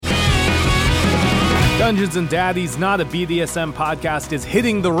Dungeons and Daddies, not a BDSM podcast, is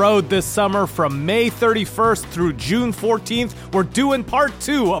hitting the road this summer from May 31st through June 14th. We're doing part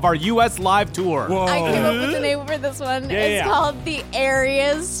 2 of our U.S. live tour. Whoa. I came up with the name for this one. Yeah, it's called the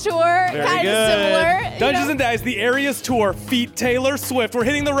Areas Tour. Very Kind good. of similar. Dungeons and Daddies, the Areas Tour, feat Taylor Swift. We're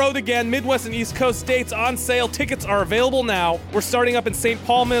hitting the road again. Midwest and East Coast dates on sale. Tickets are available now. We're starting up in St.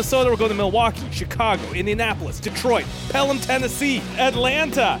 Paul, Minnesota. We're going to Milwaukee, Chicago, Indianapolis, Detroit, Pelham, Tennessee,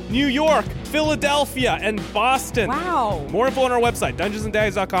 Atlanta, New York, Philadelphia, and Boston. Wow. More info on our website,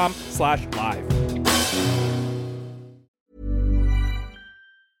 dungeonsanddaddies.com/live.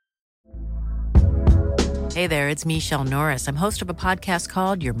 Hey there, it's Michelle Norris. I'm host of a podcast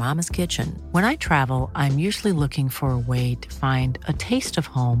called Your Mama's Kitchen. When I travel, I'm usually looking for a way to find a taste of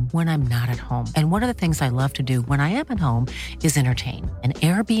home when I'm not at home. And one of the things I love to do when I am at home is entertain. And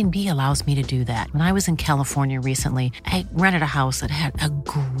Airbnb allows me to do that. When I was in California recently, I rented a house that had a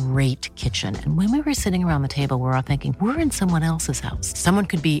great kitchen. And when we were sitting around the table, we were all thinking, we're in someone else's house. Someone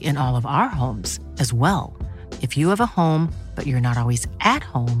could be in all of our homes as well. If you have a home, but you're not always at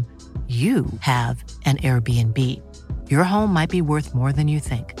home, you have an Airbnb. Your home might be worth more than you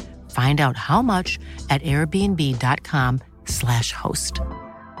think. Find out how much at airbnb.com/host.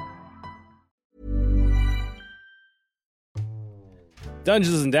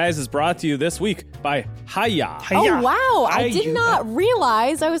 Dungeons and Daddies is brought to you this week by Haya. Oh, wow. I Hiya. did not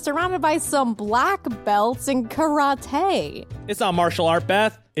realize I was surrounded by some black belts in karate. It's not martial art,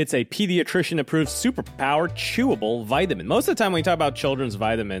 Beth. It's a pediatrician-approved superpowered chewable vitamin. Most of the time when we talk about children's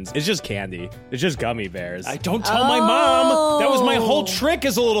vitamins, it's just candy. It's just gummy bears. I don't tell my mom. That was my whole trick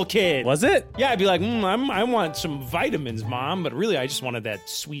as a little kid. Was it? Yeah, I'd be like, I want some vitamins, Mom. But really, I just wanted that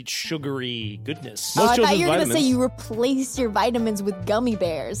sweet, sugary goodness. Most I thought children's you were going to say vitamins- you replaced your vitamins with gummy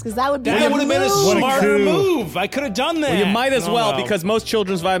bears, because that would be That the would have been a move. smarter move. I could have done that. Well, you might as Oh, well, because most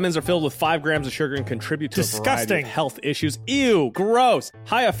children's vitamins are filled with 5 grams of sugar and contribute to a variety Disgusting. of health issues. Ew, gross.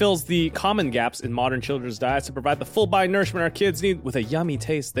 Haya fills the common gaps in modern children's diets to provide the full body nourishment our kids need with a yummy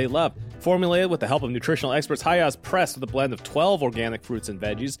taste they love. Formulated with the help of nutritional experts, Haya is pressed with a blend of 12 organic fruits and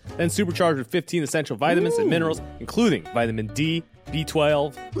veggies, then supercharged with 15 essential vitamins and minerals, including vitamin D,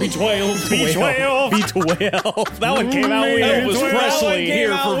 B12. B12. That one came out weird. Elvis Presley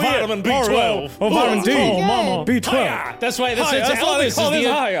here for vitamin B12. Oh, vitamin D. good. Mama. B12. Hiya. That's why that's Hiya, that's why they Elvis call is this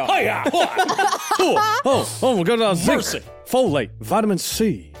the Hiya. Hiya. Oh, we're going to Mercy. zinc, folate, vitamin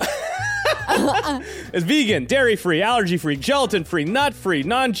C. It's vegan, dairy-free, allergy-free, gelatin-free, nut-free,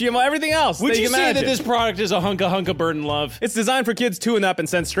 non-GMO, everything else. Would that you can say that imagine. this product is a hunk of burden love? It's designed for kids 2 and up and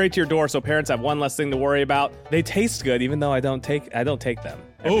sent straight to your door, so parents have one less thing to worry about. They taste good, even though I don't take them.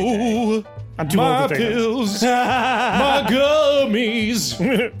 Oh, I'm too my old to take them. pills, my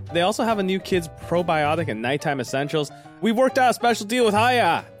gummies. They also have a new kids probiotic and nighttime essentials. We worked out a special deal with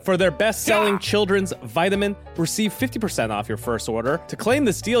Haya for their best-selling children's vitamin. Receive 50% off your first order. To claim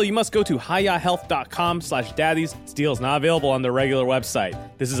this deal, you must go to hayahealth.com/daddies. This deal is not available on their regular website.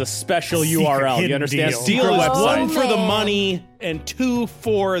 This is a special URL. You hidden understand? deal. Secret Deal is website. 1 for the man. money and 2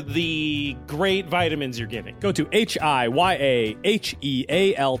 for the great vitamins you're getting. Go to HIYAHEALTH,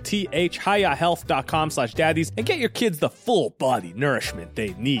 hayahealth.com/daddies, and get your kids the full body nourishment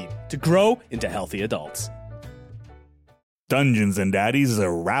they need to grow into healthy adults. Dungeons and Daddies is a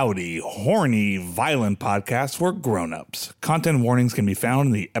rowdy, horny, violent podcast for grown-ups. Content warnings can be found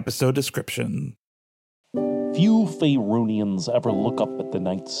in the episode description. Few Faerunians ever look up at the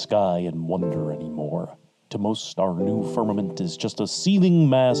night sky and wonder anymore. To most, our new firmament is just a seething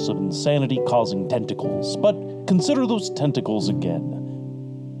mass of insanity-causing tentacles, but consider those tentacles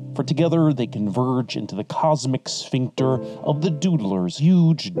again. For together they converge into the cosmic sphincter of the Doodler's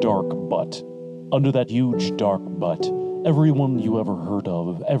huge dark butt. Under that huge dark butt, everyone you ever heard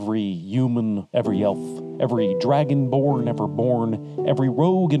of, every human, every elf, every dragonborn ever born, every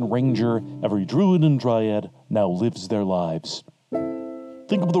rogue and ranger, every druid and dryad now lives their lives.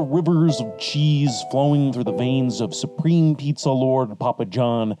 Think of the rivers of cheese flowing through the veins of Supreme Pizza Lord Papa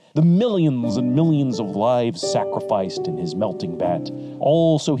John, the millions and millions of lives sacrificed in his melting vat,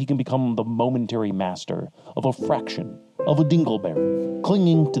 all so he can become the momentary master of a fraction of a dingleberry,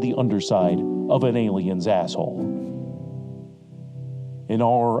 clinging to the underside of an alien's asshole. In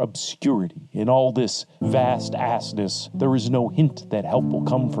our obscurity, in all this vast assness, there is no hint that help will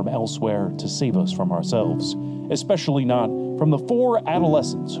come from elsewhere to save us from ourselves, especially not from the 4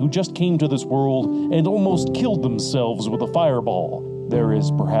 adolescents who just came to this world and almost killed themselves with a fireball. There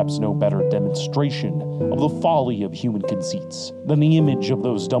is perhaps no better demonstration of the folly of human conceits than the image of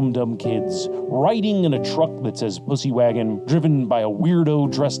those dum-dum kids riding in a truck that says Pussy Wagon, driven by a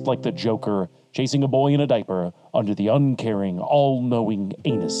weirdo dressed like the Joker, chasing a boy in a diaper under the uncaring, all-knowing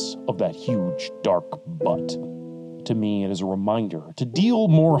anus of that huge, dark butt. To me, it is a reminder to deal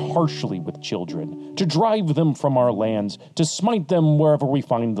more harshly with children, to drive them from our lands, to smite them wherever we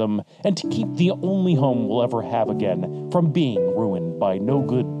find them, and to keep the only home we'll ever have again from being ruined by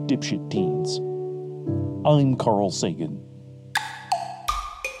no-good dipshit teens. I'm Carl Sagan.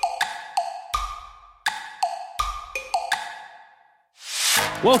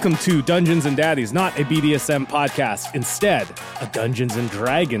 Welcome to Dungeons and Daddies, not a BDSM podcast. Instead, a Dungeons and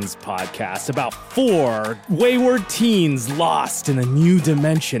Dragons podcast about 4 wayward teens lost in a new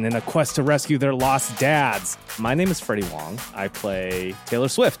dimension in a quest to rescue their lost dads. My name is Freddie Wong. I play Taylor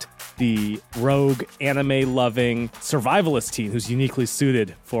Swift, the rogue, anime-loving survivalist teen who's uniquely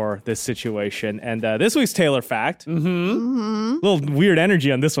suited for this situation. And this week's Taylor Fact, a little weird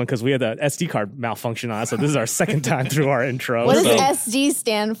energy on this one because we had the SD card malfunction on it, so this is our second time through our intro. What does so. SD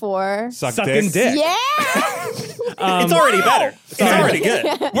stand for? Sucking dick. Yeah! It's already better. It's already good.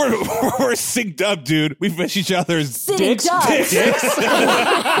 We're synced up, dude. We fish each other's Dicks.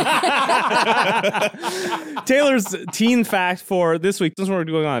 Taylor's teen fact for this week, since we're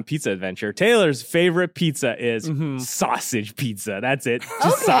going on a pizza adventure, Taylor's favorite pizza is sausage pizza. That's it.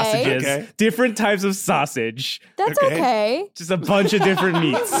 Just sausages. Okay. Different types of sausage. That's okay. Just a bunch of different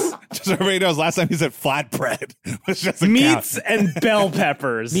meats. Just so everybody knows, last time he said flatbread. Which doesn't Meats count. and bell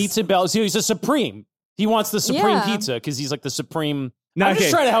peppers. Meats and bells. He's a supreme. He wants the supreme Yeah. pizza because he's like the supreme. No, I'm just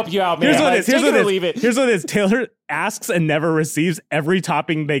okay. trying to help you out, man. Here's what it is. Take it or leave it. Here's what it is. Taylor asks and never receives every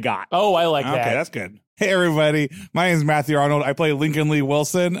topping they got. Oh, I like that. Okay, that's good. Hey, everybody. My name is Matthew Arnold. I play Lincoln Lee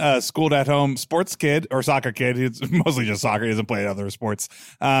Wilson, a schooled-at-home sports kid, or soccer kid. He's mostly just soccer. He doesn't play other sports,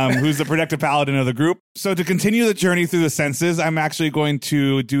 who's the protective paladin of the group. So to continue the journey through the senses, I'm actually going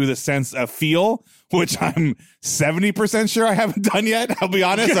to do the sense of feel, which I'm 70% sure I haven't done yet. I'll be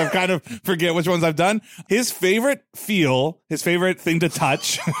honest. I kind of forget which ones I've done. His favorite feel, his favorite thing to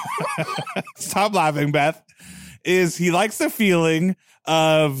touch, stop laughing, Beth, is he likes the feeling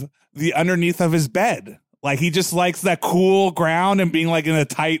of the underneath of his bed. Like he just likes that cool ground and being like in a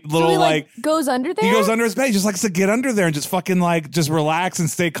tight little So he, like, goes under there? He goes under his bed. He just likes to get under there and just fucking like just relax and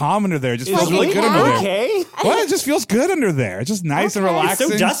stay calm under there. It just feels Okay, really good yeah. under there. Okay. What? It just feels good under there. It's just nice and Okay. It's relaxing.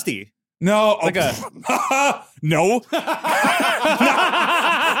 so dusty. No. Like no.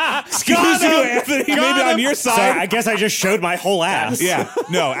 Excuse you, Anthony. Maybe on your side. Sorry, I guess I just showed my whole ass. Yeah,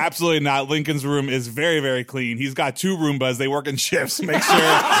 no, absolutely not. Lincoln's room is very, very clean. He's got 2 Roombas. They work in shifts. Make sure he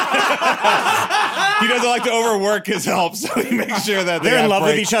doesn't like to overwork his help, so he makes sure that They're in love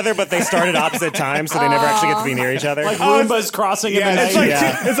with breaks. each other, but they start at opposite times, so they never actually get to be near each other. Like Roombas crossing in the Yeah, night.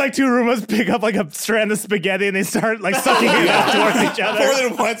 It's like 2 Roombas pick up like a strand of spaghetti and they start like sucking it up towards each other.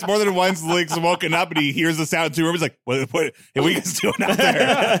 More than once, Link's woken up and he hears the sound of 2 Roombas. Like, what are we guys doing out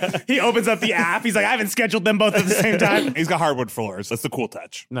there? He opens up the app. He's like, I haven't scheduled them both at the same time. He's got hardwood floors. That's the cool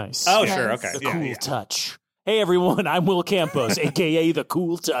touch. Nice. Oh, Nice. sure, okay. The cool touch. Hey, everyone. I'm Will Campos, a.k.a. The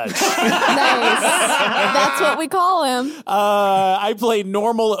Cool Touch. Nice. That's what we call him. I play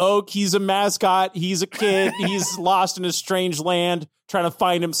Normal Oak. He's a mascot. He's a kid. He's lost in a strange land, trying to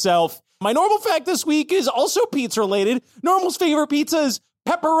find himself. My normal fact this week is also pizza related. Normal's favorite pizza is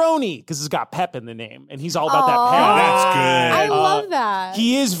pepperoni because it's got pep in the name, and he's all about that pep. Oh, that's good. I love that.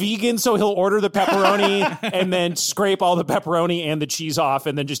 He is vegan, so he'll order the pepperoni and then scrape all the pepperoni and the cheese off,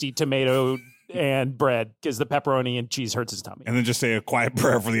 and then just eat tomato and bread because the pepperoni and cheese hurts his tummy. And then just say a quiet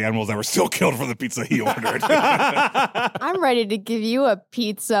prayer for the animals that were still killed for the pizza he ordered. I'm ready to give you a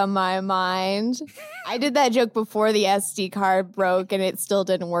pizza, my mind. I did that joke before the SD card broke, and it still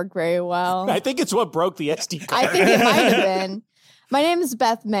didn't work very well. I think it's what broke the SD card. I think it might have been. My name is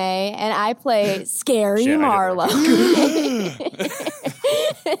Beth May, and I play Scary Marlowe.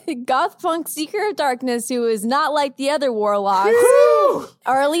 Goth punk seeker of darkness who is not like the other warlocks.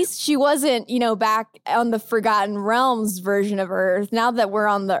 Or at least she wasn't, back on the Forgotten Realms version of Earth. Now that we're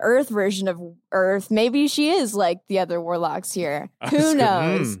on the Earth version of Earth, maybe she is like the other warlocks here. Who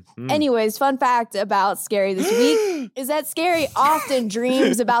knows? Anyways, fun fact about Scary this week is that Scary often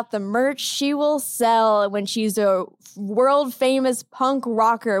dreams about the merch she will sell when she's a world famous punk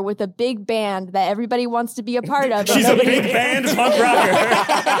rocker with a big band that everybody wants to be a part of. She's a big band punk rocker.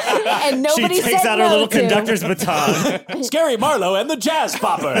 And nobody She takes said out her no little to. conductor's baton. Scary Marlowe and the Jazz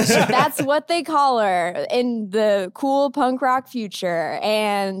Poppers. That's what they call her in the cool punk rock future.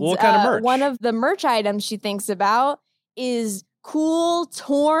 And What kind of merch? one of the merch items she thinks about is cool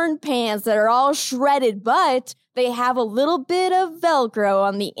torn pants that are all shredded, but they have a little bit of Velcro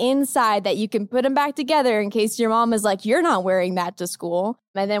on the inside that you can put them back together in case your mom is like, you're not wearing that to school.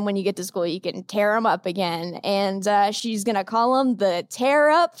 And then when you get to school, you can tear them up again. And she's going to call them the tear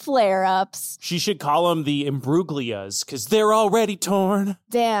up flare ups. She should call them the imbruglias because they're already torn.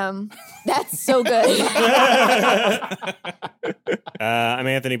 Damn, that's so good. I'm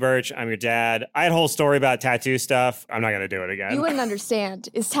Anthony Birch. I'm your dad. I had a whole story about tattoo stuff. I'm not going to do it again. You wouldn't understand.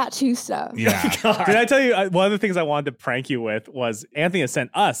 It's tattoo stuff. Yeah. Did I tell you one of the things I wanted to prank you with was Anthony has sent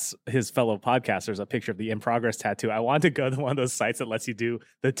us, his fellow podcasters, a picture of the in progress tattoo. I wanted to go to one of those sites that lets you do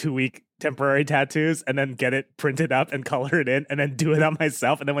the 2-week temporary tattoos and then get it printed up and color it in and then do it on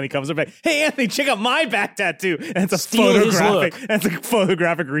myself. And then when he comes up, like, hey, Anthony, check out my back tattoo. And it's a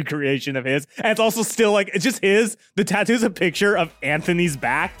photographic recreation of his. And it's also still like, it's just his. The tattoo's a picture of Anthony's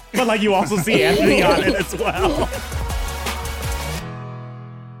back, but like you also see Anthony on it as well.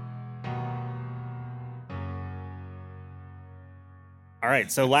 All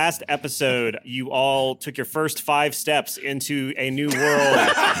right, so last episode, you all took your first 5 steps into a new world.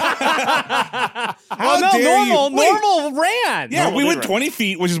 Normal ran. Yeah, Normal we did went run. 20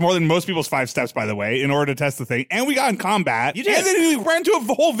 feet, which is more than most people's 5 steps, by the way, in order to test the thing. And we got in combat. You did. And then we ran to a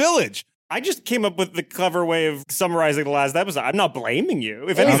whole village. I just came up with the clever way of summarizing the last episode. I'm not blaming you.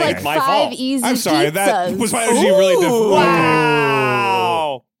 If It was anything, like it's my 5 fault. easy I'm sorry, pizzas. that was my energy really difficult.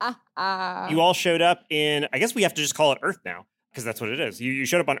 Wow. Ah. You all showed up in, I guess we have to just call it Earth now, because that's what it is. You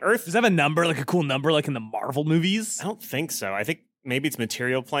showed up on Earth. Does it have a number, like a cool number, like in the Marvel movies? I don't think so. I think maybe it's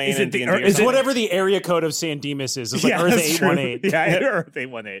material plane. Is it and the D&D Earth- or It's something. whatever the area code of San Dimas is. It's like Earth that's true. 818. Yeah, Earth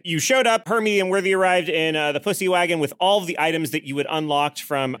 818. You showed up, Hermie and Worthy arrived in the Pussy Wagon with all of the items that you had unlocked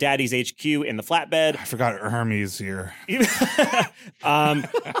from Daddy's HQ in the flatbed. I forgot Hermes here. You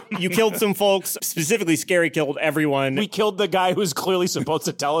killed some folks, specifically Scary killed everyone. We killed the guy who was clearly supposed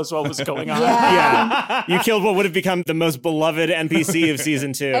to tell us what was going on. Yeah. You killed what would have become the most beloved NPC of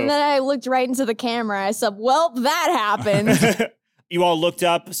season 2. And then I looked right into the camera. I said, well, that happened. You all looked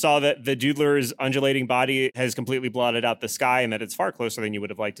up, saw that the Doodler's undulating body has completely blotted out the sky and that it's far closer than you would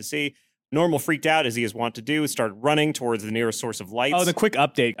have liked to see. Normal freaked out, as he is wont to do, started running towards the nearest source of lights. Oh, the quick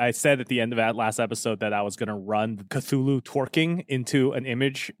update. I said at the end of that last episode that I was going to run Cthulhu twerking into an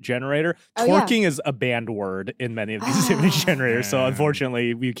image generator. Oh, yeah. Twerking is a banned word in many of these image generators, so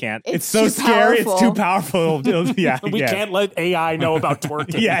unfortunately we can't. It's so too scary. powerful. It's too powerful. Yeah, We can't let AI know about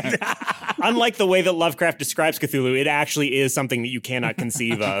twerking. Yeah. Unlike the way that Lovecraft describes Cthulhu, it actually is something that you cannot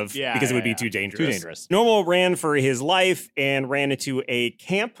conceive of because it would be too dangerous. Too dangerous. Normal ran for his life and ran into a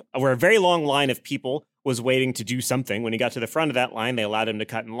camp where a very long line of people was waiting to do something. When he got to the front of that line, they allowed him to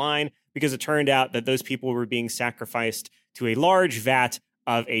cut in line because it turned out that those people were being sacrificed to a large vat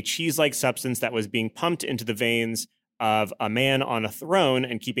of a cheese-like substance that was being pumped into the veins of a man on a throne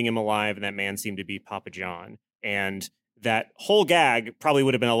and keeping him alive, and that man seemed to be Papa John. And that whole gag probably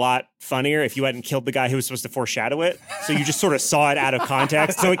would have been a lot funnier if you hadn't killed the guy who was supposed to foreshadow it. So you just sort of saw it out of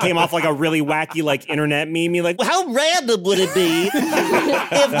context. So it came off like a really wacky, like, internet meme. Like, well, how random would it be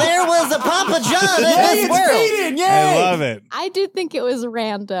if there was a Papa John in this world? I love it. I do think it was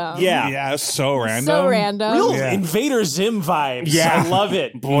random. Yeah. Yeah, it's so random. So random. Real Yeah. Invader Zim vibes. Yeah. I love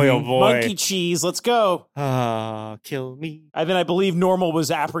it. Boy, oh boy. Monkey cheese. Let's go. Kill me. And then I believe Normal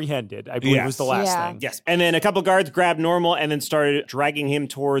was apprehended. I believe was the last Yeah. thing. Yes. And then a couple guards grabbed Normal and then started dragging him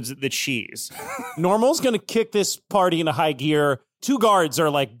towards the cheese. Normal's going to kick this party into high gear. 2 guards are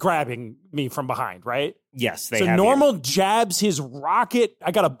like grabbing me from behind, right? Yes, they So have Normal jabs his rocket.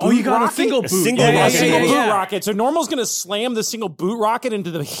 I got a boot you got a rocket. single boot. single Yeah, rocket. single Yeah, boot yeah. rocket. So Normal's going to slam the single boot rocket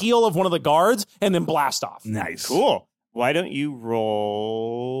into the heel of one of the guards and then blast off. Nice. Cool. Why don't you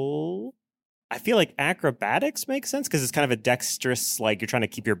roll? I feel like acrobatics makes sense because it's kind of a dexterous, like you're trying to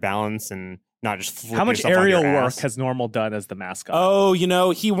keep your balance and not just flip How much yourself on aerial your work ass. has Normal done as the mascot? Oh,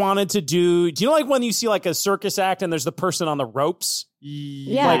 he wanted to do you know like when you see like a circus act and there's the person on the ropes?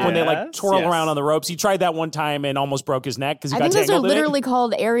 Yeah. Like when they like Yes, twirl yes. around on the ropes. He tried that one time and almost broke his neck because he I got think those are tangled in it. literally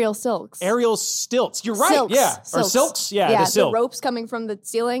called aerial silks. Aerial stilts. You're right. Silks. Yeah. Or silks. Yeah, the the silk. ropes coming from the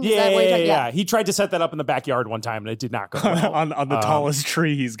ceiling. Is Yeah, that what you're talking- yeah. He tried to set that up in the backyard one time and it did not go well. on the tallest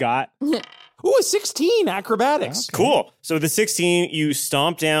tree he's got. Ooh, a 16 acrobatics. Cool. So the 16, you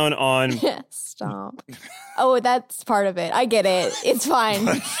stomp down on. Stomp. Oh, that's part of it. I get it. It's fine.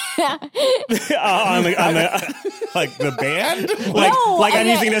 on the Like the band? like No, I'm and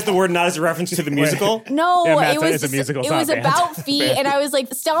using then- it as the word, not as a reference to the musical. No, Yeah, Matt, it was it's a musical, it it's not was a band. about feet, and I was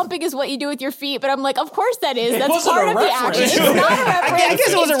like, stomping is what you do with your feet. But I'm like, of course that is. That's wasn't part a of the reference. action. It's not a reference. I guess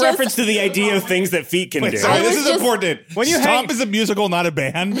it was a It's reference to the idea of things that feet can do. Sorry, I this was is just- important. When you Stomp hang- is a musical, not a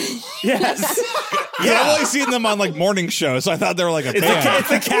band. Yes. I've only seen them on like morning shows, so I thought they were like a band. It's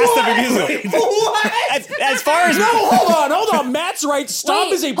the cast of a musical. As far as No, hold on. Matt's right. Stomp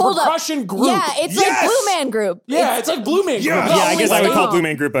Wait, is a hold up. percussion group. Yeah, it's like Blue Man Group. Yeah, it's like Blue Man Group. Yeah. yeah, I guess I would call Stomp. Blue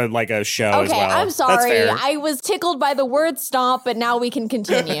Man Group a show as Okay, well. I'm That's sorry. fair. I was tickled by the word stomp, but now we can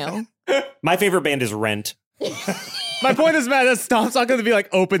continue. My favorite band is Rent. My point is, Matt, that Stomp's not going to be like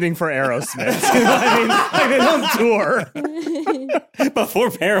opening for Aerosmith. You know what I mean? Like, they don't tour.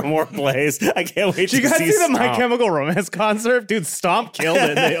 Before Paramore plays, I can't wait Did you to guys see see the My Stomp. Chemical Romance concert? Dude, Stomp killed it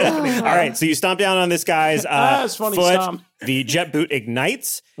in the opening. All right, so you stomp down on this guy's That's funny, foot. Stomp. The jet boot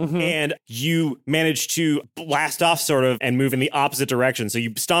ignites, and you manage to blast off sort of and move in the opposite direction. So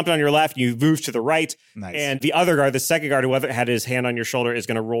you stomped on your left, you move to the right, Nice. and the other guard, the second guard, who had his hand on your shoulder, is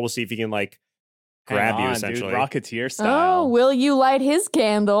going to roll to see if he can like grab Hang you on, essentially. dude, Rocketeer Oh, style. will you light his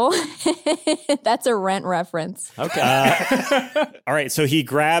candle? That's a Rent reference. Okay. All right, so he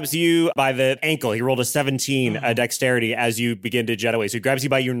grabs you by the ankle. He rolled a 17 dexterity as you begin to jet away. So he grabs you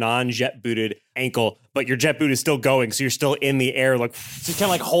by your non-jet booted ankle, but your jet boot is still going, so you're still in the air, like He's kind of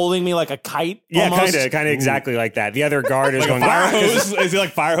like holding me like a kite. yeah, almost. kind of exactly like that. The other guard is going Fire hose? Is he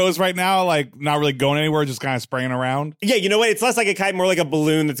like fire hose right now? Like not really going anywhere, just kind of spraying around? Yeah, you know what? It's less like a kite, more like a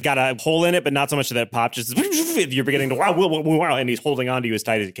balloon that's got a hole in it, but not so much that it pops. Just you're beginning to wow, and he's holding on to you as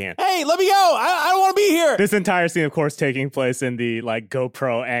tight as he can. Hey, let me go. I don't want to be here. This entire scene, of course, taking place in the like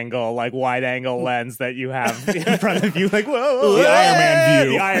GoPro angle, like wide angle lens that you have in front of you, like whoa, The Iron Man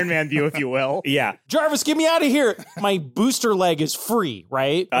view. the Iron Man view, if you will. Yeah. Jarvis, get me out of here. My booster leg is free,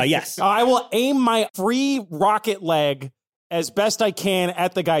 right? Yes. I will aim my free rocket leg as best I can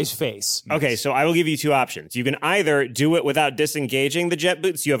at the guy's face. Okay, so I will give you two options. You can either do it without disengaging the jet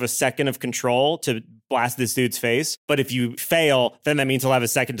boots. You have a second of control to blast this dude's face. But if you fail, then that means he'll have a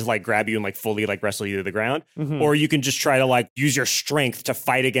second to like grab you and like fully like wrestle you to the ground. Or you can just try to like use your strength to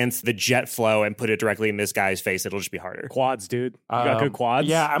fight against the jet flow and put it directly in this guy's face. It'll just be harder. Quads, dude. You got good quads?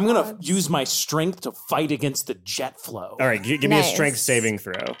 Yeah, I'm going to use my strength to fight against the jet flow. All right, give me a Nice. strength saving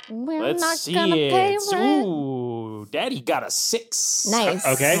throw. We're Let's not see gonna pay it. rent. Ooh, Daddy got a 6. Nice.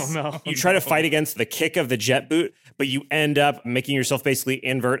 Okay. Oh, no. You try to fight against the kick of the jet boot, but you end up making yourself basically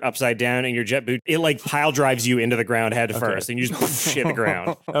invert upside down, and your jet boot, it like pile drives you into the ground head first, and you just hit the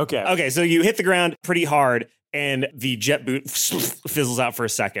ground. Okay. Okay, so you hit the ground pretty hard, and the jet boot fizzles out for a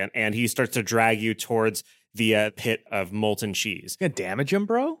second, and he starts to drag you towards the pit of molten cheese. You gonna damage him,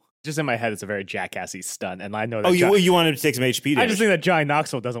 bro? Just in my head, it's a very jackassy stunt, and I know that. Oh, you wanted to take some HP I damage. just think that Johnny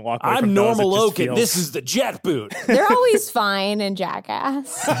Knoxville doesn't walk away I'm from those. It Normal just Oak, and feels- this is the jet boot. They're always fine in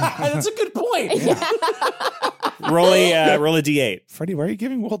Jackass. That's a good point. roll a d8. Freddie, why are you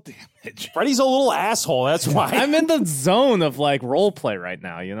giving Will damage? Freddy's a little asshole. That's why. I'm in the zone of like role play right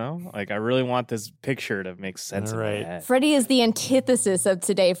now, you know? Like I really want this picture to make sense All in my right. head. Freddie is the antithesis of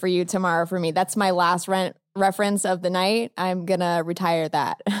today for you, tomorrow for me. That's my last reference of the night. I'm gonna retire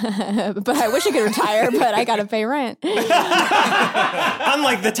that. But I wish I could retire, but I gotta pay rent. Unlike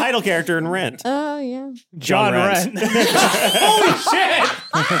the title character in Rent. Oh, yeah. John Rent. Rent. Holy shit!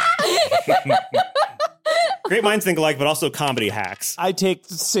 Great minds think alike, but also comedy hacks. I take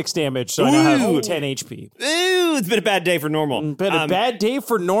 6 damage, so I now Ooh. have 10 HP. Ooh, it's been a bad day for normal. Been a bad day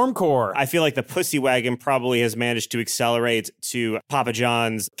for Normcore. I feel like the Pussy Wagon probably has managed to accelerate to Papa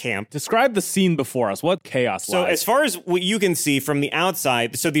John's camp. Describe the scene before us. What chaos So lies? as far as what you can see from the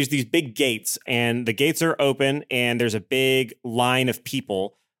outside, so there's these big gates, and the gates are open, and there's a big line of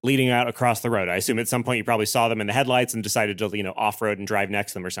people leading out across the road. I assume at some point you probably saw them in the headlights and decided to, off-road and drive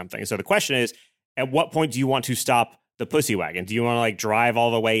next to them or something. So the question is, at what point do you want to stop the Pussy Wagon? Do you want to like drive all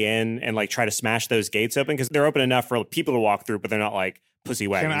the way in and like try to smash those gates open? Because they're open enough for people to walk through, but they're not like Pussy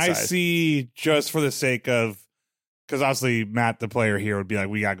Wagon Can I size. see, just for the sake of, because obviously Matt, the player here, would be like,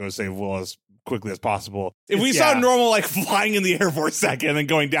 we gotta go save Will as quickly as possible. If we saw Yeah. normal like flying in the air for a second and then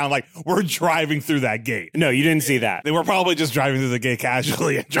going down, like we're driving through that gate. No, you didn't see that. They were probably just driving through the gate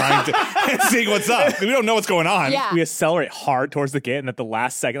casually and trying to and seeing what's up. We don't know what's going on. Yeah. we accelerate hard towards the gate, and at the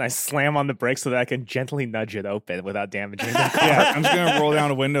last second, I slam on the brakes so that I can gently nudge it open without damaging the car. Yeah, I'm just gonna roll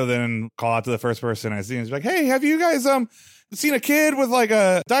down a window, then call out to the first person I see and be like, "Hey, have you guys seen a kid with like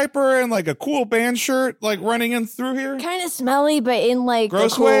a diaper and like a cool band shirt like running in through here?" Kind of smelly, but in like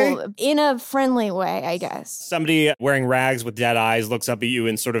Gross a cool, way? in a friendly way, I guess. Somebody wearing rags with dead eyes looks up at you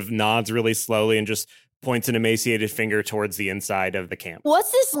and sort of nods really slowly and just points an emaciated finger towards the inside of the camp.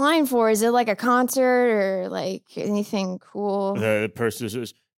 What's this line for? Is it like a concert or like anything cool? The person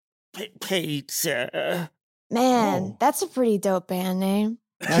says, "Pizza." Man, that's a pretty dope band name.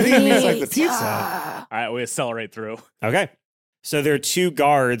 I think it means like the pizza. All right, we accelerate through. Okay. So there are two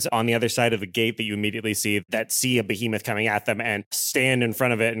guards on the other side of the gate that you immediately see that see a behemoth coming at them and stand in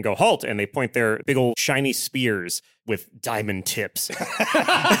front of it and go, halt. And they point their big old shiny spears with diamond tips at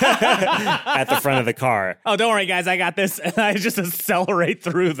the front of the car. Oh, don't worry, guys. I got this. And I just accelerate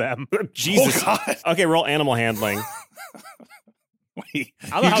through them. Jesus. Oh, God. Okay, roll animal handling. Wait, I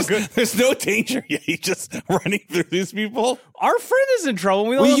don't know how good. There's no danger yet. He's just running through these people. Our friend is in trouble.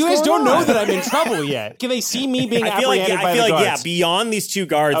 We don't Well, know you what's guys going don't know on. that I'm in trouble yet. Can they see me being I feel like, apprehended by the guards? beyond these two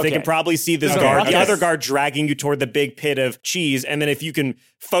guards, they Okay. can probably see this Okay, guard, the okay. other guard dragging you toward the big pit of cheese. And then if you can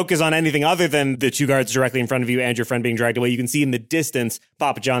focus on anything other than the two guards directly in front of you and your friend being dragged away, you can see in the distance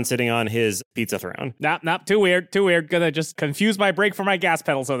Papa John sitting on his pizza throne. Nope, too weird. Gonna just confuse my brake for my gas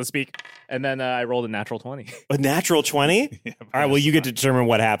pedal, so to speak. And then I rolled a natural 20. A natural 20? All right, well, you get to determine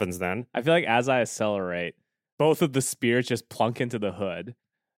what happens then. I feel like as I accelerate, both of the spears just plunk into the hood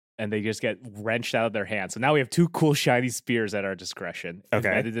and they just get wrenched out of their hands. So now we have two cool shiny spears at our discretion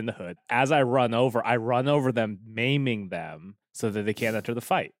embedded in the hood. As I run over them, maiming them so that they can't enter the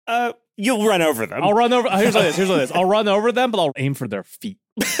fight. You'll run over them. I'll run over. Here's what it is. I'll run over them, but I'll aim for their feet.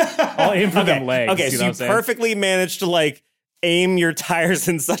 I'll aim for them legs. Okay, you know so what you I'm saying? perfectly managed to aim your tires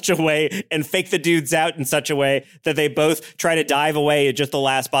in such a way and fake the dudes out in such a way that they both try to dive away at just the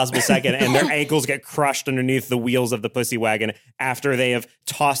last possible second and their ankles get crushed underneath the wheels of the pussy wagon after they have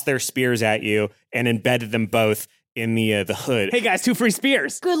tossed their spears at you and embedded them both in the hood. Hey guys, 2 free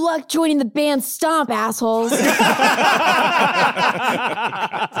spears. Good luck joining the band Stomp, assholes.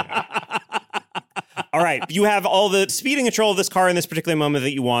 All right, you have all the speed and control of this car in this particular moment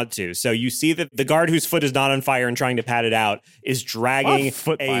that you want to. So you see that the guard whose foot is not on fire and trying to pat it out is dragging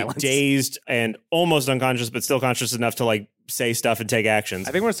foot a violence. dazed and almost unconscious, but still conscious enough to say stuff and take actions.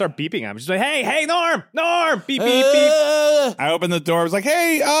 I think we're gonna start beeping. I'm just like, hey, Norm, beep, beep, beep. I opened the door. I was like,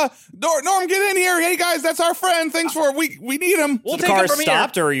 hey, Norm, get in here. Hey, guys, that's our friend. Thanks for we need him. We'll the take car him from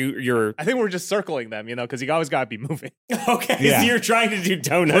stopped, here. or you're I think we're just circling them, because you always gotta be moving. okay. Yeah. So you're trying to do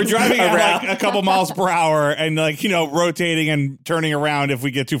donuts. We're driving around. at a couple miles per hour and rotating and turning around if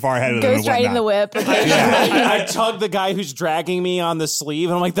we get too far ahead of them. Ghost riding the whip. Okay. I tug the guy who's dragging me on the sleeve,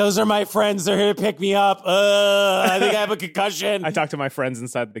 and I'm like, those are my friends. They're here to pick me up. I think I have a concussion. I talked to my friends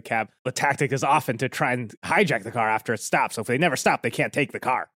inside the cab. The tactic is often to try and hijack the car after it stops. So if they never stop, they can't take the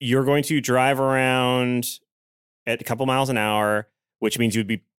car. You're going to drive around at a couple miles an hour, which means you'd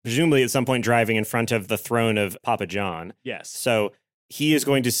be presumably at some point driving in front of the throne of Papa John. Yes. So he is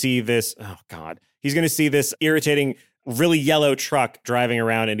going to see this. Oh, God. He's going to see this irritating, really yellow truck driving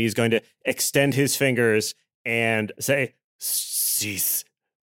around, and he's going to extend his fingers and say, cease.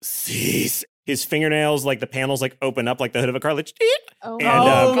 His fingernails, the panels, open up like the hood of a car. Oh, And,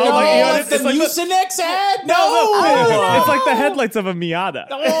 no. It's the Mucinex ad? No! It's like the headlights of a Miata.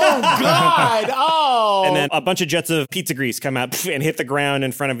 Oh, God. Oh. And then a bunch of jets of pizza grease come out and hit the ground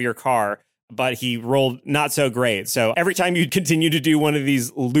in front of your car. But he rolled not so great. So every time you continue to do one of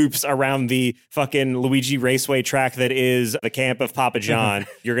these loops around the fucking Luigi Raceway track that is the camp of Papa John,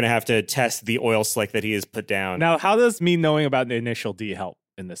 you're going to have to test the oil slick that he has put down. Now, how does me knowing about the initial D help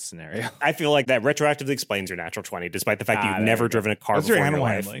in this scenario? I feel like that retroactively explains your natural 20, despite the fact that Ah, you've there never you go. driven a car What's before your in your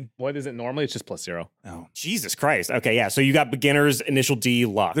animal life. handling? What is it normally? It's just +0. Oh. Jesus Christ. Okay, yeah. So you got beginner's initial D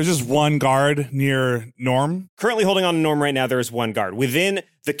luck. There's just one guard near Norm. Currently holding on to Norm right now, there is one guard. Within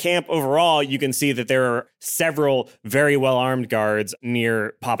the camp overall, you can see that there are several very well-armed guards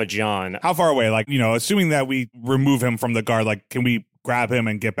near Papa John. How far away? Assuming that we remove him from the guard, can we grab him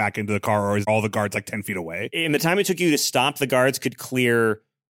and get back into the car, or is all the guards 10 feet away? In the time it took you to stop, the guards could clear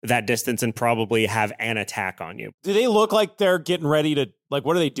that distance and probably have an attack on you. Do they look like they're getting ready to, what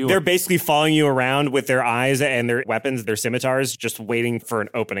are they doing? They're basically following you around with their eyes and their weapons, their scimitars, just waiting for an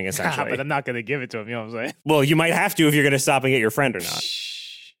opening, essentially. But I'm not going to give it to him, you know what I'm saying? Well, you might have to if you're going to stop and get your friend or not.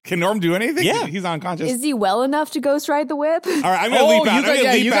 Can Norm do anything? Yeah. He's unconscious. Is he well enough to ghost ride the whip? All right, I'm going to leap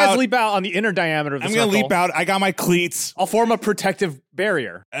out. you guys leap out on the inner diameter of the I'm circle. going to leap out. I got my cleats. I'll form a protective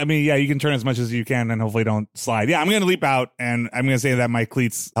barrier. I mean, yeah, you can turn as much as you can and hopefully don't slide. Yeah, I'm going to leap out, and I'm going to say that my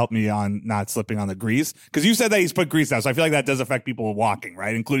cleats help me on not slipping on the grease. Because you said that he's put grease down, so I feel like that does affect people walking,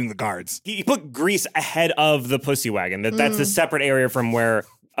 right? Including the guards. He put grease ahead of the pussy wagon. That's a separate area from where...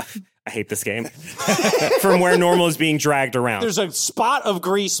 I hate this game. From where Normal is being dragged around. There's a spot of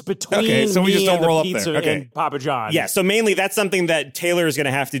grease between Okay, so we me just don't and roll the up pizza there. Okay. and Papa John. Yeah, so mainly that's something that Taylor is going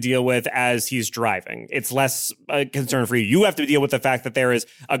to have to deal with as he's driving. It's less a concern for you. You have to deal with the fact that there is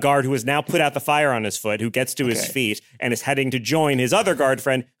a guard who has now put out the fire on his foot, who gets to his feet and is heading to join his other guard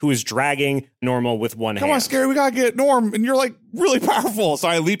friend who is dragging Normal with one hand. Come on, Scary, we got to get Norm, and you're really powerful. So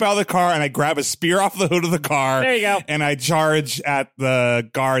I leap out of the car and I grab a spear off the hood of the car. There you go. And I charge at the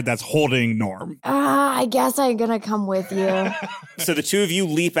guard that's holding Norm. I guess I'm gonna come with you. So the two of you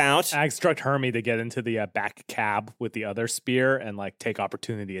leap out. I instruct Hermie to get into the back cab with the other spear and like take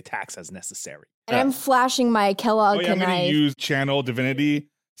opportunity attacks as necessary. And I'm flashing my Kellogg I'm going to knife. use Channel Divinity,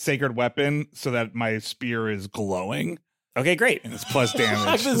 Sacred Weapon, so that my spear is glowing. Okay, great. And it's plus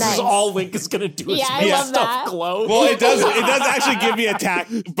damage. This Nice. is all Link is going to do. Yeah, is I make love stuff that. glow. Well, it does actually give me attack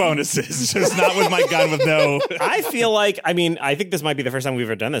bonuses, just not with my gun with no. I feel like, I think this might be the first time we've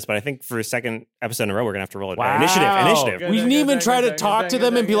ever done this, but I think for a second episode in a row, we're going to have to roll it. Wow. Initiative. We didn't even try to talk to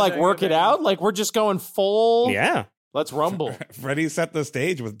them and be like, work it out. Like, we're just going full. Yeah. Let's rumble. Freddie set the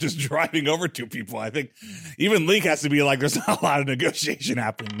stage with just driving over two people. I think even Link has to be like, there's not a lot of negotiation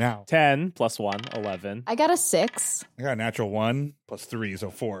happening now. 10 plus 1, 11. I got a 6. I got a natural 1 plus 3, so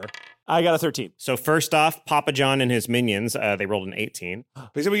 4. I got a 13. So first off, Papa John and his minions, they rolled an 18.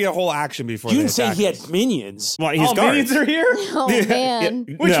 But we get a whole action before You they didn't say attack he us. had minions. Well, his guards. Minions are here? Oh, man.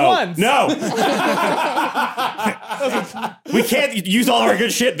 Which No. ones? No. We can't use all our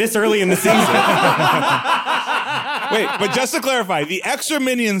good shit this early in the season. Wait, but just to clarify, the extra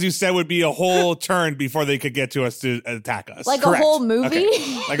minions you said would be a whole turn before they could get to us to attack us. Like Correct. a whole movie?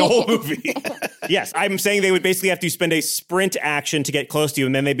 Okay. Like a whole movie. Yes, I'm saying they would basically have to spend a sprint action to get close to you,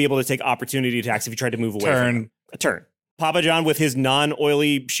 and then they'd be able to take opportunity attacks if you tried to move away from Turn. them. A turn. Papa John, with his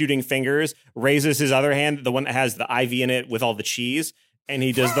non-oily shooting fingers, raises his other hand, the one that has the IV in it with all the cheese, and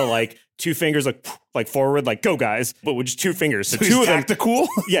he does the like 2 fingers like forward, like go guys, but with just 2 fingers. So He's two of them, tactical.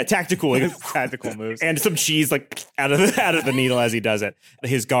 yeah, tactical, Tactical moves. and some cheese like out of the needle as he does it.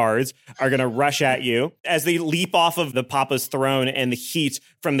 His guards are gonna rush at you as they leap off of the Papa's throne, and the heat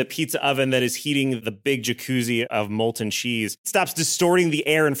from the pizza oven that is heating the big jacuzzi of molten cheese stops distorting the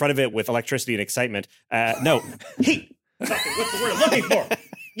air in front of it with electricity and excitement. No, heat. What's the word I'm looking for?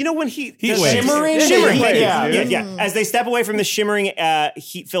 You know when heat Heat does- waves. Shimmering? shimmering, Heat thank you. waves, yeah. As they step away from the shimmering,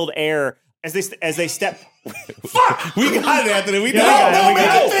 heat-filled air, as they step. We got it, Anthony. We No, got no, it. we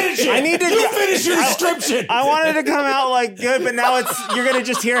got it. finish it. I need to You finish your description. I wanted to come out like good, but now you're gonna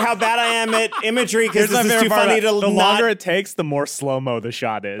just hear how bad I am at imagery because Here's my this is favorite too part funny about to it. The longer not. it takes, the more slow-mo the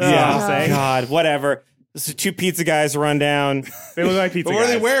shot is. Oh, You know what I'm saying? God, whatever. So 2 pizza guys run down. They look like pizza But what are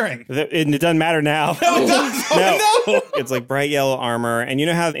they guys. wearing? It doesn't matter now. No. It's like bright yellow armor, and you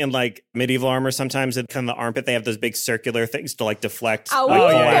know how in like medieval armor sometimes at kind of the armpit they have those big circular things to like deflect Oh, like,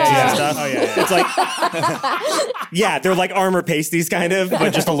 yeah. bullets and Yeah. stuff. Oh, yeah. It's like yeah, they're like armor pasties kind of,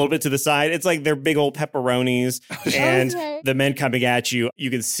 but just a little bit to the side. It's like they're big old pepperonis, and Okay. the men coming at you, you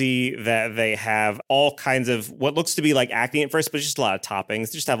can see that they have all kinds of what looks to be like acne at first, but just a lot of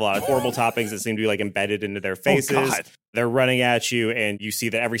toppings. They just have a lot of horrible toppings that seem to be like embedded into their faces. God. They're running at you, and you see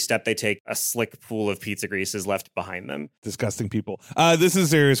that every step they take, a slick pool of pizza grease is left behind them. Disgusting people. This is a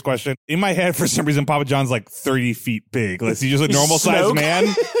serious question. In my head, for some reason, Papa John's like 30 feet big. Like, he's just a normal sized Smoke?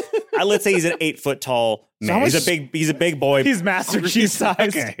 man. Let's say he's an 8 foot tall man. how He's much- a big boy. He's Master Chief size.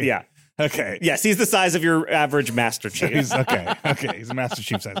 Okay. Yeah. Okay. Yes, he's the size of your average Master Chief. He's okay. Okay. He's a Master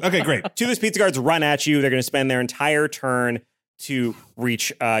Chief size. Okay, great. Two of those pizza guards run at you. They're going to spend their entire turn to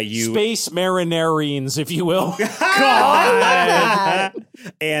reach you. Space marinarines, if you will.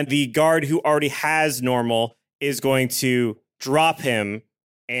 And the guard who already has normal is going to drop him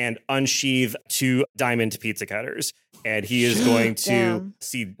and unsheath 2 diamond pizza cutters. And he is going to Damn.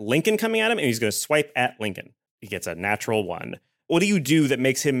 see Lincoln coming at him, and he's going to swipe at Lincoln. He gets a natural 1. What do you do that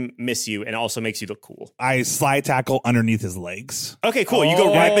makes him miss you and also makes you look cool? I slide tackle underneath his legs. Okay, cool. You go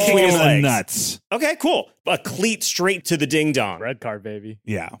right That between kicks his the legs. nuts. Okay, cool. A cleat straight to the ding dong. Red card, baby.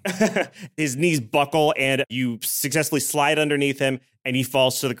 Yeah. His knees buckle, and you successfully slide underneath him, and he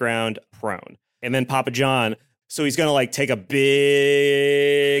falls to the ground prone. And then Papa John, so he's going to like take a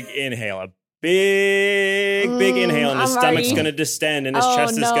big inhale, a big inhale, and his I'm stomach's already- going to distend, and his Oh,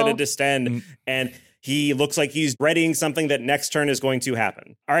 chest is going to no. distend, and he looks like he's readying something that next turn is going to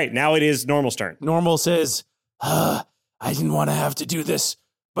happen. All right, now it is Normal's turn. Normal says, I didn't want to have to do this,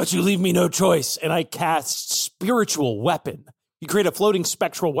 but you leave me no choice. And I cast Spiritual Weapon. You create a floating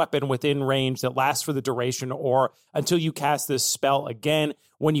spectral weapon within range that lasts for the duration or until you cast this spell again.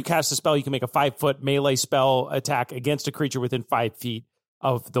 When you cast the spell, you can make a 5-foot melee spell attack against a creature within 5 feet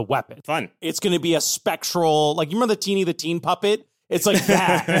of the weapon. Fun. It's going to be a spectral, like you remember the Teeny the Teen puppet? It's like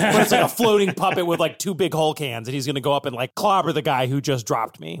that, but it's like a floating puppet with like 2 big Hulk hands, and he's going to go up and like clobber the guy who just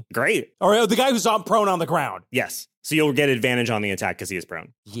dropped me. Great. Or the guy who's on prone on the ground. Yes. So you'll get advantage on the attack because he is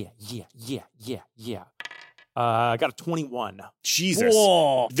prone. Yeah. I got a 21. Jesus.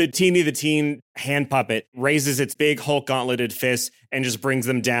 Whoa. The Teen hand puppet raises its big Hulk gauntleted fist and just brings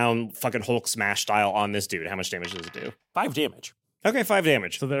them down fucking Hulk smash style on this dude. How much damage does it do? 5 damage. Okay, 5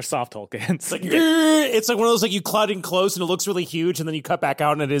 damage. So they're soft Hulkins. It's like one of those like you cut in close and it looks really huge, and then you cut back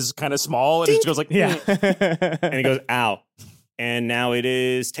out and it is kind of small, and it just goes like Yeah. And he goes, ow. And now it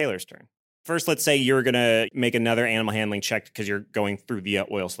is Taylor's turn. First, let's say you're going to make another animal handling check because you're going through the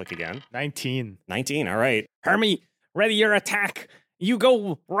oil slick again. 19. 19, all right. Hermie, ready your attack. You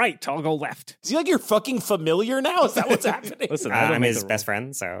go right, I'll go left. Is he like your fucking familiar now? Is that what's happening? Listen, I'm his best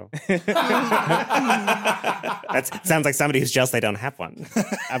friend, so. That sounds like somebody who's jealous they don't have one.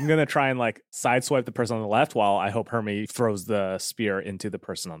 I'm going to try and like sideswipe the person on the left while I hope Hermie throws the spear into the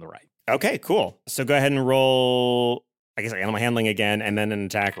person on the right. Okay, cool. So go ahead and roll, I guess, animal handling again, and then an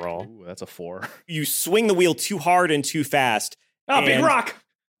attack roll. Ooh, that's a 4. You swing the wheel too hard and too fast. Oh, big and- rock.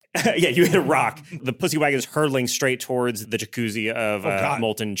 Yeah, you hit a rock. The pussy wagon is hurtling straight towards the jacuzzi of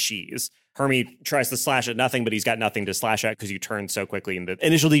molten cheese. Hermie tries to slash at nothing, but he's got nothing to slash at because you turned so quickly. And the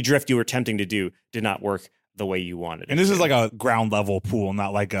initial drift you were attempting to do did not work the way you wanted it. And this to. is like a ground level pool,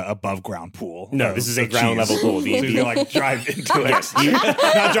 not like a above ground pool. No, this is a ground level pool. So you can like drive into it. Yes,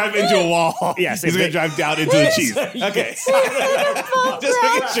 Not drive into a wall. Yes, he's going to drive down into the cheese. Okay. Just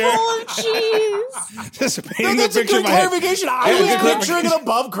making sure. Full of cheese. Just painting That's the a picture in good my head. clarification. I was picturing an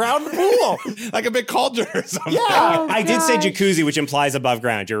above ground pool. Like a big cauldron or something. Yeah. I did say gosh. jacuzzi, which implies above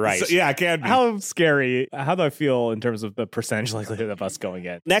ground. You're right. So, yeah, it can be. How scary. How do I feel in terms of the percentage likelihood of us going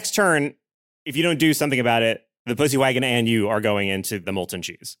in? Next turn, if you don't do something about it, the pussy wagon and you are going into the molten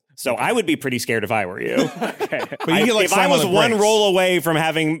cheese. So I would be pretty scared if I were you. Okay. But you can, like, if I slam on was the one brakes. roll away from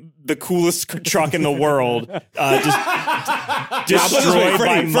having the coolest truck in the world destroyed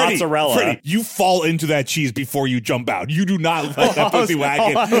by mozzarella. Freddie, you fall into that cheese before you jump out. You do not let that pussy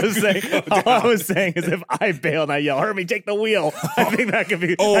wagon. All I was saying is if I bail and I yell, Hermie, take the wheel. I think that could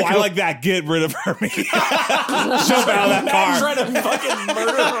be. Oh, that I could- like that. Get rid of Hermie. Jump out of that car. Trying to fucking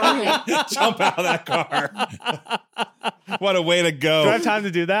murder her. Jump out of that car. What a way to go. Do I have time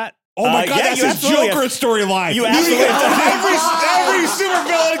to do that? Oh my God, yeah, that's you his absolutely Joker storyline. You absolutely every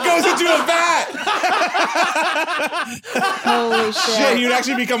supervillain goes into a vat. Holy Shit, shit. you'd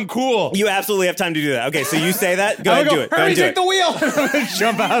actually become cool. You absolutely have time to do that. Okay, so you say that. Go ahead and do it. Go ahead Hermie, and do take it. the wheel.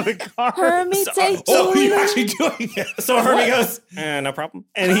 Jump out of the car. Hermie, take the Oh, you're wheel. actually doing it. So Hermie goes, no problem.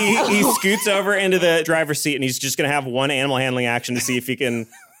 And he scoots over into the driver's seat, and he's just going to have one animal handling action to see if he can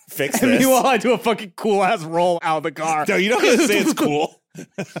fix And this. meanwhile, I do a fucking cool ass roll out of the car. No, you don't have to say it's cool.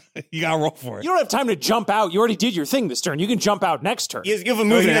 You gotta roll for it. You don't have time to jump out. You already did your thing this turn. You can jump out next turn. You have a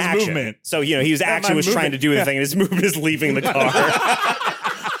movement he has action. movement. So, he was actually was trying to do the thing, and his movement is leaving the car.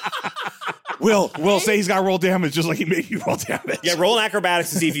 Will say he's got to roll damage just like he made you roll damage. Yeah, roll an acrobatics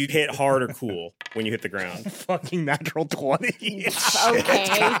to see if you hit hard or cool when you hit the ground. Fucking natural 20. Okay.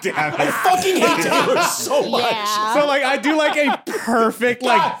 Damn it. fucking hate Taylor so much. Yeah. So like I do like a perfect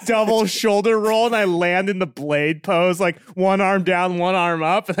like double shoulder roll and I land in the blade pose, like one arm down, one arm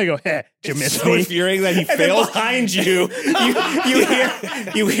up, and I go, hey, did you miss So me? infuriating that he And then fails. behind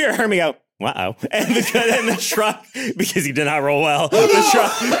you hear Hermie go, wow. And the truck, because he did not roll well,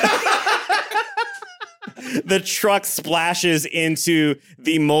 the truck splashes into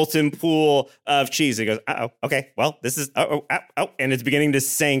the molten pool of cheese. He goes, okay, well, this is, and it's beginning to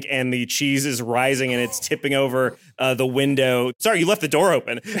sink, and the cheese is rising, and it's tipping over the window. Sorry, you left the door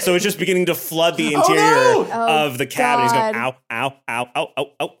open. So it's just beginning to flood the interior of the cabin. He's going, God.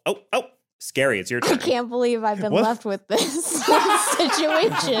 ow. Scary, it's your I turn. can't believe I've been What? left with this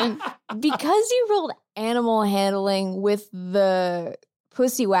situation. Because you rolled animal handling with the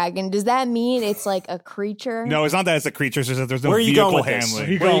pussy wagon, does that mean it's like a creature? No, it's not that it's a creature. It's just that there's no Where are you vehicle going with this?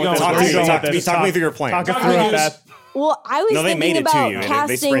 handling. Where are you going Talk with to this? me. Talk me through your plan. Talk it through it, Beth. Well, I was No, they made thinking it to about you, and they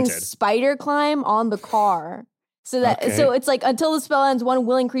casting sprinted. spider climb on the car. So it's like until the spell ends, one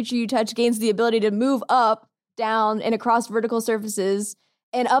willing creature you touch gains the ability to move up, down, and across vertical surfaces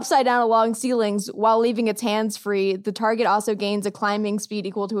and upside down along ceilings while leaving its hands free. The target also gains a climbing speed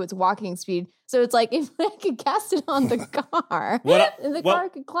equal to its walking speed. So it's like if I could cast it on the car, and the car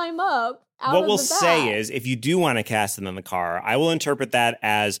could climb up. What we'll say is, if you do want to cast it on the car, I will interpret that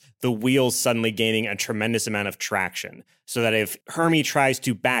as the wheels suddenly gaining a tremendous amount of traction. So that if Hermie tries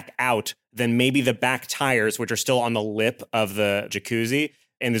to back out, then maybe the back tires, which are still on the lip of the jacuzzi,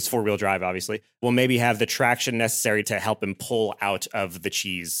 and it's 4-wheel drive, obviously, will maybe have the traction necessary to help him pull out of the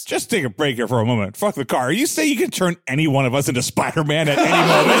cheese. Just take a break here for a moment. Fuck the car. You say you can turn any one of us into Spider-Man at any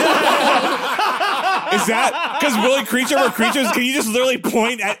moment? Is that because Willy Creature or Creatures? Can you just literally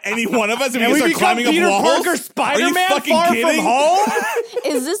point at any one of us and we we start climbing up Peter walls? Parker, Spider-Man, Are you fucking Far kidding? From Home?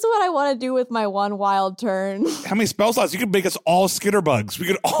 Is this what I want to do with my one wild turn? How many spell slots? You could make us all skitterbugs. We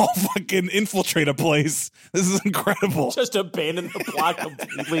could all fucking infiltrate a place. This is incredible. Just abandon the plot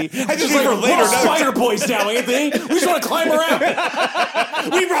completely. I just like later. We're Spider Boys now, Anthony. We just want to climb around.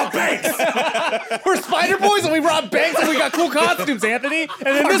 We rob banks. We're Spider Boys and we rob banks and we got cool costumes, Anthony. And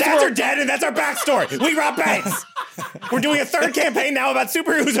then Our this dads are world, dead, and that's our backstory. We rob banks. We're doing a third campaign now about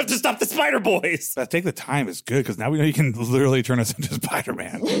superheroes who have to stop the Spider Boys. Take the time is good because now we know you can literally turn us into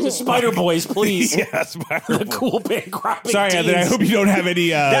Spider-Man. Spider Boys, please. Yeah, Spider-Man. Cool band cropping. Sorry, Anthony. I hope you don't have any.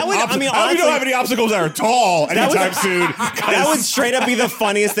 That would- I mean, I hope you don't honestly- have any obstacles that are tall anytime soon. That would straight up be the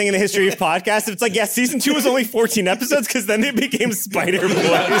funniest thing in the history of podcasts. It's like, yeah, season 2 was only 14 episodes because then they became Spider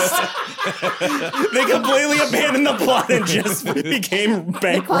Boys. They completely abandoned the plot and just became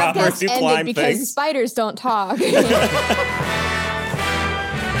bank robbers Podcast who climb ended because things. spiders don't talk.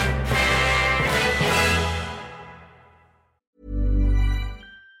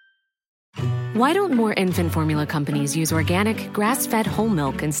 Why don't more infant formula companies use organic, grass-fed whole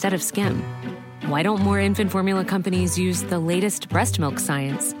milk instead of skim? Why don't more infant formula companies use the latest breast milk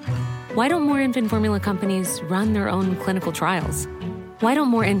science? Why don't more infant formula companies run their own clinical trials? Why don't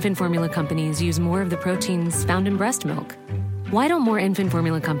more infant formula companies use more of the proteins found in breast milk? Why don't more infant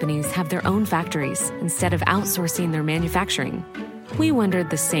formula companies have their own factories instead of outsourcing their manufacturing? We wondered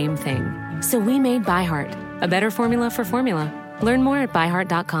the same thing. So we made ByHeart, a better formula for formula. Learn more at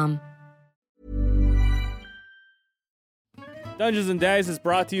byheart.com. Dungeons and Daddies is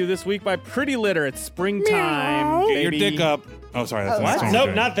brought to you this week by Pretty Litter. It's springtime. Get your baby. dick up. Oh, sorry. That's What? not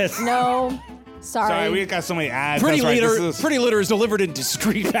Nope, not this. No. Sorry. Sorry, we got so many ads. Pretty That's right, Litter, this is- Pretty Litter is delivered in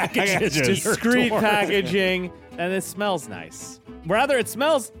discreet packages. to your Discreet door. packaging, and it smells nice. Rather, it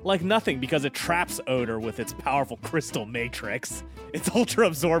smells like nothing because it traps odor with its powerful crystal matrix. It's ultra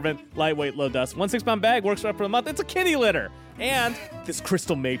absorbent, lightweight, low dust. 1 6-pound bag works right for the month. It's a kitty litter. And this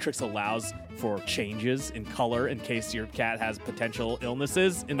crystal matrix allows for changes in color in case your cat has potential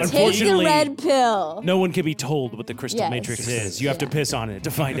illnesses. In the Take the Unfortunately- red pill. No one can be told what the crystal Yes. matrix is. You have to piss on it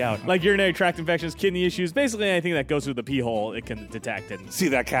to find out. like urinary tract infections, kidney issues, basically anything that goes through the pee hole, it can detect and See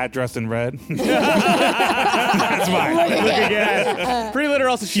that cat dressed in red? That's mine. look again. Pretty Litter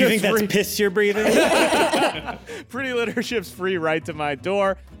also Do you ships think that's free. piss you're breathing? Pretty Litter ships free right to my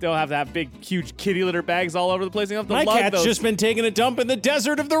door. Don't have to have big, huge kitty litter bags all over the place. You don't have My to lug cat's those. just been taking a dump in the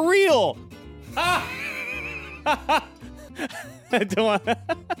desert of the real. I don't want.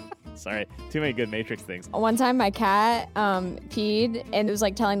 Sorry, too many good Matrix things. One time my cat peed and it was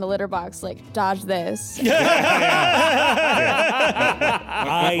like telling the litter box, like, dodge this.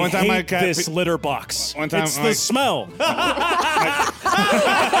 I One time hate my cat this litter box. One time it's my- the smell.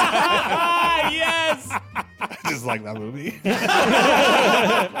 Yes! I just like that movie.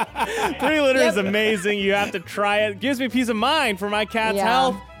 Pretty Litter is amazing. You have to try it. Gives me peace of mind for my cat's Yeah.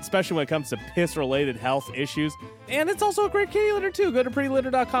 health, especially when it comes to piss-related health issues. And it's also a great kitty litter, too. Go to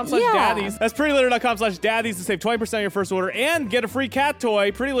prettylitter.com/daddies. That's prettylitter.com/daddies to save 20% on your first order and get a free cat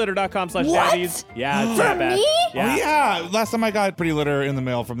toy. prettylitter.com/daddies. Yeah, it's For that bad. me? Yeah. Oh, yeah. Last time I got Pretty Litter in the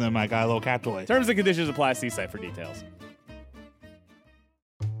mail from them, I got a little cat toy. Terms and conditions apply. See site for details.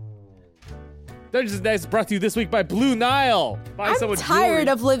 Dungeons and Dice is brought to you this week by Blue Nile. Find I'm someone tired jewelry.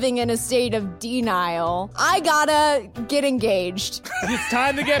 of living in a state of denial. I gotta get engaged. It's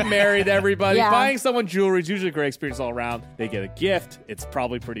time to get married, everybody. Yeah. Buying someone jewelry is usually a great experience all around. They get a gift. It's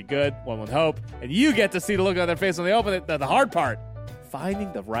probably pretty good, one would hope. And you get to see the look on their face when they open it. The hard part,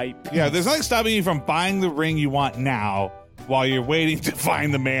 finding the right piece. Yeah, there's nothing stopping you from buying the ring you want now while you're waiting to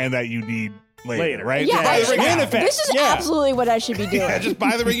find the man that you need later, right? Yeah, Just buy I the ring now. should, this is absolutely what I should be doing. Yeah, just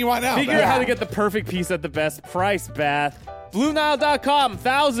buy the ring you want now. Figure out how to get the perfect piece at the best price, Beth. BlueNile.com.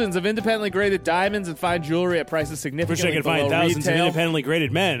 Thousands of independently graded diamonds and fine jewelry at prices Wish significantly I could below find thousands retail. of independently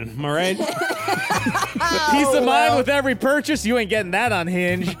graded men. Am I right? Peace of mind with every purchase. You ain't getting that on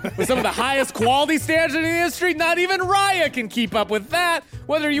Hinge. With some of the highest quality standards in the industry, not even Raya can keep up with that.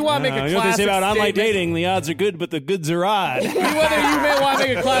 Whether you want to make a you know what they say classic about online statement- dating? The odds are good, but the goods are odd. Whether you may want to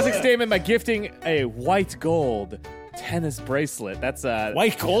make a classic statement by gifting a white gold tennis bracelet. That's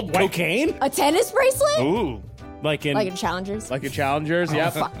White gold cocaine? A tennis bracelet? Ooh. Like in Challengers. Like in Challengers,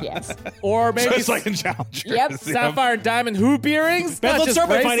 yep. Fuck yes. Or maybe Just like in Challengers. Yep. sapphire and diamond hoop earrings. Beth, not let's just start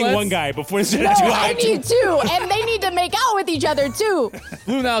by finding bracelets. one guy before it's too No, high. I need two, and they need to make out with each other too.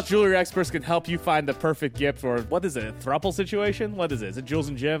 Blue Nile's jewelry experts can help you find the perfect gift, or what is it? A throuple situation? What is it? Is it Jules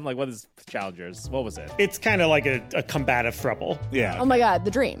and Jim? Like, what is Challengers? What was it? It's kind of like a combative throuple. Yeah. Oh my god,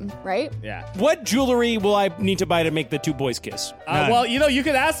 the dream, right? Yeah. What jewelry will I need to buy to make the two boys kiss? Well, you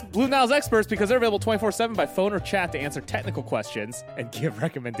can ask Blue Nile's experts because they're available 24/7 by phone or chat to answer technical questions and give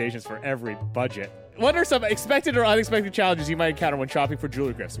recommendations for every budget. What are some expected or unexpected challenges you might encounter when shopping for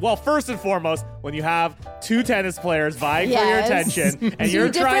jewelry gifts? Well, first and foremost, when you have two tennis players vying for your attention and you're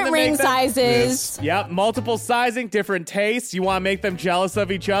Two trying different to ring make them, sizes. Yep, multiple sizing, different tastes. You want to make them jealous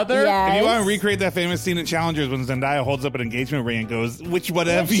of each other. Yes. If you want to recreate that famous scene in Challengers when Zendaya holds up an engagement ring and goes, which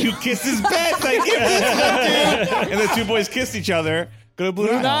whatever you kiss is best, I give this one, dude. And the two boys kiss each other. Go to Blue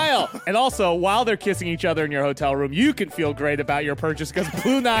Blue Nile. Nile. And also, while they're kissing each other in your hotel room, you can feel great about your purchase because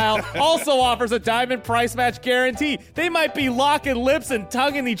Blue Nile also offers a diamond price match guarantee. They might be locking lips and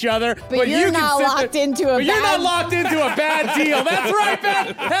tonguing each other, but you're you can not sit locked there, into a but you're not bad- locked into a bad deal. That's right,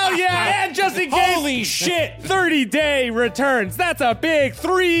 Beth. Hell yeah. And just in case, Holy shit! 30-day returns. That's a big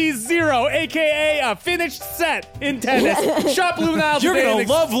 3-0, a.k.a. a finished set in tennis. Shop Blue Nile You're today.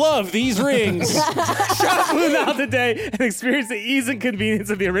 gonna love these rings. Shop Blue Nile today and experience the ease and convenience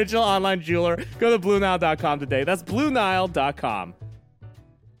of the original online jeweler. Go to BlueNile.com today. That's BlueNile.com.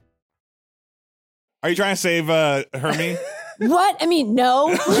 Are you trying to save Hermie? What? I mean, no.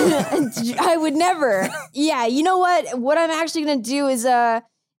 I would never. Yeah, you know what? What I'm actually going to do is I'm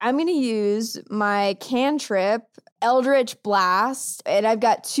going to use my cantrip, Eldritch Blast, and I've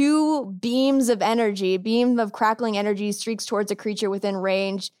got 2 beams of energy. Beam of crackling energy streaks towards a creature within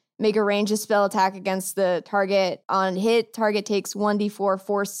range. Make a ranged spell attack against the target. On hit, target takes 1d4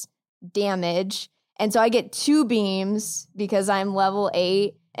 force damage. And so I get 2 beams because I'm level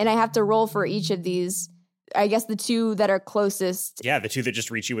 8, and I have to roll for each of these. I guess the 2 that are closest. Yeah, the two that just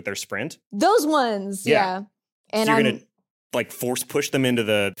reach you with their sprint. Those ones, yeah. And So you're I'm going to like force push them into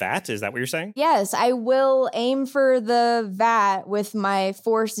the vat? Is that what you're saying? yes, I will aim for the vat with my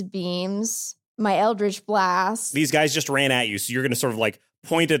force beams, my Eldritch Blast. These guys just ran at you, so you're going to sort of like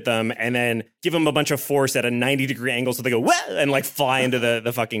point at them and then give them a bunch of force at a 90-degree angle so they go, "Wah!" and like fly into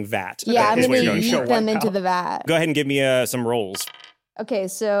the fucking vat. Yeah, I'm Is going what to you're yeet them into the vat. Go ahead and give me some rolls. Okay,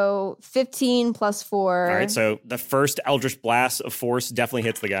 so 15 plus 4. All right, so the first Eldritch Blast of force definitely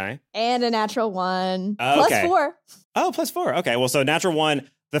hits the guy. And a natural 1. Okay. Plus 4. Oh, plus 4. Okay, well, so natural 1,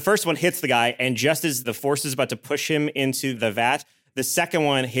 the first one hits the guy, and just as the force is about to push him into the vat, the second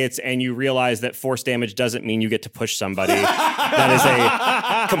one hits, and you realize that force damage doesn't mean you get to push somebody. That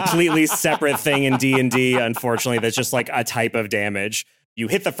is a completely separate thing in D&D, unfortunately. That's just like a type of damage. You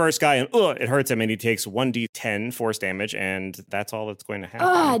hit the first guy, and it hurts him, and he takes 1d10 force damage, and that's all that's going to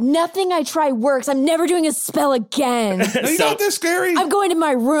happen. Nothing I try works. I'm never doing a spell again. You not this scary? I'm going to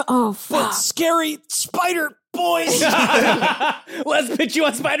my room. Oh, fuck. Scary spider boys. Let's pitch you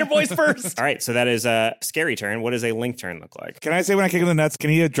on Spider Boys first. All right, so that is a scary turn. What does a link turn look like? Can I say when I kick in the nuts, can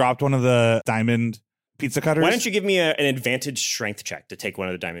he have dropped one of the diamond pizza cutters? Why don't you give me an advantage strength check to take one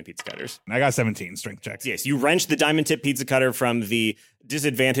of the diamond pizza cutters? I got 17 strength checks. Yes, you wrench the diamond tip pizza cutter from the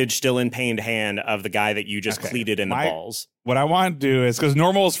disadvantaged, still in pained hand of the guy that you just cleated in the balls. What I want to do is, because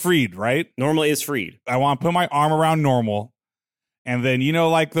normal is freed, right? Normal is freed. I want to put my arm around normal, and then, you know,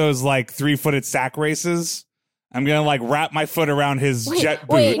 like those like 3-footed sack races? I'm going to like wrap my foot around his jet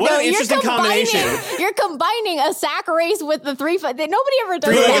boot. Wait, What no, an interesting combination. You're combining a sack race with the 3-foot. Nobody ever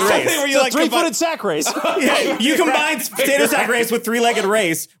does Three-legged that. race. Where you It's a like 3-footed sack race. Yeah, you combine potato sack race with 3-legged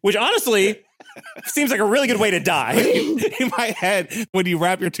race, which honestly seems like a really good way to die. In my head, when you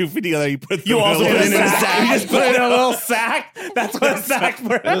wrap your 2 feet together, you put You also put it in a sack. You just put it in a little sack. That's what a sack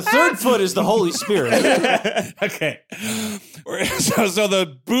for. The third foot is the Holy Spirit. Okay. So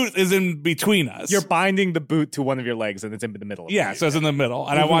the boot is in between us. You're binding the boot to one of your legs, and it's in the middle. Of Yeah, it. so it's in the middle.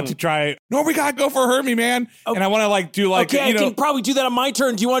 And I want to try, no, we gotta go for Hermie, man. And I want to like do like, Okay, you I know. can probably do that on my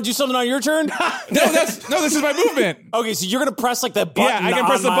turn. Do you want to do something on your turn? No, this is my movement. Okay, so you're going to press like the button. Yeah, I can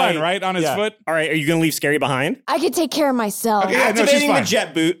press on the my- button, right? On his Yeah. foot. All right, are you going to leave Scary behind? I can take care of myself. Okay, yeah, no, she's Activating the fine.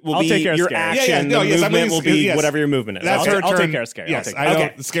 jet boot will I'll be take care of your Scary. action. Yeah, no, the yes, I'm movement will be yes. whatever your movement is. That's I'll her take- I'll turn. take care of Scary. Yes, I'll take I care. know.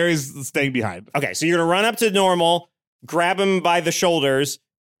 Okay. Scary's staying behind. Okay, so you're going to run up to normal, grab him by the shoulders,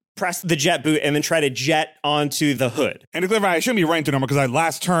 press the jet boot, and then try to jet onto the hood. And to clarify, I shouldn't be running to normal because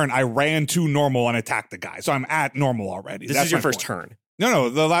last turn I ran to normal and attacked the guy. So I'm at normal already. This That's is your my first point. turn. No,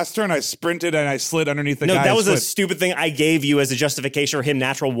 the last turn I sprinted and I slid underneath the No, guy's that was a foot. stupid thing I gave you as a justification for him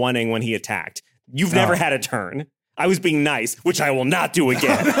natural one-ing when he attacked. You've never had a turn. I was being nice, which I will not do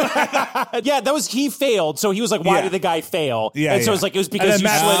again. He failed. So he was like, why did the guy fail? Yeah, and so it's like, it was because you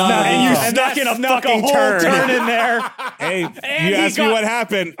slid on and you the snuck in a fucking turn turn. in there. Hey, And you he asked me got- what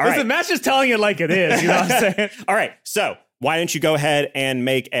happened. All right. Listen, Matt's just telling it like it is. You know what I'm saying? All right, so why don't you go ahead and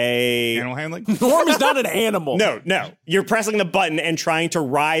make a... Animal handling? Norm is not an animal. No. You're pressing the button and trying to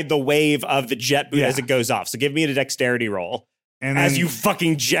ride the wave of the jet boot as it goes off. So give me a dexterity roll And as then- you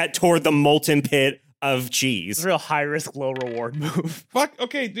fucking jet toward the molten pit of cheese. It's a real high risk, low reward move. Fuck,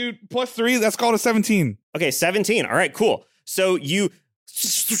 okay, dude. +3, that's called a 17. Okay, 17. All right, cool. So you,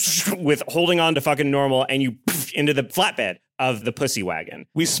 with holding on to fucking normal, and you into the flatbed of the pussy wagon.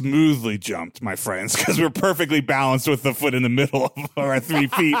 We smoothly jumped, my friends, because we're perfectly balanced with the foot in the middle of our 3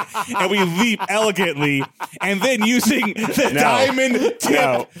 feet. And we leap elegantly. And then using the diamond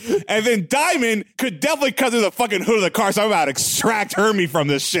tip. And then Diamond could definitely cut through the fucking hood of the car. So I'm about to extract Hermie from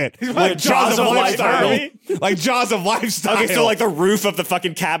this shit. Like Jaws of Lifestyle. Like Jaws of Lifestyle. Okay, so like the roof of the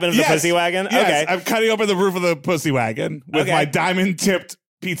fucking cabin of the pussy wagon? Yes, Okay. I'm cutting open the roof of the pussy wagon with Okay. my diamond tipped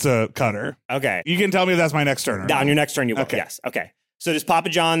pizza cutter. Okay. You can tell me if that's my next turn. On your next turn, you will. Okay. Yes. Okay. So does Papa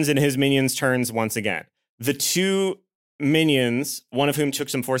John's and his minions turns once again. The two minions, one of whom took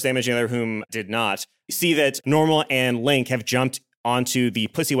some force damage, the other whom did not, see that Normal and Link have jumped onto the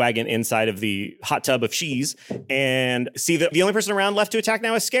pussy wagon inside of the hot tub of cheese and see that the only person around left to attack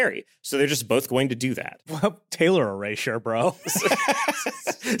now is Scary. So they're just both going to do that. Well, Taylor erasure, bro.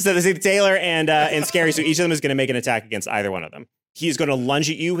 So they see Taylor and Scary. So each of them is going to make an attack against either one of them. He is going to lunge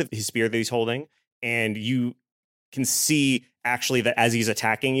at you with his spear that he's holding, and you can see actually that as he's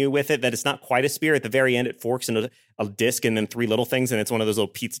attacking you with it, that it's not quite a spear. At the very end, it forks into a disc and then 3 little things, and it's one of those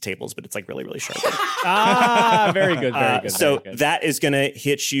little pizza tables, but it's like really, really sharp. Very good, very good. So very good. that is going to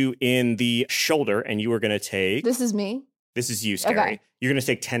hit you in the shoulder, and you are going to take... This is me. This is you, Scary. Okay. You're going to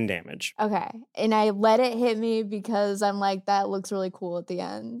take 10 damage. Okay. And I let it hit me because I'm like, that looks really cool at the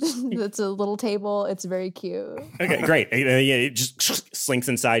end. It's a little table. It's very cute. Okay, great. It just slinks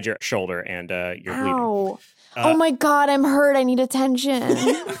inside your shoulder, and you're bleeding. Ow. Oh my God, I'm hurt. I need attention.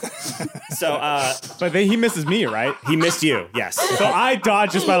 So But then he misses me, right? he missed you, yes. So I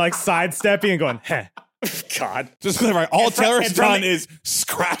dodge just by like sidestepping and going, heh. God. Just clarify, all Taylor's and from done the- is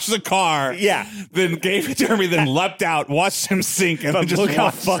scratch the car. Yeah. Then gave it to Hermie, then leapt out, watched him sink, and then just Look how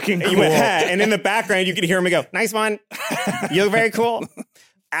watched. fucking And cool. you went, "Heh," and in the background, you can hear him go, "Nice one. You look very cool."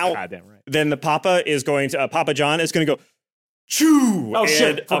 Ow. Goddamn right. Then the Papa is going to, Papa John is going to go, chew. Oh,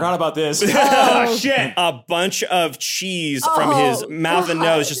 shit. and Forgot about this. Oh, shit. A bunch of cheese from his mouth and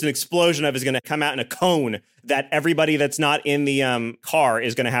nose, just an explosion of, is going to come out in a cone that everybody that's not in the car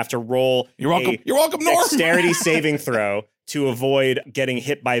is going to have to roll. You're welcome. a You're welcome, Norm. Dexterity saving throw to avoid getting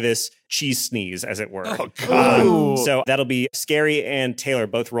hit by this cheese sneeze, as it were. Oh, God. Ooh. So that'll be Scary and Taylor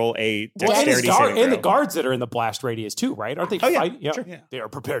both roll a Well, and, dexterity saving and the throw. guards that are in the blast radius too, right? Aren't they Oh, yeah. fighting? Yeah. Sure. They are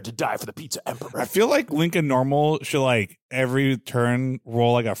prepared to die for the pizza emperor. I feel like Lincoln Normal should like every turn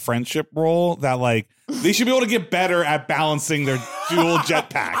roll like a friendship roll that like they should be able to get better at balancing their dual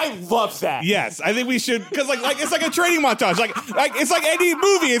jetpack. I love that. Yes, I think we should because like it's like a training montage. Like it's like any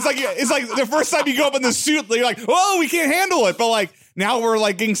movie. It's like the first time you go up in the suit, you're like, oh, we can't handle it. But like now we're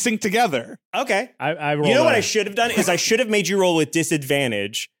like getting synced together. Okay. I rolled You know what a- I should have done is I should have made you roll with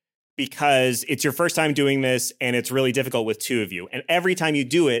disadvantage because it's your first time doing this and it's really difficult with 2 of you. And every time you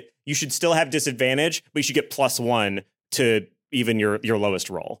do it, you should still have disadvantage, but you should get +1 to even your lowest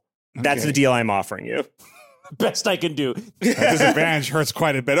roll. That's Okay. the deal I'm offering you. Best I can do. That disadvantage hurts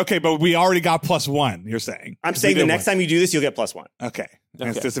quite a bit. Okay, but we already got +1. You're saying I'm saying the next time you do this, you'll get +1. Okay,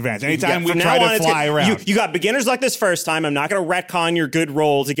 that's Okay. disadvantage. Anytime Yeah, we from try now on, to it's fly good. around. You got beginners like this first time. I'm not going to retcon your good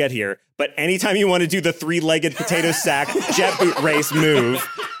roll to get here. But anytime you want to do the 3-legged potato sack jet boot race move,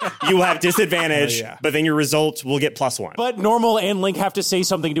 you will have disadvantage, Oh, yeah. but then your result will get +1. But Normal and Link have to say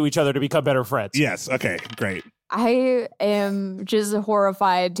something to each other to become better friends. Yes. Okay. Great. I am just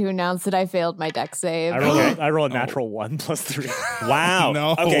horrified to announce that I failed my deck save. I roll a natural 1 plus 3. Wow.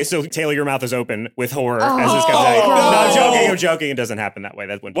 No. Okay, so Taylor, your mouth is open with horror as this comes Oh, out. no. No, I'm joking. I'm joking. It doesn't happen that way.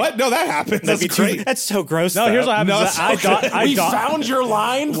 That wouldn't. What? No, that happens. That'd That's be great. That's so gross. No, though. here's what happens. No, is that I We dodge. found your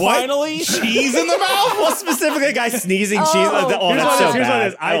line finally. Cheese in the mouth. Well, specifically, a guy sneezing cheese. Oh. Oh, Here's that's what so it is. Here's what it bad.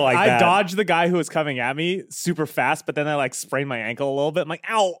 is. I don't like I that. dodged the guy who was coming at me super fast, but then I like sprained my ankle a little bit. I'm like,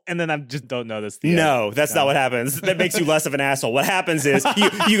 ow, and then I just don't notice. No, that's not what happens. That makes you less of an asshole. What happens is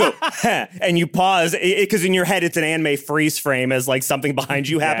you go, huh, and you pause because in your head it's an anime freeze frame as like something behind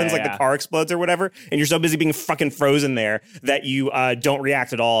you happens, like the car explodes or whatever, and you're so busy being fucking frozen there that you don't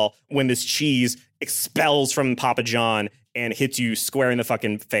react at all when this cheese expels from Papa John and hits you square in the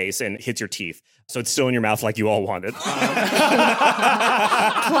fucking face and hits your teeth. So it's still in your mouth like you all wanted.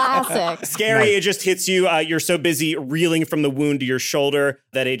 Classic. Scary, it just hits you. You're so busy reeling from the wound to your shoulder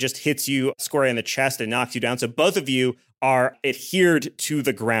that it just hits you square in the chest and knocks you down. So both of you are adhered to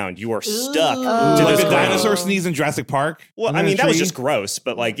the ground. You are stuck to Like this the ground. dinosaur sneeze in Jurassic Park. Well, I mean, that was just gross,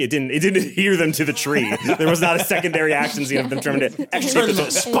 but like it didn't adhere them to the tree. There was not a secondary action scene of them trying to extricate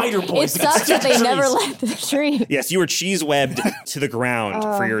them. Spider It boys. sucks that they never left the tree. Yes, you were cheese webbed to the ground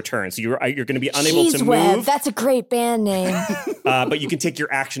for your turn. So you're going to be unable Cheese to Web. move, That's a great band name. but you can take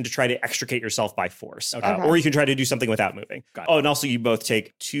your action to try to extricate yourself by force, or you can try to do something without moving. Oh, and also you both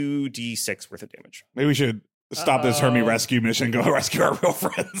take 2d6 worth of damage. Maybe we should stop this Hermie rescue mission and go rescue our real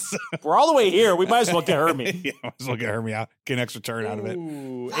friends. We're all the way here. We might as well get Hermie. Yeah, might as well get Hermie out. Get an extra turn out of it.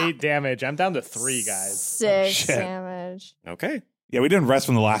 Ooh, 8 damage. I'm down to 3, guys. 6 shit. damage. Okay. Yeah, we didn't rest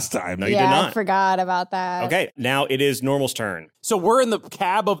from the last time. No, you Yeah, did I not. forgot about that. Okay, now it is Normal's turn. So we're in the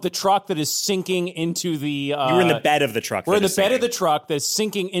cab of the truck that is sinking into the... You were in the bed of the truck. We're in that the is bed of sinking. the truck that's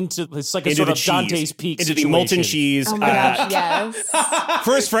sinking into... It's like a Into sort the of cheese. Dante's Peak Into situation. the molten cheese. Oh my gosh, yes.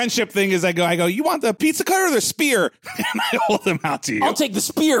 First friendship thing is I go, you want the pizza cutter or the spear? And I hold them out to you. I'll take the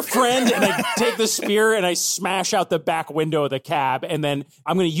spear, friend. And I take the spear and I smash out the back window of the cab. And then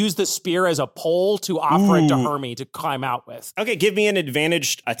I'm going to use the spear as a pole to offer it to Hermie to climb out with. Okay, give me an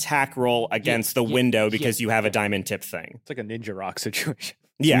advantaged attack roll against the window because you have a diamond tip thing. It's like a Ninja Rock situation.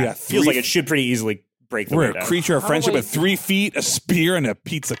 Yeah, feels 3 like it should pretty easily break the We're window. a creature of friendship wait. at 3 feet, a spear, and a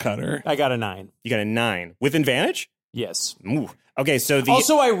pizza cutter. I got a 9. You got a 9 with advantage. Yes. Ooh. Okay, so the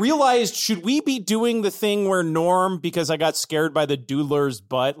Also, I realized, should we be doing the thing where Norm, because I got scared by the doodler's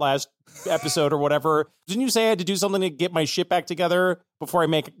butt last episode or whatever, didn't you say I had to do something to get my shit back together before I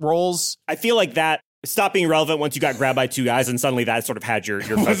make rolls? I feel like that stopped being relevant once you got grabbed by 2 guys, and suddenly that sort of had your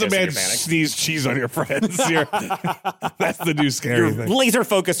focus Once a and man your panic. sneeze cheese on your friends, that's the new scary You're thing. laser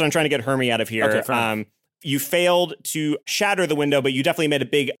focused on trying to get Hermie out of here. Okay, fair enough. You failed to shatter the window, but you definitely made a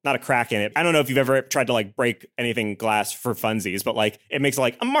big, not a crack in it. I don't know if you've ever tried to like break anything glass for funsies, but like it makes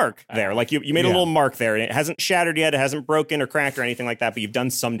like a mark there. Like you made a Yeah. little mark there, and it hasn't shattered yet. It hasn't broken or cracked or anything like that, but you've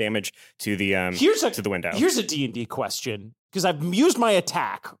done some damage to the to the window. Here's a D&D question, because I've used my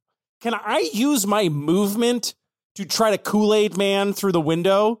attack. Can I use my movement to try to Kool-Aid Man through the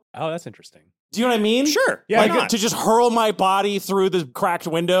window? Oh, that's interesting. Do you know what I mean? Sure. Yeah, why Like not? to just hurl my body through the cracked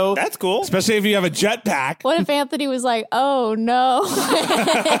window? That's cool. Especially if you have a jetpack. What if Anthony was like, oh no,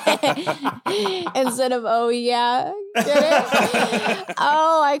 instead of oh yeah, get it?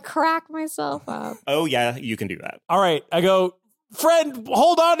 Oh, I cracked myself up. Oh yeah, you can do that. All right. I go, friend,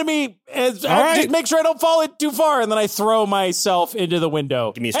 hold on to me. And right. just make sure I don't fall it too far. And then I throw myself into the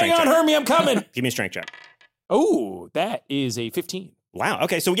window. Give me a Hang strength on, check. Hermie, I'm coming. Give me a strength check. Oh, that is a 15. Wow.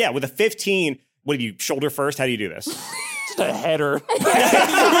 Okay. So yeah, with a 15, what do you shoulder first? How do you do this? Just a header.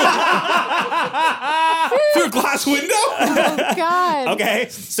 Through a glass window? Oh God. Okay.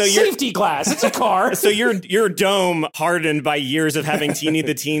 So you're Safety glass. It's a car. so your dome hardened by years of having Teeny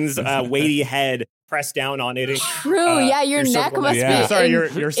the Teen's weighty head pressed down on it. True. Yeah, your neck cervical must Yeah. be Sorry, your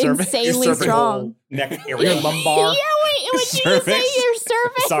cervix- insanely your cervical strong. neck area. Yeah, wait. Would you just say Cervix? your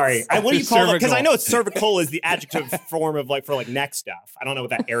cervix? Sorry, what do you call it? Because Cervical. I know it's cervical is the adjective form of like for like neck stuff. I don't know what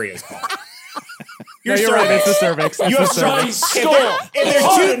that area is called. No, you're right. It's the cervix. It's You the have cervix. cervix. My skull If there's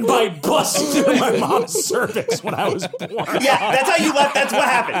hardened by busting through my mom's cervix when I was born. Yeah, that's how you left. That's what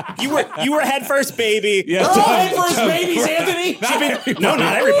happened. You were head first, baby. Yeah, We're all tough- head first tough- babies, Anthony. No,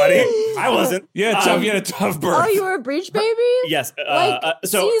 not everybody. I wasn't. Yeah, tough. You had a tough birth. Oh, you were a breech baby? Yes. Like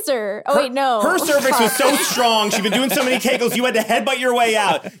So Caesar. Oh, wait, no. her cervix was so strong. She'd been doing so many kegels. You had to headbutt your way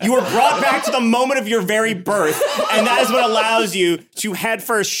out. You were brought back to the moment of your very birth, and that is what allows you to head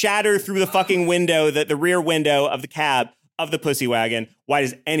first shatter through the fucking window, the rear window of the cab of the pussy wagon. Why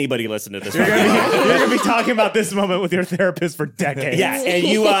does anybody listen to this? You're gonna be talking about this moment with your therapist for decades. Yeah, and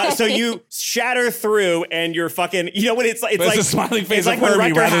you so you shatter through, and you're fucking. You know what it's like? It's But it's like a smiling face It's like of when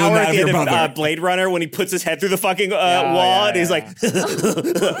Herbie Rutger rather than Hauer that at of the your end of mother. Blade Runner when he puts his head through the fucking wall, and he's like,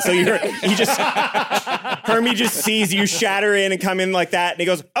 so he just Hermie just sees you shatter in and come in like that, and he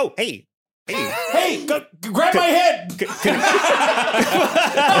goes, oh hey. Hey, grab my head.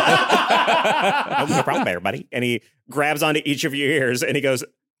 No problem there, buddy. And he grabs onto each of your ears, and he goes,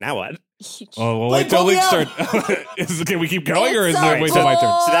 now what? Oh, well, Blake, wait till pull me Luke out. start. Can we keep going, or is It's there so wait till my turn?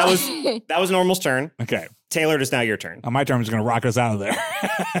 cool. So that was Normal's turn. Okay, Taylor, it is now your turn. my turn is going to rock us out of there.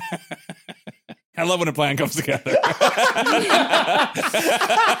 I love when a plan comes together.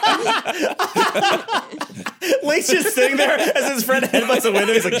 Lake's just sitting there as his friend headbutts a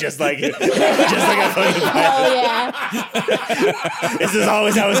window. He's like, just like it. Just like I fucking thought. Oh, yeah. This is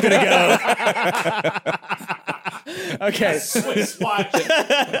always how it's going to go. Okay. Swiss watch.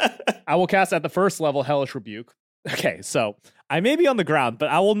 I will cast at the first level Hellish Rebuke. Okay, so I may be on the ground, but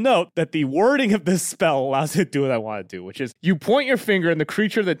I will note that the wording of this spell allows me to do what I want to do, which is you point your finger and the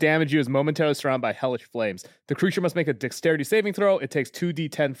creature that damaged you is momentarily surrounded by hellish flames. The creature must make a dexterity saving throw. It takes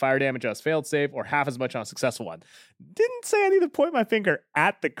 2d10 fire damage on a failed save or half as much on a successful one. Didn't say I need to point my finger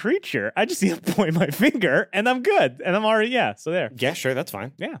at the creature. I just need to point my finger and I'm good. And I'm already, so there. Yeah, sure, that's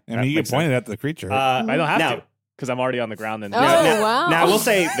fine. Yeah. I mean, you can point it at the creature. I don't have now- to because I'm already on the ground. And Wow. Now, I will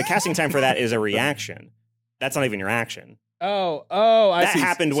say the casting time for that is a reaction. That's not even your action. I That see.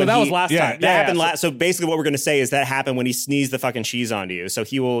 happened so when that was he- last yeah, time. That happened last. So basically, what we're going to say is that happened when he sneezed the fucking cheese onto you. So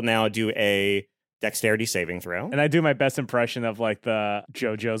he will now do a dexterity saving throw. And I do my best impression of like the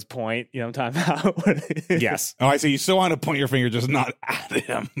JoJo's point, you know what I'm talking about? Yes. Oh, I see. You still want to point your finger, just not at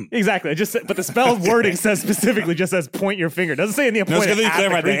him. Exactly. But the spell wording says specifically just says point your finger. It doesn't say anything. No, it's Point going it to be at clear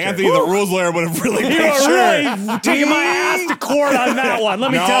the right there. creature. Anthony, the rules lawyer, would have really You made are sure. really taking my ass to court on that one.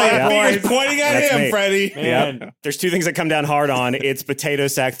 Let me No, tell that you, finger's boys. pointing at That's him, me. Freddie. Man. There's two things that come down hard on. It's potato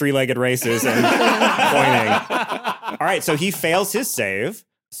sack, three-legged races, and pointing. All right, so he fails his save.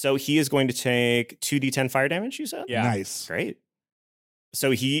 So he is going to take 2d10 fire damage, you said? Yeah. Nice. Great.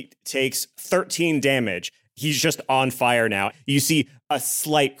 So he takes 13 damage. He's just on fire now. You see a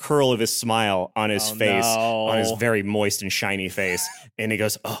slight curl of his smile on his face, no. on his very moist and shiny face. And he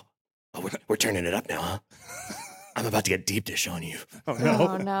goes, oh we're turning it up now, huh? I'm about to get deep dish on you. Oh, no.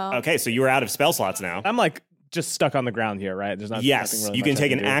 Oh, no. Okay, so you are out of spell slots now. I'm like just stuck on the ground here, right? There's not. Yes, nothing really you much can I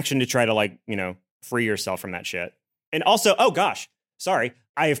take an do. action to try to free yourself from that shit. And also, oh gosh, sorry,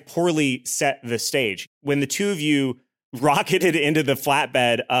 I have poorly set the stage. When the two of you rocketed into the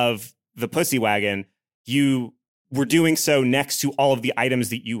flatbed of the pussy wagon, you were doing so next to all of the items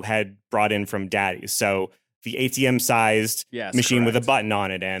that you had brought in from Daddy's. So the ATM-sized Yes, machine with a correct. button on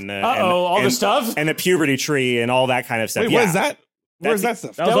it, and the all the stuff? and the puberty tree, and all that kind of stuff. Wait, yeah. what is that? Where's that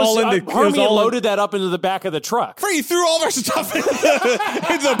That's- stuff? That was all in the. it was Hermie all in- loaded that up into the back of the truck. Freddie threw all of our stuff into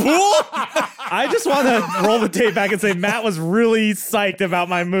the pool? I just want to roll the tape back and say Matt was really psyched about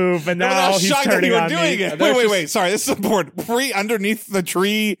my move, and No, now I was he's shocked that turning you were on doing me. it. There's just- Wait. Sorry, this is important. Were we underneath the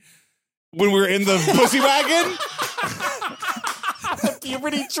tree when we were in the pussy wagon?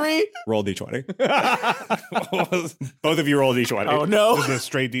 Puberty tree? Roll D20. Both of you roll D20. Oh, no. Just a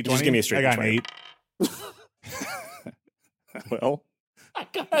straight D20? Just give me a straight I got an D20. 8. Well, I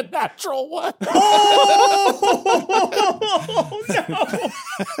got a natural one. Oh no!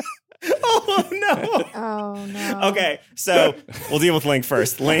 Oh no! Oh, no. okay, so we'll deal with Link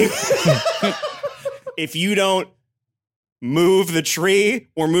first. Link, if you don't move the tree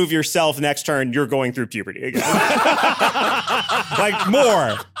or move yourself next turn, you're going through puberty again. Like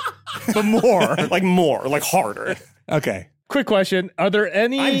more. But more. like harder. Okay. Quick question: are there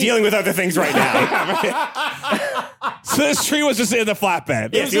any? I'm dealing with other things right now. So this tree was just in the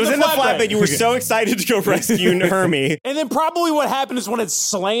flatbed. Yes, he was in the flatbed. You were so excited to go rescue Hermie. And then probably what happened is when it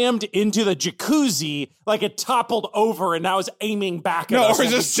slammed into the jacuzzi, like it toppled over and now is aiming back at No, us. or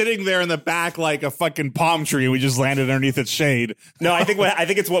just sitting there in the back like a fucking palm tree. We just landed underneath its shade. No, I think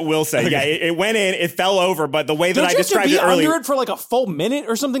it's what Will said. Yeah, it went in, it fell over, but the way that Don't I you have to described be it earlier. under it for like a full minute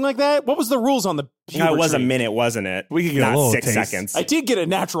or something like that? What was the rules on the No, it was a tree? minute, wasn't it? We could get a Not little 6 taste. seconds. I did get a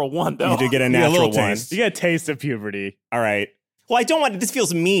natural one, though. You did get a Yeah, a natural little one. taste. You get a taste of puberty. All right. Well, I don't want. This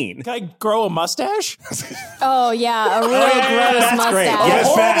feels mean. Can I grow a mustache? Oh, yeah. A really yeah, gross that's mustache. great. Oh, Yes,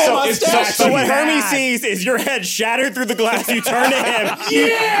 horrible bad. mustache. So what bad. Hermie sees is your head shattered through the glass. You turn to him.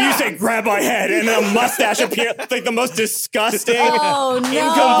 You say, "Grab my head," and then a mustache appears. It's like the most disgusting, Oh, no.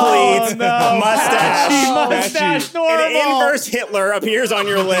 incomplete mustache. Patchy mustache, normal. And an inverse Hitler appears on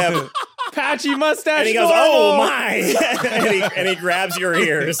your lip, Patchy mustache. and he goes, normal. "Oh my!" and he grabs your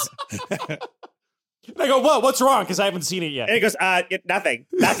ears, And I go, what? What's wrong? Because I haven't seen it yet. and he goes, "Nothing.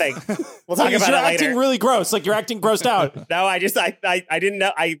 We'll talk Because about you're it acting later." really gross. Like you're acting grossed out. No, I didn't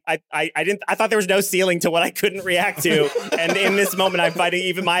know. I thought there was no ceiling to what I couldn't react to. And in this moment, I'm fighting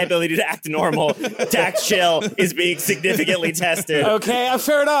even my ability to act normal, to act chill, is being significantly tested. Okay,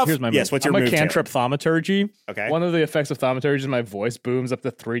 fair enough. Here's my move. Yes, what's your I'm move, a cantrip thaumaturgy. Okay. One of the effects of thaumaturgy is my voice booms up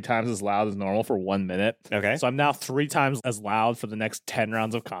to 3 times as loud as normal for 1 minute. Okay. So I'm now 3 times as loud for the next 10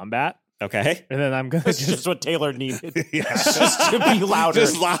 rounds of combat. Okay. And then I'm going to That's just what Taylor needed. Just to be louder.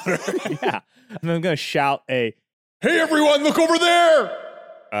 Just louder. yeah. And then I'm going to shout a, "Hey everyone, look over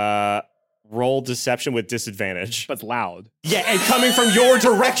there!" Roll deception with disadvantage. But loud. Yeah, and coming from your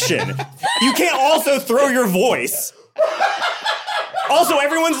direction. You can't also throw your voice. Also,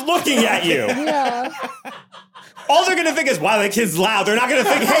 everyone's looking at you. Yeah. all they're going to think is, wow, that kid's loud. They're not going to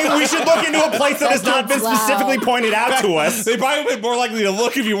think, hey, we should look into a place that has not been specifically pointed out to us. They probably would be more likely to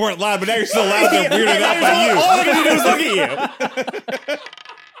look if you weren't loud, but now you're so loud they're weirded out by you. All they're going to do is look at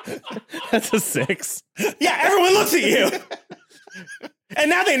you. That's a 6. Yeah, everyone looks at you. And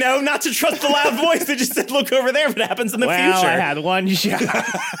now they know not to trust the loud voice. They just said, look over there if it happens in the Well, future. I had one shot.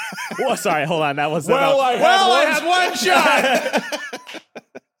 Well, sorry, hold on. That was I had one shot.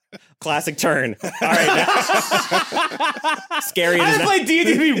 Classic turn. All right. Now. Scary. I didn't play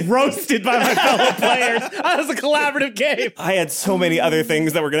D&D to be roasted by my fellow players. That was a collaborative game. I had so many other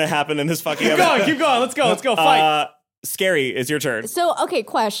things that were going to happen in this fucking Keep going. Let's go. Fight. Scary, it's your turn. So, okay,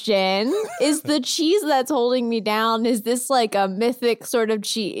 question. Is the cheese that's holding me down, is this like a mythic sort of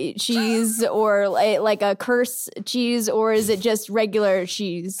cheese or like a curse cheese, or is it just regular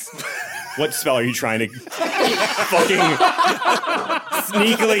cheese? What spell are you trying to fucking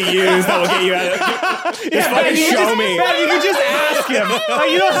sneakily use that will get you out of it? Just fucking show me. Man, you can just ask him.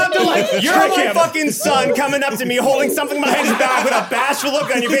 You don't have to like You're trick my him. fucking son coming up to me holding something behind his back with a bashful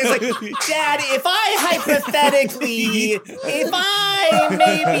look on your face like, Dad, if I hypothetically, if I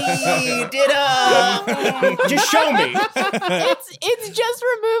maybe did just show me. It's just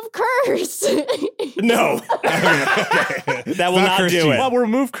remove curse. No. That will not curse do cheese. it. Well, we'll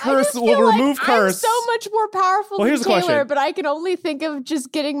remove curse. I just We'll feel like remove curse. I'm so much more powerful Well, than here's the Taylor, question. but I can only think of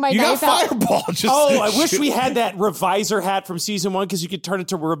just getting my You got knife out. fireball. Just Oh, I wish we had that revisor hat from season 1 because you could turn it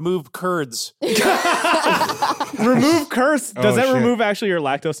to remove curds. Remove curse. Does that shit. remove actually your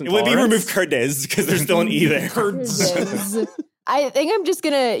lactose It would intolerance? be remove curdes because there's still an E there. Curds. I think I'm just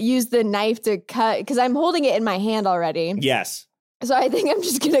gonna use the knife to cut because I'm holding it in my hand already. Yes. So I think I'm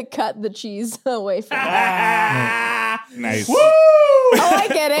just gonna cut the cheese away from it. nice. Oh, I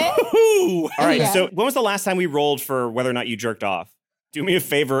get it. All right. Yeah. So when was the last time we rolled for whether or not you jerked off? Do me a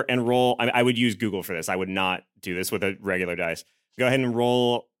favor and roll. I would use Google for this. I would not do this with a regular dice. Go ahead and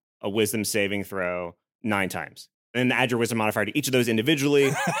roll a wisdom saving throw 9 times. And add your wisdom modifier to each of those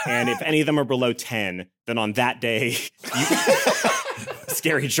individually. And if any of them are below 10, then on that day,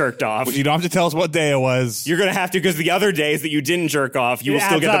 Scary jerked off. You don't have to tell us what day it was. You're going to have to, because the other days that you didn't jerk off, you will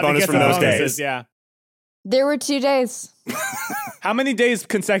still adds get the up. It bonus gets from the those bonuses, days. Yeah. There were 2 days. How many days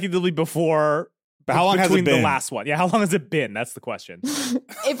consecutively before? But how long has it between been? the last one? Yeah, how long has it been? That's the question.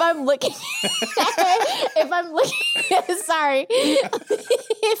 If I'm looking, sorry,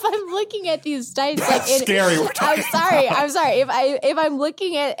 if I'm looking at these dice, like scary. I'm sorry. If I'm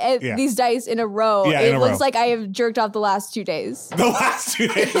looking at Yeah. these dice in a row, Yeah, in it a looks row. like I have jerked off the last 2 days. The last 2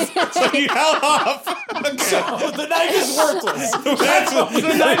 days. So you held off. The knife is worthless.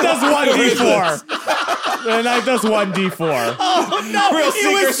 The knife does 1d4. The knife does 1d4. Oh, no. Real It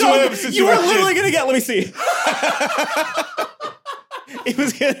sink or was swim so, you were situation. literally going to get, let me see. It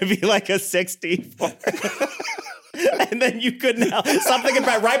was going to be like a 64. And then you couldn't help something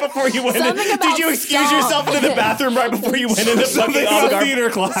about right before you went in. Something about Did you excuse song. yourself into the bathroom right before you went into Something fucking about avant-garde? theater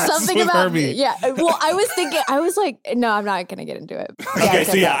class Something with about Herbie. yeah. Well, I was like, no, I'm not gonna get into it. Okay,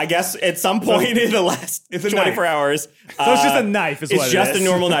 so yeah, I guess at some point in the last It's a 24 hours. So it's just a knife is what It's it just is. a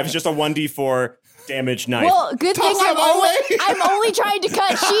normal knife. It's just a 1d4 damage knife. Well, good thing Toss it I'm only trying to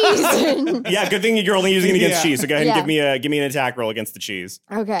cut cheese. Yeah, good thing you're only using it against Yeah. cheese. So go ahead and Yeah. give me an attack roll against the cheese.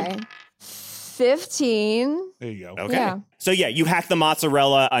 Okay, 15. There you go. Okay. Yeah. So yeah, you hack the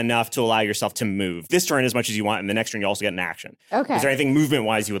mozzarella enough to allow yourself to move this turn as much as you want, and the next turn you also get an action. Okay. Is there anything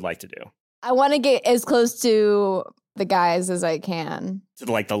movement-wise you would like to do? I want to get as close to the guys as I can. To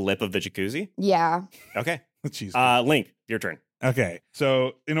the lip of the jacuzzi? Yeah. Okay. Jeez. Link, your turn. Okay.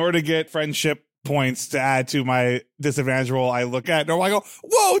 So in order to get friendship points to add to my disadvantage roll, I look at Normal. I go,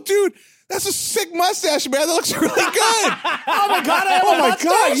 whoa, dude, that's a sick mustache, man. That looks really good. Oh my God, I have Oh a my mustache.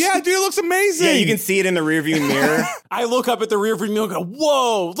 God. Yeah, dude, it looks amazing. Yeah, you can see it in the rearview mirror. I look up at the rear view mirror and go,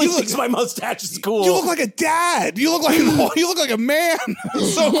 whoa, Link thinks my mustache is cool. You look like a dad. You look like a man.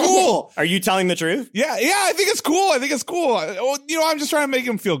 It's so cool. Are you telling the truth? Yeah, I think it's cool. I'm just trying to make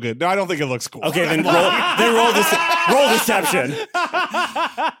him feel good. No, I don't think it looks cool. Okay, then roll deception.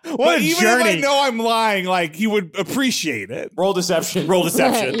 What But a even journey. if I know I'm lying, like, he would appreciate it. Roll deception. Roll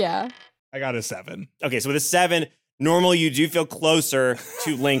deception. Yeah. I got a 7. Okay, so with a 7, normally you do feel closer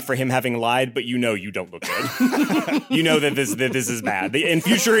to Link for him having lied, but you know you don't look good. You know that this is bad. In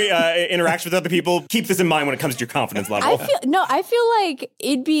future interactions with other people, keep this in mind when it comes to your confidence level. I feel like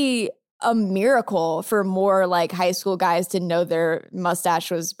it'd be a miracle for more like high school guys to know their mustache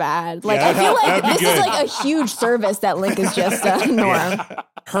was bad. Like, Yeah, I feel like that'd be this good. is like a huge service that Link is just Norm.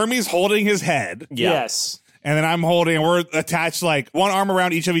 Hermes holding his head. Yeah. Yes. And then I'm holding, we're attached like one arm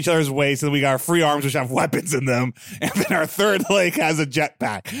around each of each other's waist. And then we got our free arms, which have weapons in them. And then our third leg has a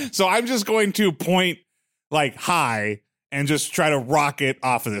jetpack. So I'm just going to point like high and just try to rocket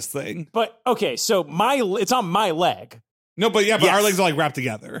off of this thing. But okay, so it's on my leg. No, but Yes. our legs are like wrapped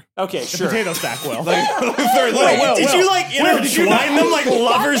together. Okay, sure. Potato sack, Will. Like third leg. Did you like intertwine them like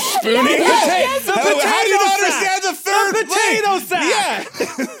lovers spooning? How do you not understand the third potato leg? sack.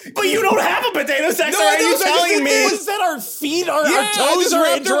 Yeah. But you don't have a potato sack, so No, are I you don't. I telling just me? did Was that our feet? Our Yeah, I toes just are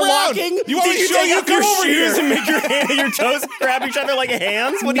wrapped around. interlocking? You want me to show you? Come Come over over here here. and make your toes grab each other like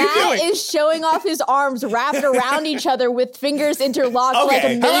hands? What are Matt you doing? is showing off his arms wrapped around each other with fingers interlocked like a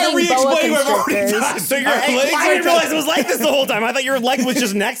Okay. How about I mating boa re-explain what I've already constrictors. done? So your Our ankle, legs I are didn't realize it was like this the whole time. I thought your leg was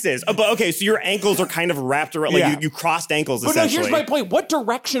just nexus. But okay, so your ankles are kind of wrapped around, like Yeah. you crossed ankles But no, essentially. here's my point. What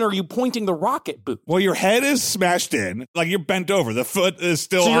direction are you pointing the rocket boot? Well, your head is smashed in. Like you're bent over. The foot is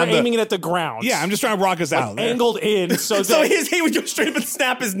still So you're on the... aiming it at the ground. Yeah, I'm just trying to rock us out. there. Angled in so So that he would go straight up and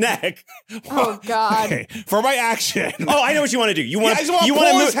snap his neck. Oh God. Okay, for my action. Oh, I know what you want to do. You want I just wanna you pull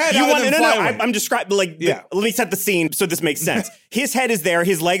want to his move. head You out want and no, then no. fly away. I'm describing like. Yeah. Let me set the scene so this makes sense. His head is there.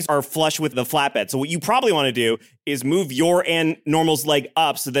 His legs are flush with the flatbed. So what you probably want to do is move your and Normal's leg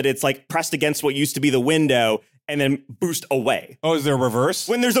up so that it's like pressed against what used to be the window, and then boost away. Oh, is there a reverse?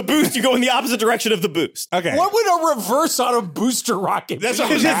 When there's a boost, you go in the opposite direction of the boost. Okay. what would a reverse on a booster rocket That's be?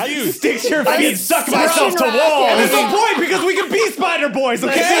 what I'm Matt? confused. Sticks your I feet. can suck myself to rocket. walls. That's the point, because we can be Spider Boys,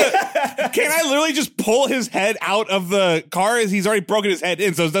 okay? Can I literally just pull his head out of the car? He's already broken his head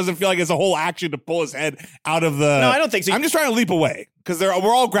in, so it doesn't feel like it's a whole action to pull his head out of the... No, I don't think so. I'm just trying to leap away because we're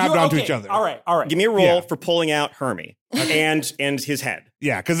all grabbed onto Okay, each other. All right. Give me a roll Yeah. for pulling out Hermie and his head.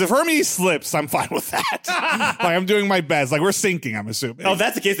 Yeah, because if Hermes slips, I'm fine with that. Like I'm doing my best. Like we're sinking, I'm assuming. Oh, if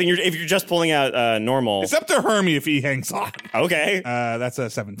that's the case, then if you're just pulling out Normal. It's up to Hermie if he hangs on. Okay. That's a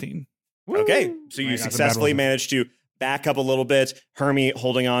 17. Okay, so I you got some bad successfully rolls. managed to back up a little bit. Hermie,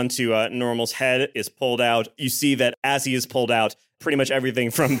 holding on to Normal's head, is pulled out. You see that as he is pulled out, pretty much everything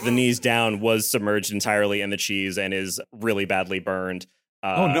from the knees down was submerged entirely in the cheese and is really badly burned.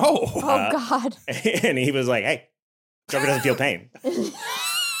 Oh no. Oh God. And he was like, "Hey, Trevor doesn't feel pain."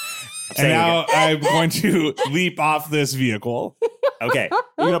 And now I'm going to leap off this vehicle. Okay, You're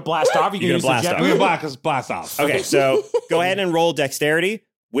going to blast off? You're gonna blast off. I'm going to blast off. okay. So go ahead and roll dexterity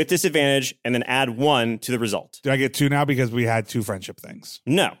with disadvantage, and then add 1 to the result. Do I get 2 now because we had 2 friendship things?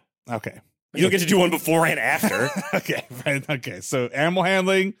 No, Okay. you don't get to do 1 before and after. Okay. Right. Okay. So animal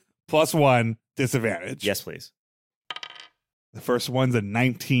handling +1 disadvantage. Yes, please. The first one's a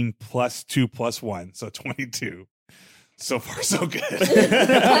 19 plus 2 plus 1, so 22. So far, so good.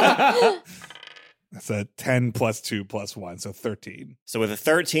 That's a 10 plus 2 plus 1, so 13. So with a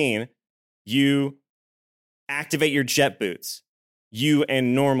 13, you activate your jet boots. You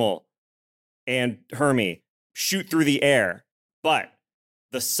and Normal and Hermie shoot through the air, but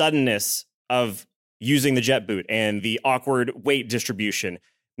the suddenness of using the jet boot and the awkward weight distribution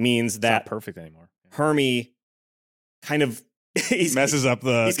means It's not that perfect anymore. Hermie kind of Messes up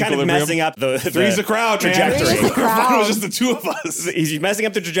the he's kind of equilibrium. messing up the Three's a crowd, man. trajectory. Three's a I thought it crowd. was just the 2 of us. He's messing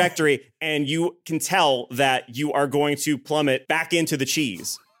up the trajectory, and you can tell that you are going to plummet back into the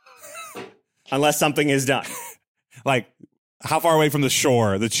cheese unless something is done. Like, how far away from the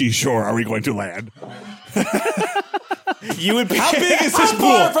shore, the cheese shore, are we going to land? You would be, How big is How this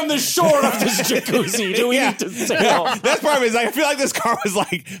far pool? from the shore of this jacuzzi do we Yeah. need to sail? That's part of it. Is I feel like this car was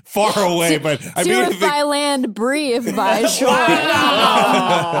like far away, but I Do mean, if by land, brie if by shore.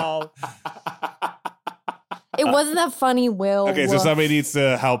 It wasn't that funny, Will. okay, so somebody needs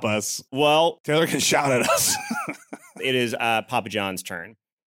to help us. Well, Taylor can shout at us. it is Papa John's turn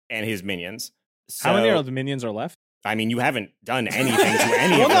and his minions. So, How many of the minions are left? I mean, you haven't done anything to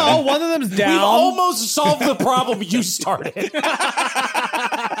any Well, of them. no, one of them's down. We've almost solved the problem you started.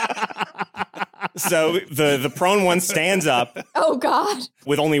 So the prone one stands up Oh God.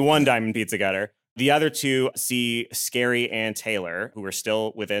 with only one diamond pizza gutter. The other 2 see Scary and Taylor, who are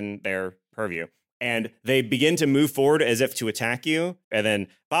still within their purview. And they begin to move forward as if to attack you. And then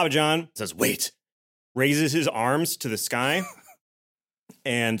Papa John says, "Wait," raises his arms to the sky,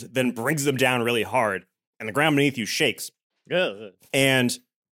 and then brings them down really hard. And the ground beneath you shakes. And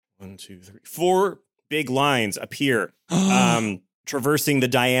 1, 2, 3, 4 big lines appear, traversing the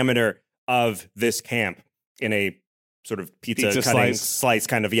diameter of this camp in a sort of pizza cutting slice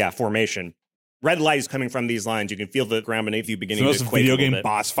kind of formation. Red light is coming from these lines. You can feel the ground beneath you beginning So to this quake video a little game bit.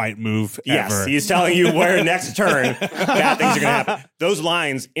 boss fight move Yes, ever. he's telling you where next turn bad things are going to happen. Those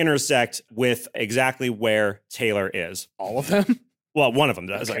lines intersect with exactly where Taylor is. All of them? Well, one of them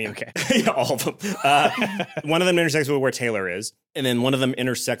does. Okay, I mean, okay. yeah, all of them. One of them intersects with where Taylor is, and then one of them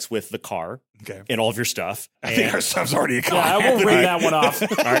intersects with the car Okay. and all of your stuff. I think And- our stuff's already a car. Yeah, I will read that one off. all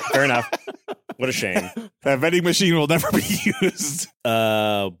right, fair enough. What a shame. That vending machine will never be used.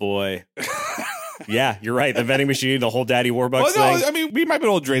 Oh boy. Yeah, you're right. The vending machine, the whole Daddy Warbucks Well, no, thing. I mean, we might be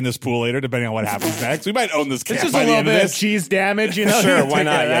able to drain this pool later, depending on what happens next. We might own this camp It's just by a the little end of bit of this. cheese damage, you know? Sure, You why take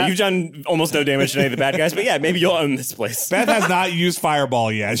not? care of Yeah, that. you've done almost no damage to any of the bad guys, but yeah, maybe you'll own this place. Beth has not used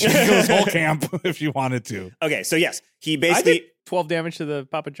Fireball yet. She can kill this whole camp if she wanted to. Okay, so yes, he I basically. did 12 damage to the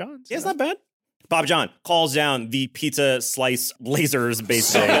Papa John's. Yeah, it's not bad. Bob John calls down the pizza slice lasers,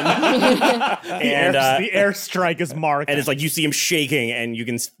 basically. and the airstrike is marked. and it's like you see him shaking, and you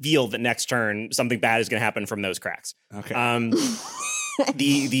can feel that next turn something bad is going to happen from those cracks. Okay.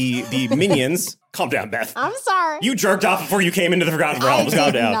 The minions, calm down, Beth. I'm sorry. You jerked off before you came into the Forgotten Realms.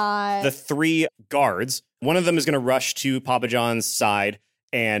 Calm did down. not. The 3 guards, one of them is going to rush to Papa John's side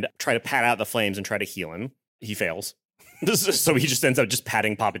and try to pat out the flames and try to heal him. He fails. So he just ends up just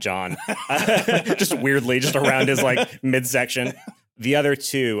patting Papa John, just weirdly, just around his like midsection. The other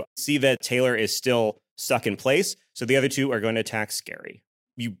 2 see that Taylor is still stuck in place, so the other 2 are going to attack Scary.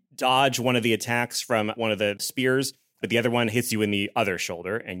 You dodge one of the attacks from one of the spears, but the other one hits you in the other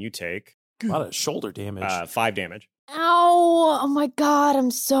shoulder, and you take A lot of shoulder damage. 5 damage. Ow. Oh my God.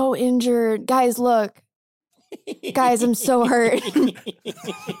 I'm so injured. Guys, look. Guys, I'm so hurt. You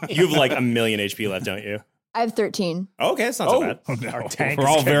have like 1 million HP left, don't you? I have 13. Okay, it's not so bad. Oh, no. Our tank We're is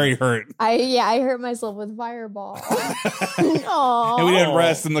all gonna- very hurt. I hurt myself with Fireball. Aww. And we didn't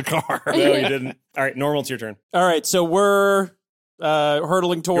rest in the car. No, you didn't. All right, Normal, it's your turn. All right, so we're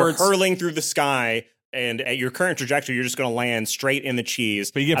hurtling towards. You're hurling through the sky, and at your current trajectory, you're just going to land straight in the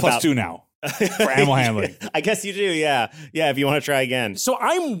cheese. But you get plus 2 now for animal handling. I guess you do, yeah. Yeah, if you want to try again. So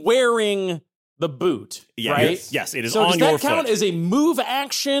I'm wearing the boot, Yeah, right? yes, it is So on does your that count foot. as a move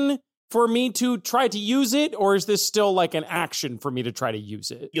action for me to try to use it, or is this still like an action for me to try to use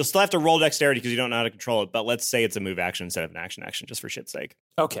it? You'll still have to roll dexterity because you don't know how to control it, but let's say it's a move action instead of an action, just for shit's sake.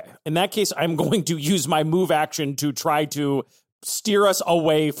 Okay. In that case, I'm going to use my move action to try to steer us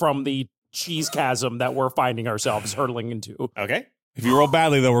away from the cheese chasm that we're finding ourselves hurtling into. Okay. If you roll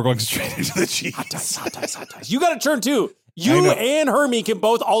badly, though, we're going straight into the cheese. Hot dice. You got a turn too. I You know. and Hermie can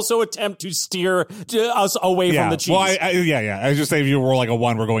both also attempt to steer us away Yeah. from the cheese. Well, I was just saying, if you roll like a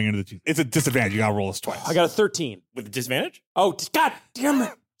 1, we're going into the cheese. It's a disadvantage. You got to roll this twice. I got a 13. With disadvantage? Oh, God damn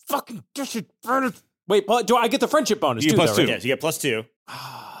it. Fucking disadvantage. Wait, but do I get the friendship bonus You too? get plus though, 2. right? Yes, you get plus 2.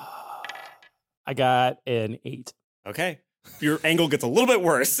 I got an 8. Okay. Your angle gets a little bit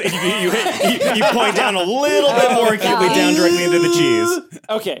worse. And you point down a little bit more acutely down directly into the cheese.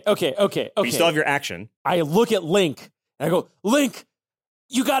 Okay. But you still have your action. I look at Link and I go, Link,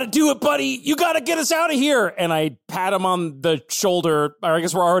 you got to do it, buddy. You got to get us out of here. And I pat him on the shoulder. Or I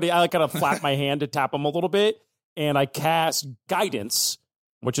guess I kind of flap my hand to tap him a little bit. And I cast Guidance,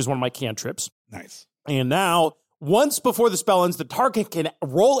 which is one of my cantrips. Nice. And now, once before the spell ends, the target can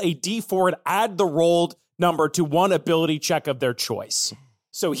roll a d4 and add the rolled number to one ability check of their choice.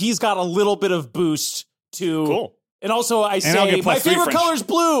 So he's got a little bit of boost to... Cool. And also I I'll say, get my plus 3 favorite friendship. color is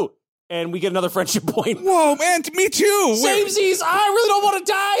blue. And we get another friendship point. Whoa, man, me too. Samesies, I really don't want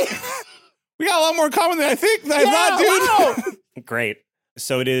to die. We got a lot more in common than I think. I thought, dude. Wow. Great.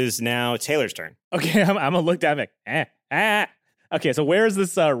 So it is now Taylor's turn. Okay, I'm gonna look down. I'm like, Okay, so where is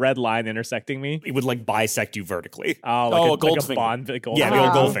this red line intersecting me? It would like bisect you vertically. Oh, Oh, a like a Goldfinger. bond. A gold Yeah, the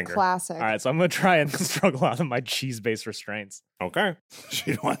old Goldfinger. Classic. All right, so I'm gonna try and struggle out of my cheese-based restraints. Okay.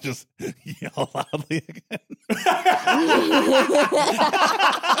 You don't want to just yell loudly again.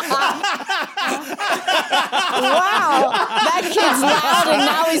 Wow. That kid's loud and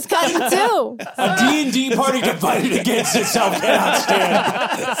now he's cutting too. A D&D party divided against itself cannot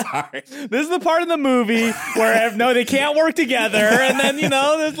stand. Sorry. This is the part of the movie where no, they can't work together, and then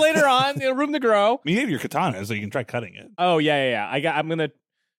there's later on room to grow. You have your katana, so you can try cutting it. Oh yeah. I'm gonna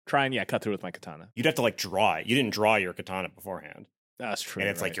try and cut through with my katana. You'd have to like draw it. You didn't draw your katana beforehand. That's true. And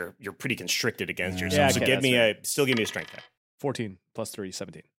it's like right. you're pretty constricted against Yeah. yourself. Yeah, So okay, give that's me give me a strength check. 14 plus 3,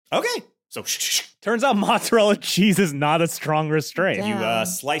 17. Okay. So Turns out mozzarella cheese is not a strong restraint. Damn. you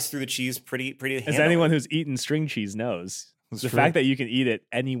slice through the cheese pretty As handily. anyone who's eaten string cheese knows. That's The true. fact that you can eat it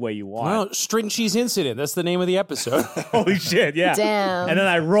any way you want. Well, String Cheese Incident. That's the name of the episode. Holy shit, yeah. Damn. And then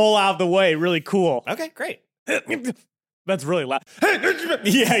I roll out the way, really cool. Okay, great. That's really loud. Yeah,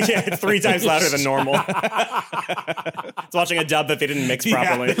 it's 3 times louder than normal. It's watching a dub that they didn't mix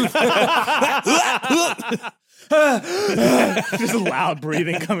properly. Just loud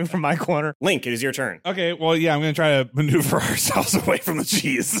breathing coming from my corner. Link, it is your turn. Okay, well, yeah, I'm going to try to maneuver ourselves away from the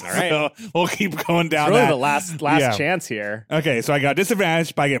cheese. All right. So we'll keep going down Really that. the last Yeah. chance here. Okay, so I got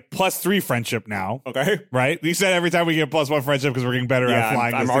disadvantage, but I get +3 friendship now. Okay. Right? You said every time we get +1 friendship because we're getting better Yeah, at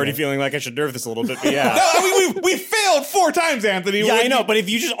flying. I'm this already together. feeling like I should nerf this a little bit, but yeah. No, I mean, we failed 4 times, Anthony. Yeah, I know, but if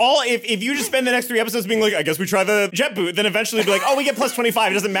you just if you just spend the next 3 episodes being like, I guess we try the jet boot, then eventually be like, oh, we get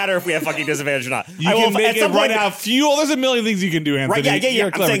 +25. It doesn't matter if we have fucking disadvantage or not. You can make it run out of fuel. There's a million things you can do, Anthony. Right, yeah. You're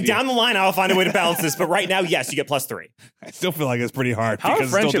I'm clever, saying dude. down the line, I'll find a way to balance this, but right now, yes, you get +3. I still feel like it's pretty hard. Power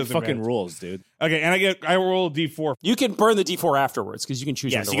because of it's still friendship fucking disadvantage. rules, dude. Okay, and I roll a D4. You can burn the D4 afterwards because you can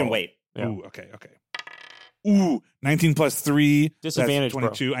choose. Yes, when to you can roll. wait. Yeah. Ooh, okay. Ooh, 19 +3. Disadvantage,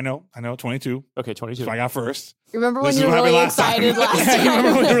 That's 22. I know, 22. Okay, 22. So I got first. Remember when This you is were what happened really last time. excited last You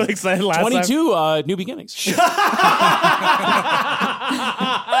remember when time? we were really excited last time? 22, new beginnings.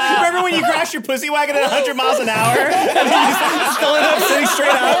 Remember when you crashed your pussy wagon at 100 miles an hour? And you just still ended up sitting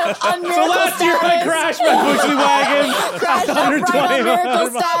straight up? On miracle Last year I status. crashed my pussy wagon. Crashed up right on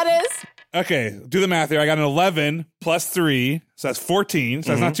miracle status. Okay, do the math here. I got an 11 +3, so that's 14. So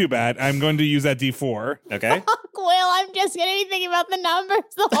that's not too bad. I'm going to use that D4. Okay. Will, I'm just getting thinking about the numbers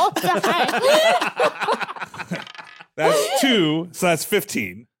the whole time. That's 2, so that's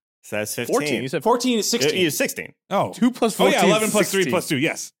 15. So that's 15. 14. You said 14 is 16. You're 16. Oh, 2 plus oh 14 yeah, 11 is +3 16. +2.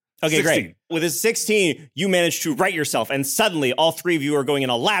 Yes. Okay, 16. great. With a 16, you manage to right yourself, and suddenly all 3 of you are going in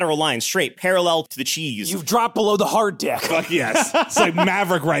a lateral line, straight, parallel to the cheese. You've dropped below the hard deck. Fuck yes. It's like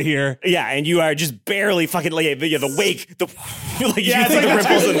Maverick right here. Yeah, and you are just barely fucking like the wake, the like you Yeah, see it's the like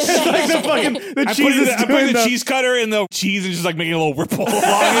ripples. It's like the fucking the I'm cheese putting, is I'm putting doing the the cheese cutter in the cheese and just like making a little ripple along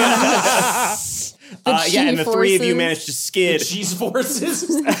it. Yeah, and the 3 of you G-forces. managed to skid. Cheese forces.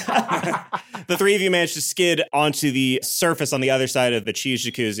 The 3 of you managed to skid onto the surface on the other side of the cheese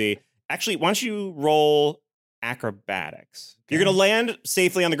jacuzzi. Actually, why don't you roll acrobatics? You're going to land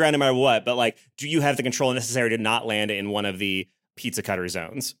safely on the ground no matter what, but like, do you have the control necessary to not land in one of the pizza cutter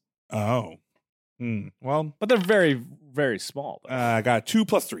zones? Oh. Well, But they're very, very small. Though. I got 2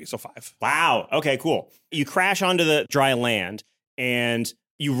 +3, so 5. Wow. Okay, cool. You crash onto the dry land and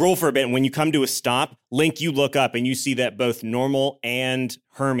you roll for a bit. And when you come to a stop, Link, you look up and you see that both Normal and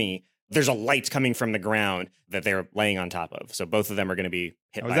Hermie, there's a light coming from the ground that they're laying on top of. So both of them are going to be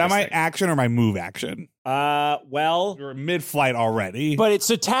hit by Was that this my thing. action or my move action? Well, We were mid-flight already. But it's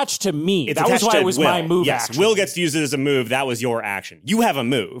attached to me. it's That was attached why to it was Will. my move Yes, action. Will gets to use it as a move. That was your action. You have a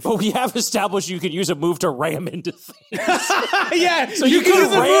move. But we have established you could use a move to ram into things. Yeah, So you can could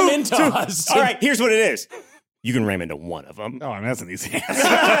use a ram move into to- us. All right, here's what it is. You can ram into one of them. Oh, I mean, that's an easy answer.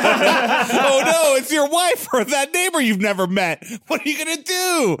 Oh, no, it's your wife or that neighbor you've never met. What are you going to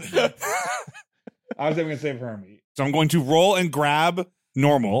do? I was going to save Hermie. So I'm going to roll and grab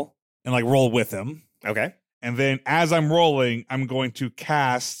Normal and like roll with him. Okay. And then as I'm rolling, I'm going to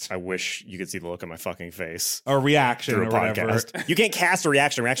cast I wish you could see the look on my fucking face a reaction through or a whatever. podcast. You can't cast a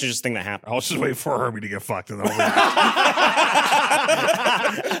reaction. Reaction is just a thing that happens. I'll just wait for Hermie to get fucked and then I'll react.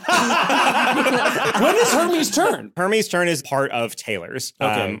 When is Hermes' turn? Hermes' turn is part of Taylor's.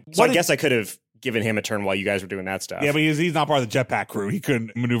 Okay. So What I is- guess I could have given him a turn while you guys were doing that stuff. Yeah, but he's not part of the jetpack crew. He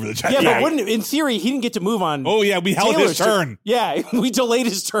couldn't maneuver the jetpack. Yeah, but wouldn't in theory he didn't get to move on? Oh, yeah, we held Taylor's his turn. Yeah, we delayed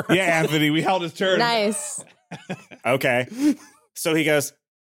his turn. Yeah, Anthony, we held his turn. Nice. Okay. So he goes,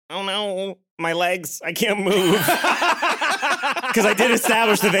 oh no, my legs, I can't move. Because I did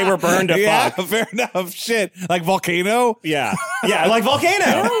establish that they were burned to Yeah, fuck. fair enough. Shit. Like Volcano? Yeah. Yeah, like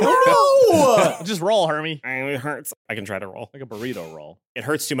Volcano. No! Just roll, Hermie. It hurts. I can try to roll. Like a burrito roll. It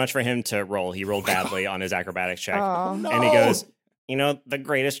hurts too much for him to roll. He rolled badly on his acrobatics check. Oh. And he goes, you know, the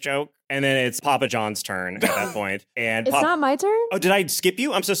greatest joke? And then it's Papa John's turn at that point. And It's not my turn? Oh, did I skip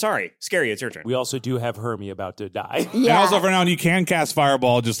you? I'm so sorry. Scary, it's your turn. We also do have Hermie about to die. And Yeah. also, for now, you can cast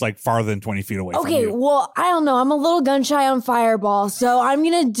Fireball just like farther than 20 feet away from Okay, you. well, I don't know. I'm a little gun shy on Fireball, so I'm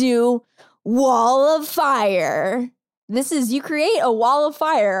going to do Wall of Fire. This is you create a wall of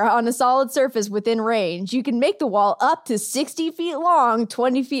fire on a solid surface within range. You can make the wall up to 60 feet long,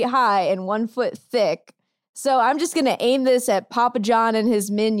 20 feet high, and 1 foot thick. So I'm just going to aim this at Papa John and his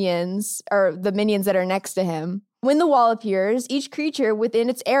minions, or the minions that are next to him. When the wall appears, each creature within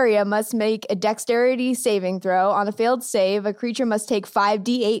its area must make a dexterity saving throw. On a failed save, a creature must take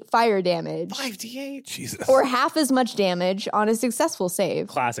 5d8 fire damage. 5d8? Jesus. Or half as much damage on a successful save.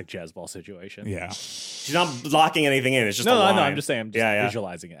 Classic Jazzball situation. Yeah. She's not locking anything in. It's just No, a no, line. no. I'm just saying. I'm just Yeah.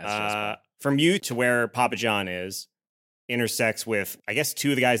 visualizing it as Jazzball. From you to where Papa John is, intersects with, I guess,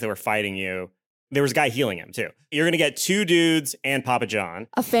 2 of the guys that were fighting you. There was a guy healing him, too. You're going to get 2 dudes and Papa John.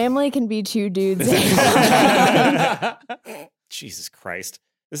 A family can be 2 dudes. Jesus Christ.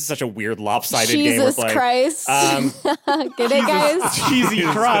 This is such a weird lopsided game we're Jesus playing. Christ. Get it, guys? Cheesy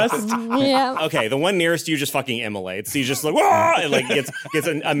crust. Yeah. Okay, the one nearest you just fucking immolates. He just like, "Wah!" and like gets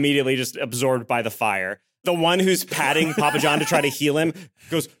immediately just absorbed by the fire. The one who's patting Papa John to try to heal him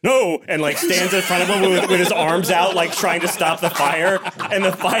goes, no, and like stands in front of him with his arms out, like trying to stop the fire. And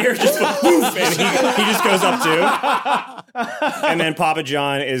the fire just goes, poof, and he just goes up too. And then Papa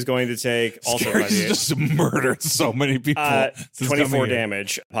John is going to take also He's just murdered so many people. 24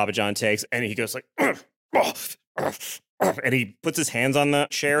 damage Papa John takes, and he goes like, and he puts his hands on the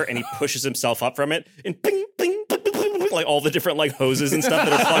chair and he pushes himself up from it, and ping, ping, ping, ping, ping, ping, like all the different like hoses and stuff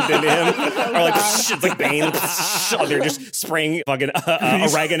that are plugged into him are like, it's like Bane. They're just spraying fucking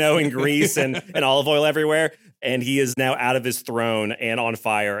oregano and grease and olive oil everywhere. And he is now out of his throne and on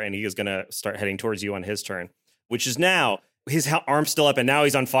fire, and he is going to start heading towards you on his turn, which is now his arm's still up, and now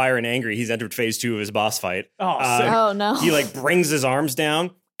he's on fire and angry. He's entered phase 2 of his boss fight. Oh, no. He like brings his arms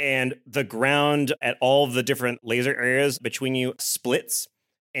down, and the ground at all of the different laser areas between you splits,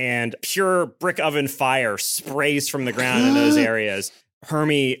 and pure brick oven fire sprays from the ground in those areas.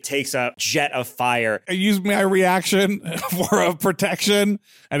 Hermie takes a jet of fire. I use my reaction for a protection.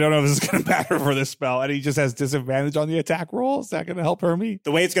 I don't know if this is going to matter for this spell. And he just has disadvantage on the attack roll. Is that going to help Hermie?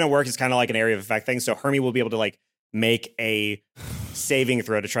 The way it's going to work is kind of like an area of effect thing. So Hermie will be able to like make a saving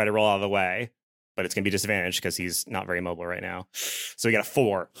throw to try to roll out of the way. But it's going to be disadvantaged because he's not very mobile right now. So we got a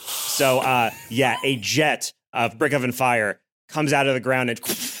 4. So a jet of brick oven fire comes out of the ground and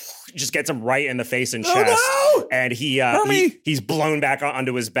just gets him right in the face and chest. Oh, no! And he's blown back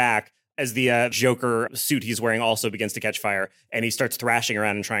onto his back as the Joker suit he's wearing also begins to catch fire. And he starts thrashing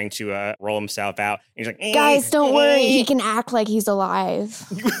around and trying to roll himself out. And he's like, Guys, don't worry. He can act like he's alive.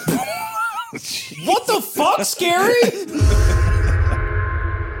 What the fuck, Scary?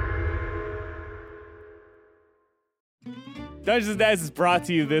 Dungeons & Dice is brought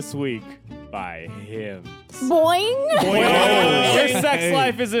to you this week by him. Boing. Your sex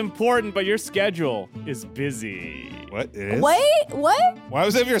life is important, but your schedule is busy. What? It is? Wait, what? Why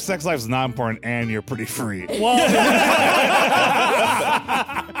was it if your sex life is not important and you're pretty free? Well,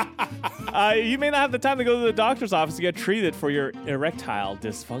 you may not have the time to go to the doctor's office to get treated for your erectile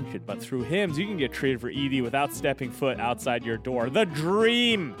dysfunction, but through Hims, you can get treated for ED without stepping foot outside your door. The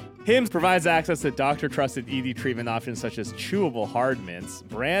dream! Hims provides access to doctor-trusted ED treatment options such as chewable hard mints,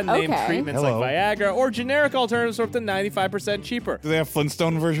 brand-name treatments like Viagra, or generic alternatives for up to 95% cheaper. Do they have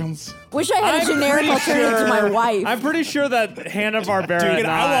Flintstone versions? Wish I had a generic alternative to my wife. I'm pretty sure that Hanna-Barbera... Dude,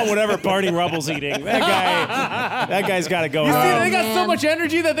 I want whatever Barney Rubble's eating. That guy's got to go. You see, they got so much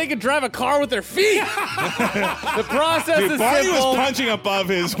energy that they could drive a car with their feet. The process is Barney simple. was punching above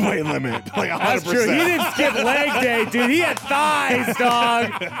his weight limit, like 100%. That's true. He didn't skip leg day, dude. He had thighs,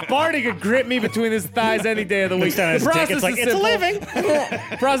 dog. Barney could grip me between his thighs any day of the week. The process is like, it's a living.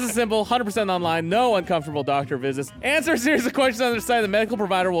 Process is simple, 100% online, no uncomfortable doctor visits. Answer a series of questions on their site. The medical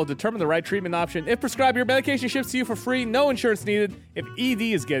provider will determine the right treatment option. If prescribed, your medication ships to you for free. No insurance needed. If ED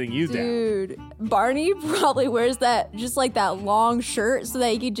is getting you down. Dude, Barney probably wears that, just like that long shirt so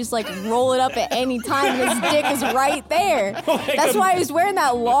that he could just like roll it up at any time and his dick is right there. That's why he's wearing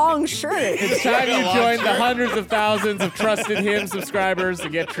that long shirt. It's time you join the hundreds of thousands of trusted Hims subscribers to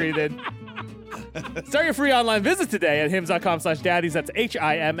get treated. Start your free online visit today at hims.com/daddies. That's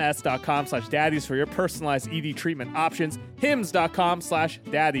HIMS.com/daddies for your personalized ED treatment options.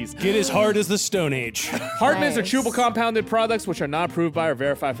 HIMS.com/daddies. Get as hard as the Stone Age. Hard mints are chewable compounded products which are not approved by or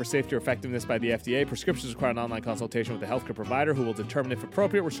verified for safety or effectiveness by the FDA. Prescriptions require an online consultation with a healthcare provider who will determine if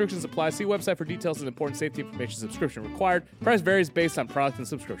appropriate. Restrictions apply. See website for details and important safety information. Subscription required. Price varies based on product and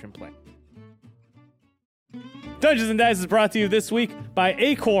subscription plan. Dungeons & Dice is brought to you this week by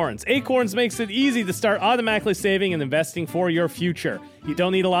Acorns. Acorns makes it easy to start automatically saving and investing for your future. You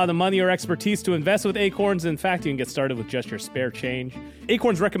don't need a lot of money or expertise to invest with Acorns. In fact, you can get started with just your spare change.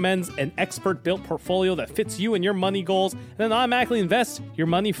 Acorns recommends an expert-built portfolio that fits you and your money goals, and then automatically invests your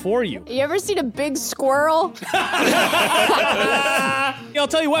money for you. You ever seen a big squirrel? I'll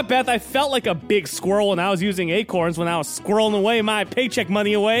tell you what, Beth, I felt like a big squirrel when I was using Acorns when I was squirreling away my paycheck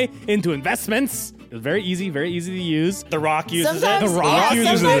money away into investments. It was very easy to use. The Rock uses Sometimes, it. The Rock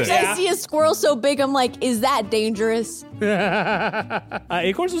uses sometimes it. I see a squirrel so big, I'm like, is that dangerous?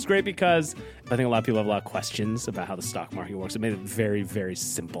 Acorns was great because I think a lot of people have a lot of questions about how the stock market works. It made it very, very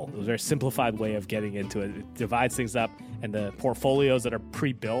simple. It was a very simplified way of getting into it. It divides things up, and the portfolios that are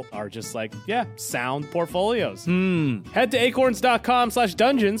pre-built are just like, sound portfolios. Head to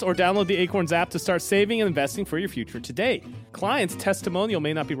acorns.com/dungeons or download the Acorns app to start saving and investing for your future today. Clients' testimonial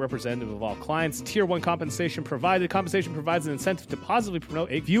may not be representative of all clients. Tier 1 compensation provided. Compensation provides an incentive to positively promote.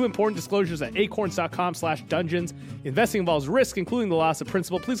 View important disclosures at acorns.com/dungeons. Investing involves risk, including the loss of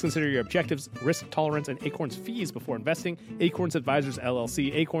principal. Please consider your objectives, risk tolerance, and Acorns fees before investing. Acorns Advisors,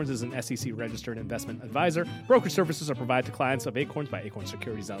 LLC. Acorns is an SEC-registered investment advisor. Brokerage services are provided to clients of Acorns by Acorns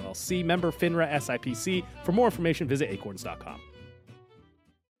Securities, LLC. Member FINRA SIPC. For more information, visit acorns.com.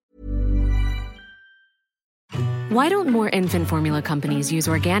 Why don't more infant formula companies use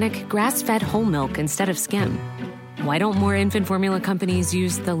organic, grass-fed whole milk instead of skim? Why don't more infant formula companies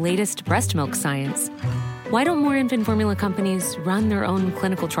use the latest breast milk science? Why don't more infant formula companies run their own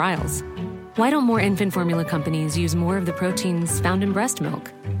clinical trials? Why don't more infant formula companies use more of the proteins found in breast milk?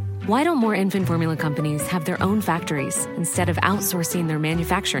 Why don't more infant formula companies have their own factories instead of outsourcing their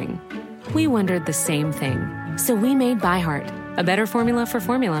manufacturing? We wondered the same thing. So we made ByHeart, a better formula for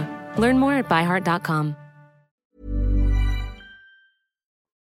formula. Learn more at byheart.com.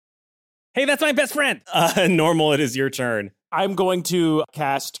 Hey, that's my best friend. Normal, it is your turn. I'm going to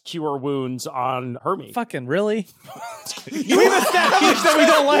cast Cure Wounds on Hermie. Fucking really? We've established that we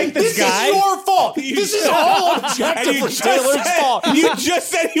don't like this guy. This is your fault. This is all objectively Taylor's fault. You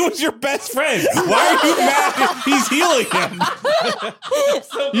just said he was your best friend. Why are you mad? He's healing him.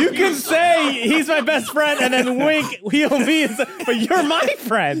 You can say he's my best friend and then wink, heal me, but you're my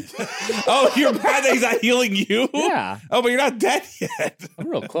friend. Oh, you're mad that he's not healing you? Yeah. Oh, but you're not dead yet. I'm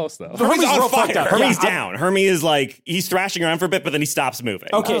real close, though. Hermie's on fire. Hermie's down. Hermie is like, he's thrashing around for a bit, but then he stops moving.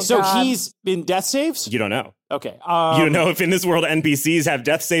 Okay, so God. he's in death saves? You don't know. Okay. You don't know if in this world NPCs have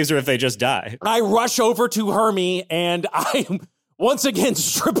death saves or if they just die. I rush over to Hermie and I once again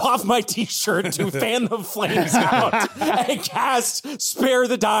strip off my t-shirt to fan the flames out and cast Spare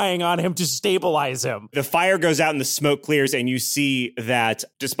the Dying on him to stabilize him. The fire goes out and the smoke clears, and you see that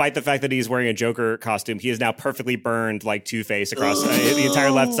despite the fact that he's wearing a Joker costume, he is now perfectly burned like Two-Face across the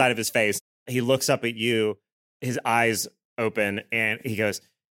entire left side of his face. He looks up at you, his eyes open, and he goes,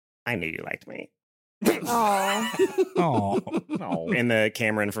 I knew you liked me. Oh. And the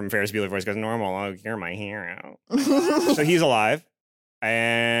Cameron from Ferris Bueller voice goes, Normal, oh, you're my hero. So he's alive.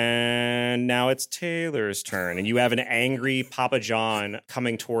 And now it's Taylor's turn, and you have an angry Papa John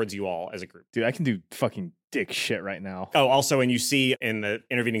coming towards you all as a group. Dude, I can do fucking dick shit right now. Oh, also, and you see in the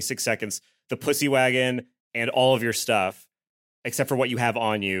intervening 6 seconds, the pussy wagon and all of your stuff, except for what you have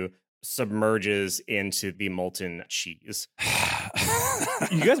on you, submerges into the molten cheese.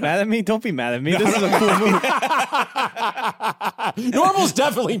 You guys mad at me? Don't be mad at me. This is a cool move. Normal's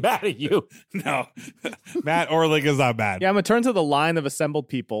definitely mad at you. No. Matt Orlick is not bad. Yeah, I'm going to turn to the line of assembled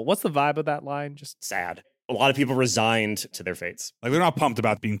people. What's the vibe of that line? Just Sad. A lot of people resigned to their fates. Like, they're not pumped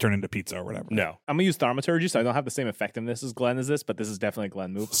about being turned into pizza or whatever. No. I'm going to use thaumaturgy, so I don't have the same effectiveness as Glenn as this, but this is definitely a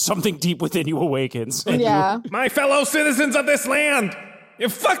Glenn move. Something deep within you awakens. Yeah. My fellow citizens of this land, you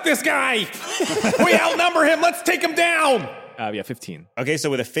fuck this guy. We outnumber him. Let's take him down. Yeah, 15. Okay,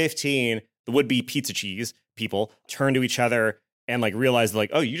 so with a 15, the would-be pizza cheese people turn to each other and like realize like,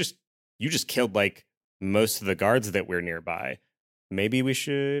 oh, you just killed like most of the guards that we're nearby. Maybe we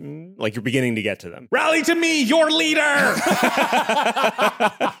should, like, you're beginning to get to them. Rally to me, your leader.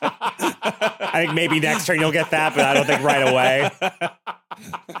 I think maybe next turn you'll get that, but I don't think right away.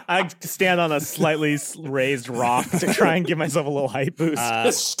 I stand on a slightly raised rock to try and give myself a little height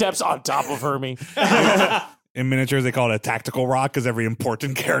boost. Steps on top of Hermie. In miniatures, they call it a tactical rock because every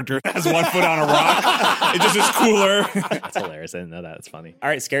important character has 1 foot on a rock. It just is cooler. That's hilarious. I didn't know that. It's funny. All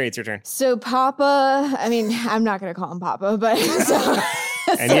right, Scary, it's your turn. So Papa, I mean, I'm not going to call him Papa, but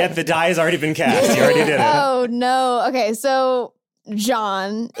And yet the die has already been cast. You already did it. Oh, no. Okay, so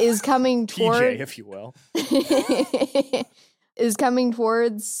John is coming toward... PJ, if you will. is coming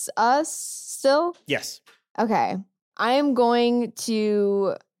towards us still? Yes. Okay. I am going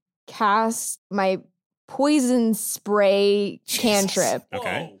to cast my poison spray cantrip.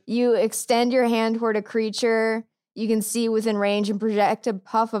 Okay. You extend your hand toward a creature you can see within range and project a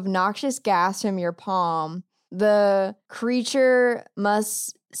puff of noxious gas from your palm. The creature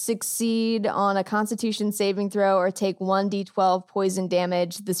must succeed on a Constitution saving throw or take 1d12 poison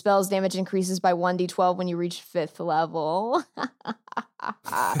damage. The spell's damage increases by 1d12 when you reach 5th level. So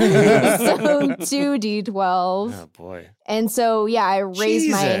 2d12. Oh, boy. And so, yeah, I raise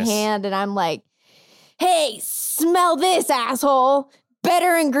my Jesus. hand and I'm like, hey, smell this, asshole.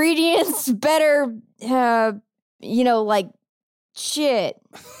 Better ingredients, better, like, shit.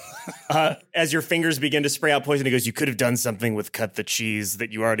 As your fingers begin to spray out poison, he goes, "You could have done something with cut the cheese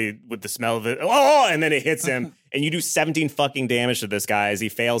that you already, with the smell of it." Oh, and then it hits him, and you do 17 fucking damage to this guy as he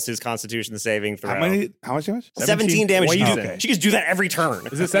fails his Constitution saving throw. How much damage? 17 damage. poison. She can do that every turn.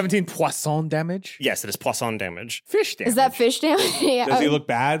 Is it 17 poisson damage? Yes, it is poisson damage. Fish damage. Is that fish damage? Yeah. Does he look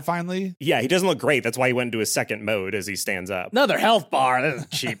bad finally? Yeah, he doesn't look great. That's why he went into his second mode as he stands up. Another health bar. This is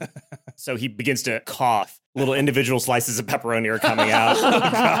cheap. So he begins to cough. Little individual slices of pepperoni are coming out. Oh,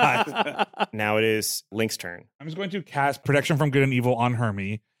 God. Now it is Link's turn. I'm just going to cast Protection from Good and Evil on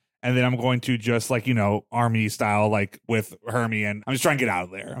Hermie. And then I'm going to just army style, like with Hermie, and I'm just trying to get out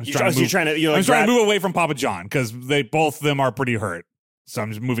of there. I'm just trying to move away from Papa John because both of them are pretty hurt. So I'm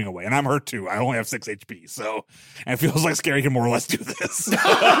just moving away, and I'm hurt too. I only have 6 HP, so and it feels like Scary can more or less do this.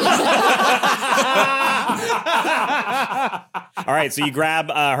 All right, so you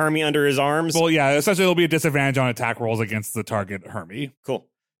grab Hermie under his arms. Well, yeah, essentially it'll be a disadvantage on attack rolls against the target Hermie. Cool.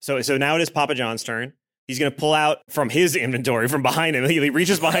 So now it is Papa John's turn. He's going to pull out from his inventory from behind him. He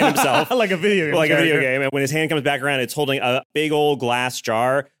reaches behind himself. Like a video game. Like a video game. And when his hand comes back around, it's holding a big old glass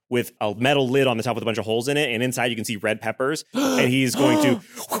jar with a metal lid on the top with a bunch of holes in it. And inside you can see red peppers. And he's going to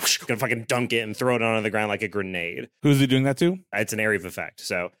gonna fucking dunk it and throw it onto the ground like a grenade. Who's he doing that to? It's an area of effect.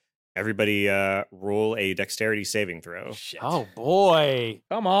 So everybody roll a dexterity saving throw. Shit. Oh, boy.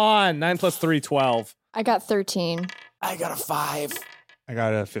 Come on. 9 plus 3, 12. I got 13. I got a 5. I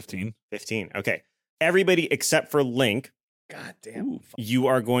got a 15. 15. Okay. Everybody except for Link, God damn. you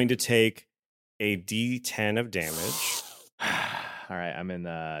are going to take a D10 of damage. All right, I'm in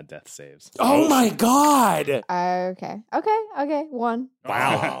death saves. Oh, my God. Okay. 1.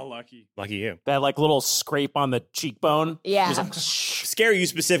 Wow. Lucky. Lucky you. That little scrape on the cheekbone. Yeah. Scary, you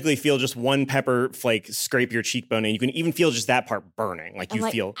specifically feel just one pepper flake scrape your cheekbone, and you can even feel just that part burning. Like you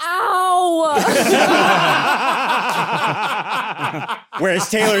feel. Ow! Whereas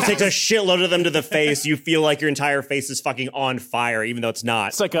Taylor takes a shitload of them to the face, you feel like your entire face is fucking on fire, even though it's not.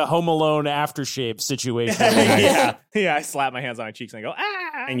 It's like a Home Alone aftershave situation. Yeah. Yeah, I slap my hands on my cheeks and I go,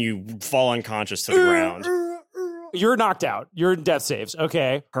 ah! And you fall unconscious to the ground. You're knocked out. You're in death saves.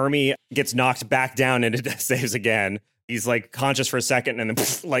 Okay. Hermie gets knocked back down into death saves again. He's conscious for a second, and then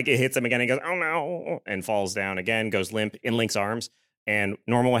it hits him again. He goes, "Oh no," and falls down again. Goes limp in Link's arms. And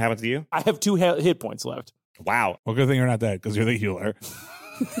Normal, what happens to you? I have 2 hit points left. Wow. Well, good thing you're not dead because you're the healer.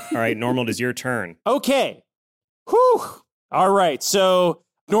 All right, Normal, it is your turn. Okay. Whew. All right. So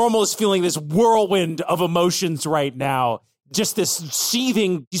Normal is feeling this whirlwind of emotions right now. Just this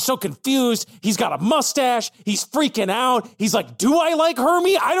seething. He's so confused. He's got a mustache. He's freaking out. He's like, do I like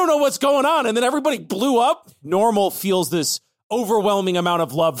Hermie? I don't know what's going on. And then everybody blew up. Normal feels this overwhelming amount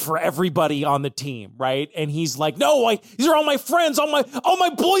of love for everybody on the team, right? And he's like, no, these are all my friends. All my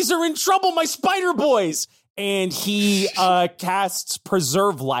boys are in trouble. My spider boys. And he casts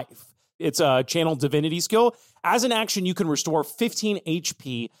Preserve Life. It's a channel divinity skill. As an action, you can restore 15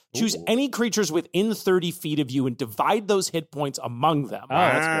 HP, choose any creatures within 30 feet of you, and divide those hit points among them. Oh,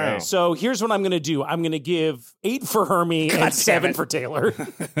 that's great. So here's what I'm going to do. I'm going to give 8 for Hermie and 7 for Taylor.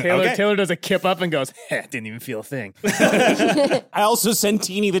 Taylor does a kip up and goes, didn't even feel a thing. I also send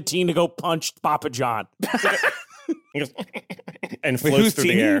Teeny the Teen to go punch Papa John. He goes, and floats through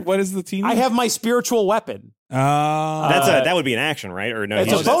the air. What is the team? I have my spiritual weapon. That would be an action, right? Or no?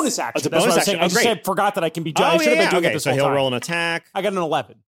 It's a bonus action. It's a That's bonus what I was saying. action. I just said, forgot that I can be judged. I should have been doing it this so whole he'll time. roll an attack. I got an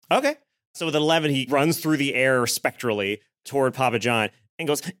 11. Okay. So with an 11, he runs through the air spectrally toward Papa John and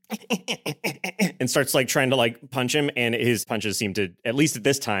goes and starts trying to punch him. And his punches seem to, at least at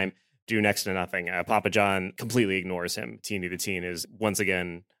this time, do next to nothing. Papa John completely ignores him. Teeny the Teen is once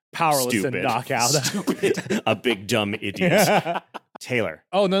again Powerless stupid. to knock out. A big dumb idiot. Taylor.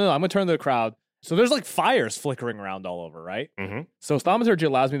 Oh, no. I'm going to turn to the crowd. So there's fires flickering around all over, right? Mm-hmm. So thaumaturgy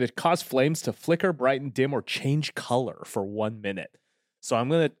allows me to cause flames to flicker, brighten, dim, or change color for 1 minute. So I'm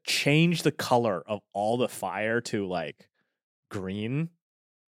going to change the color of all the fire to green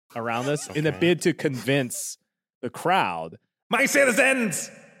around this in a bid to convince the crowd. My citizens,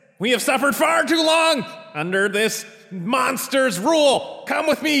 we have suffered far too long under this monster's rule. Come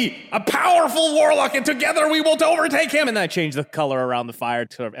with me, a powerful warlock, and together we will overtake him. And then I change the color around the fire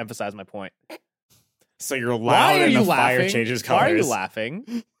to emphasize my point. So you're Why loud are and you the fire laughing? changes colors. Why are you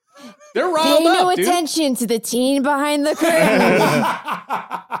laughing? They're Pay riled no up, dude. attention to the teen behind the curtain.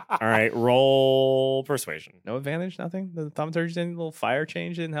 All right, roll persuasion. No advantage, nothing? The thaumaturgy didn't, little fire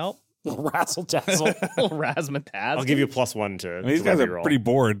change didn't help? Razzle dazzle. Little razzmatazz. I'll give you a +1 to. These to guys whatever are you roll. pretty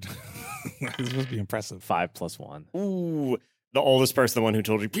bored. This must be impressive. 5 + 1. Ooh, the oldest person, the one who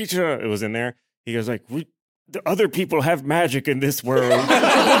told you Peter, it was in there. He goes the other people have magic in this world.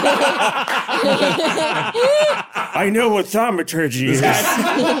 I know what thaumaturgy is.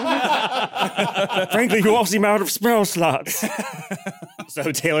 Frankly, you all seem out of spell slots.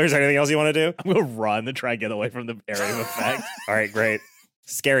 So, Taylor, is there anything else you want to do? I'm going to run and try and get away from the area of effect. All right, great.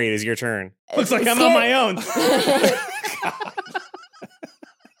 Scary, it is your turn. Looks like I'm on my own.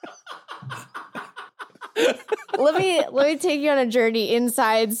 Let me take you on a journey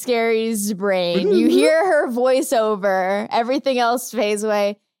inside Scary's brain. You hear her voiceover. Everything else fades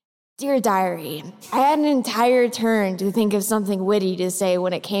away. Dear diary, I had an entire turn to think of something witty to say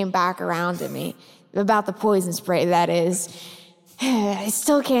when it came back around to me. About the poison spray, that is. I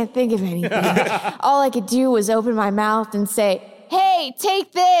still can't think of anything. All I could do was open my mouth and say, hey,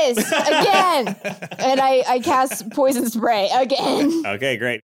 take this again. And I cast poison spray again. Okay,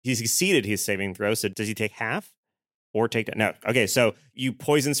 great. He succeeded his saving throw. So does he take half or take that? No. Okay, so you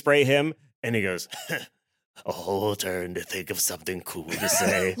poison spray him and he goes, a whole turn to think of something cool to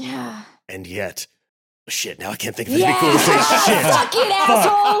say. Yeah. And yet, shit, now I can't think of anything cool to say. Shit. Fuck it,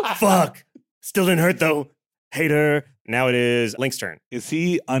 asshole. Fuck. Still didn't hurt though. Hater. Now it is Link's turn. Is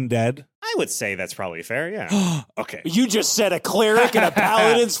he undead? I would say that's probably fair, yeah. Okay. You just said a cleric and a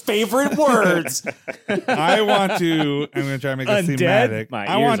paladin's favorite words. I want to, I'm going to try and make it Undead? thematic. My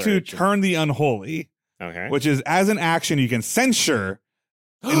I ears want are to itching. turn the unholy, Okay. which is as an action, you can censure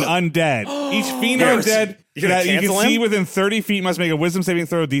an undead. Each fiend You're or undead you're gonna that you can cancel see him? within 30 feet must make a wisdom saving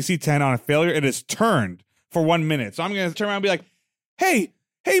throw DC 10 on a failure. It is turned for 1 minute. So I'm going to turn around and be like, hey,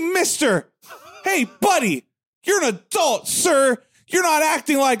 mister. Hey, buddy. You're an adult, sir. You're not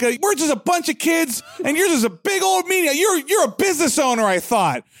acting like we're just a bunch of kids and you're just a big old media. You're a business owner, I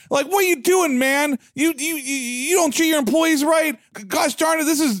thought. Like, what are you doing, man? You don't treat your employees right. Gosh darn it,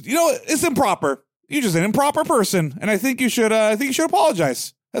 this is, it's improper. You're just an improper person. And I think you should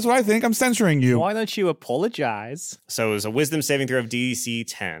apologize. That's what I think. I'm censoring you. Why don't you apologize? So it was a wisdom saving throw of DC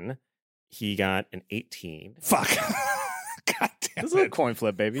 10. He got an 18. Fuck. God damn This is a it. coin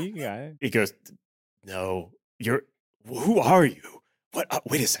flip, baby. You got it. He goes, no, who are you? What?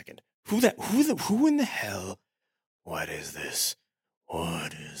 Wait a second. Who in the hell? What is this?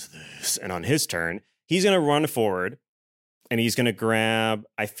 What is this? And on his turn, he's going to run forward and he's going to grab,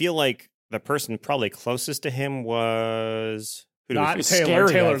 I feel like the person probably closest to him was... Who do we Not think? Taylor. Scary,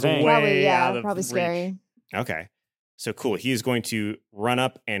 I Taylor's think. way Probably, out of probably reach. scary. Okay. So cool. He is going to run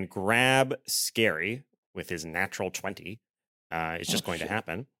up and grab Scary with his natural 20. It's just going to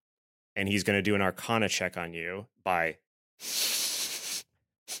happen. And he's going to do an Arcana check on you by...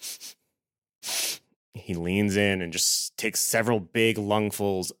 He leans in and just takes several big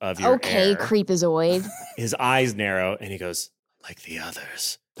lungfuls of your Okay, air. creepazoid. His eyes narrow and he goes, like the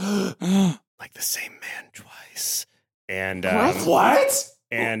others. Like the same man twice. And What?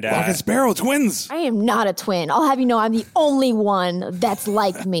 And Rock and Sparrow, twins. I am not a twin. I'll have you know I'm the only one that's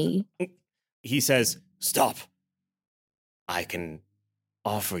like me. he says, stop. I can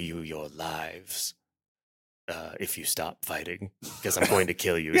offer you your lives if you stop fighting, because I'm going to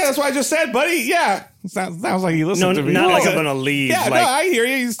kill you. Yeah, that's what I just said, buddy. Yeah. Sounds like you listened No, to me. not like Listen. I'm going to leave. Yeah, like, no, I hear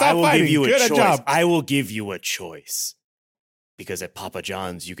you. You stop I will fighting. give you a Good choice. job. I will give you a choice. Because at Papa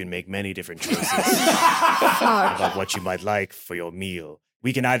John's, you can make many different choices about what you might like for your meal.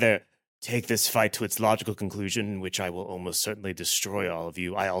 We can either take this fight to its logical conclusion, in which I will almost certainly destroy all of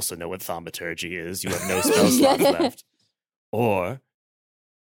you. I also know what thaumaturgy is. You have no spell slots left. Or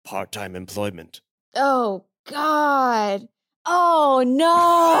part-time employment. Oh, God. Oh,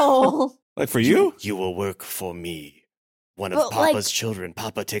 no. Like for you? You will work for me. One of But, Papa's like- children.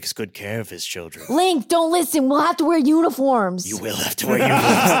 Papa takes good care of his children. Link, don't listen. We'll have to wear uniforms. You will have to wear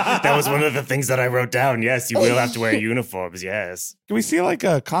uniforms. That was one of the things that I wrote down. Yes, you will have to wear uniforms. Yes. Can we see like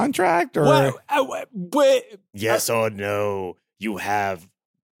a contract or? What? Yes or no. You have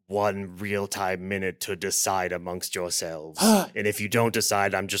one real-time minute to decide amongst yourselves. And if you don't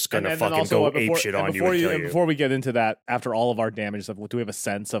decide, I'm just going to then fucking also, go apeshit on you before and kill you. Before we get into that, after all of our damage stuff, do we have a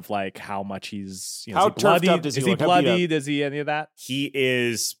sense of like how much he's, How is he turfed bloodied? up does he Is he look? How beat up? bloodied? Is he any of that? He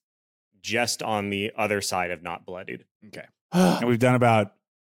is just on the other side of not bloodied. Okay. And we've done about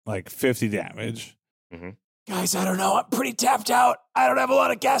like 50 damage. Guys, I don't know. I'm pretty tapped out. I don't have a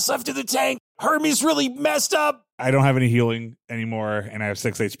lot of gas left in the tank. Hermes really messed up. I don't have any healing anymore, and I have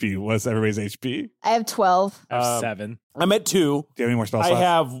 6 HP. What's everybody's HP? I have 12. I have 7. I'm at 2. Do you have any more spells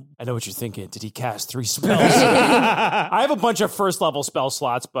left? I know what you're thinking. Did he cast 3 spells? I have a bunch of first level spell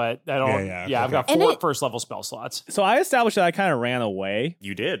slots, but I don't. Yeah, Yeah, I've okay. got And 4 it- first level spell slots. So I established that I kind of ran away.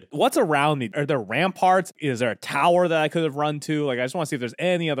 You did. What's around me? Are there ramparts? Is there a tower that I could have run to? Like, I just want to see if there's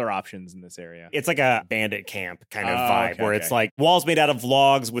any other options in this area. It's like a bandit camp kind of Oh, vibe okay, where okay. it's like walls made out of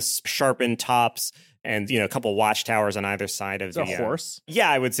logs with sharpened tops and, a couple watchtowers on either side of Is there the a horse? Yeah,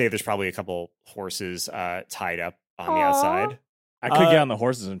 I would say there's probably a couple horses tied up on the outside. I could get on the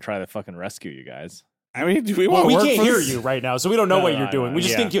horses and try to fucking rescue you guys. I mean, do we Well, want we to work can't for hear this? you right now, so we don't know what you're doing. We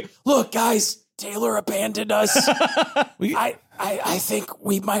just think you. Look, guys, Taylor abandoned us. I think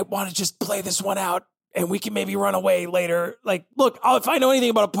we might want to just play this one out, and we can maybe run away later. Like, look, if I know anything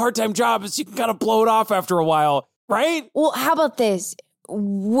about a part-time job, is you can kind of blow it off after a while, right? Well, how about this?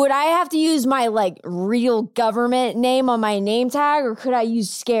 Would I have to use my real government name on my name tag, or could I use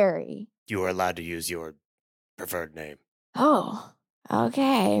Scary? You are allowed to use your preferred name. Oh,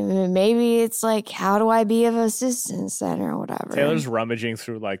 okay. Maybe it's how do I be of assistance then, or whatever. Taylor's rummaging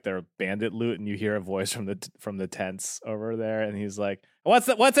through their bandit loot, and you hear a voice from the tents over there, and he's like, "What's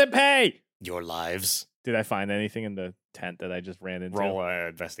it pay?" Your lives. Did I find anything in the tent that I just ran into? Roll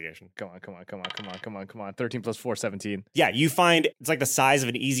investigation. Come on. 13 plus 4, 17. Yeah, you find it's the size of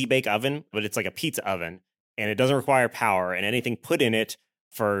an easy bake oven, but it's like a pizza oven, and it doesn't require power, and anything put in it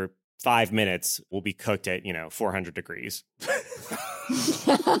for 5 minutes will be cooked at 400 degrees.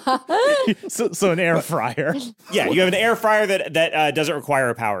 so an air fryer. Yeah, you have an air fryer that doesn't require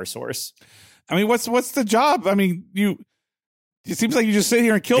a power source. I mean, what's the job? I mean, it seems like you just sit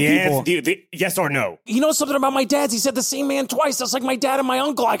here and kill people. Yes or no? You know something about my dad's? He said the same man twice. That's like my dad and my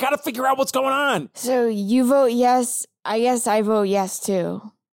uncle. I got to figure out what's going on. So you vote yes. I guess I vote yes, too.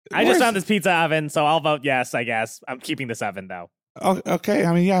 I just found this pizza oven, so I'll vote yes, I guess. I'm keeping this oven, though. Oh, okay.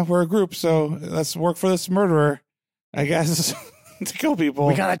 I mean, yeah, we're a group, so let's work for this murderer, I guess, to kill people.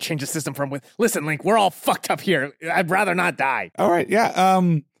 We gotta change the system from with. Listen, Link, we're all fucked up here. I'd rather not die. All right, yeah.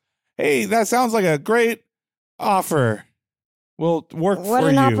 Hey, that sounds like a great offer. We'll work for you. What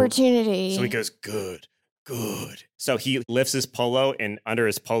an opportunity. So he goes, good. So he lifts his polo, and under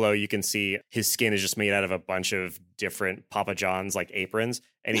his polo, you can see his skin is just made out of a bunch of different Papa John's aprons,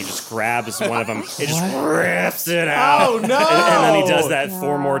 and he just grabs one of them and just rips it out. Oh, no! And then he does that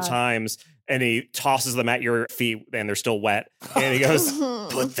 4 more times, and he tosses them at your feet, and they're still wet. And he goes,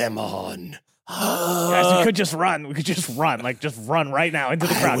 put them on. Guys, we could just run. Just run right now into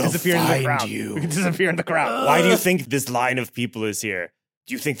the crowd. Disappear into the crowd. We can disappear in the crowd. Why do you think this line of people is here?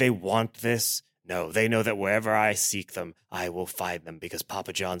 Do you think they want this? No, they know that wherever I seek them, I will find them because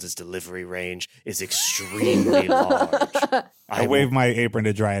Papa John's delivery range is extremely large. I wave my apron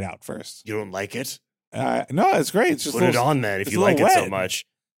to dry it out first. You don't like it? No, it's great. It's just Put it on then if you like it so much.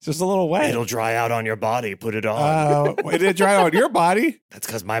 It's just a little wet. It'll dry out on your body. Put it on. It did dry out on your body? That's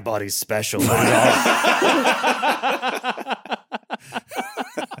because my body's special. Put it on.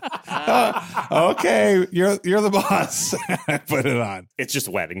 Okay, you're the boss. Put it on. It's just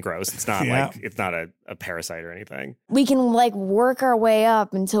wet and gross. It's not it's not a parasite or anything. We can work our way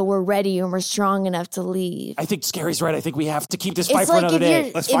up until we're ready and we're strong enough to leave. I think Scary's right. I think we have to keep this fight for another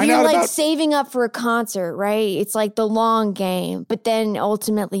day. Let's if find you're out about saving up for a concert, right? It's the long game, but then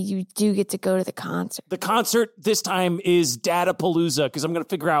ultimately you do get to go to the concert. The concert this time is Dadapalooza because I'm going to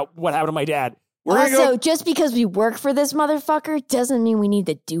figure out what happened to my dad. Also, just because we work for this motherfucker doesn't mean we need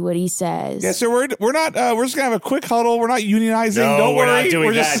to do what he says. Yeah, so we're not we're just gonna have a quick huddle. We're not unionizing. No, Don't we're worry. not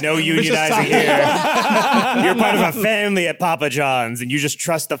doing that. No unionizing here. You're part of a family at Papa John's, and you just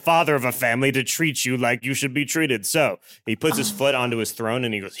trust the father of a family to treat you like you should be treated. So he puts his foot onto his throne,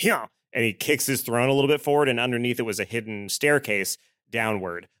 and he goes, yeah, and he kicks his throne a little bit forward, and underneath it was a hidden staircase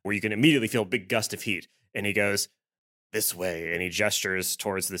downward where you can immediately feel a big gust of heat. And he goes, this way, and he gestures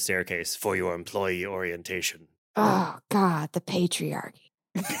towards the staircase for your employee orientation. Oh, God, the patriarchy.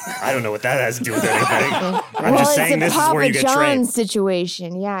 I don't know what that has to do with anything. I'm just saying this is where you get Papa trained. John's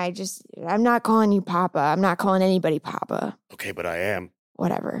situation. Yeah, I'm not calling you Papa. I'm not calling anybody Papa. Okay, but I am.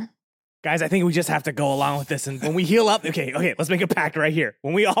 Whatever. Guys, I think we just have to go along with this. And when we heal up, okay, let's make a pact right here.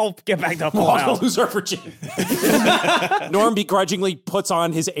 When we all get back to full We'll health. lose our virginity. Norm begrudgingly puts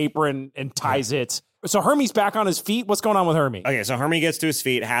on his apron and ties it. So Hermie's back on his feet. What's going on with Hermie? Okay, so Hermie gets to his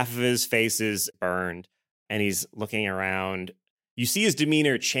feet. Half of his face is burned, and he's looking around. You see his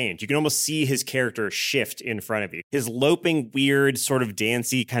demeanor change. You can almost see his character shift in front of you. His loping, weird, sort of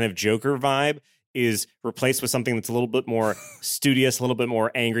dancey kind of Joker vibe is replaced with something that's a little bit more studious, a little bit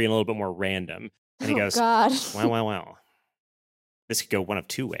more angry, and a little bit more random. And he goes, God. Wow. This could go one of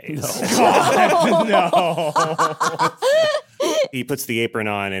two ways. No. He puts the apron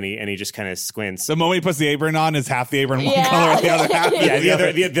on and he just kind of squints. The moment he puts the apron on, is half the apron one color and the other half?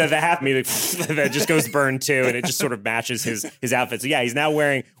 Yeah, the half meat that just goes burned too, and it just sort of matches his outfit. So yeah, he's now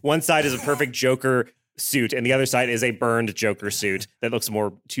wearing one side is a perfect Joker suit, and the other side is a burned Joker suit that looks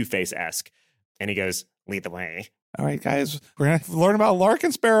more Two-Face-esque. And he goes, lead the way. All right, guys, we're going to learn about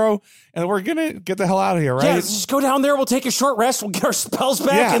Larkin Sparrow, and we're going to get the hell out of here, right? Yeah, just go down there. We'll take a short rest. We'll get our spells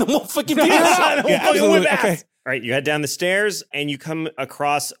back, and then we'll fucking figure it out. Okay. All right, you head down the stairs, and you come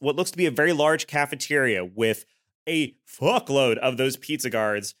across what looks to be a very large cafeteria with a fuckload of those pizza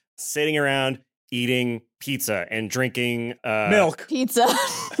guards sitting around eating pizza and drinking milk. Pizza.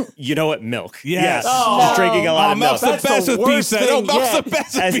 You know what? Milk. Yes. Just drinking a lot of milk. Milk's the best with pizza. No, milk's the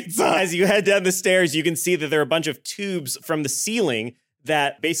best with As, pizza. as you head down the stairs, you can see that there are a bunch of tubes from the ceiling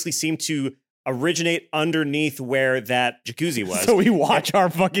that basically seem to originate underneath where that jacuzzi was. So we watch our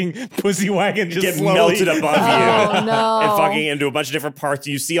fucking pussy wagon just get slowly melted above you Oh, no. and fucking into a bunch of different parts.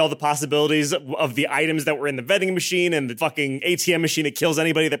 You see all the possibilities of the items that were in the vending machine and the fucking ATM machine that kills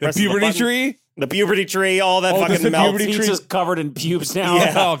anybody that The presses puberty the button. tree? The puberty tree, all that Oh, there's fucking the melts. puberty tree. Pizza's covered in pubes now.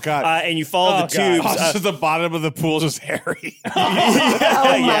 Yeah. Oh, God. And you follow the Oh, God. tubes. Oh, just the bottom of the pool is just hairy. Oh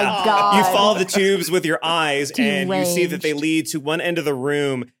my God. You follow the tubes with your eyes, and you see that Deranged. they lead to one end of the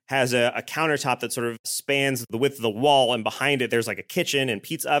room has a countertop that sort of spans the width of the wall, and behind it there's like a kitchen and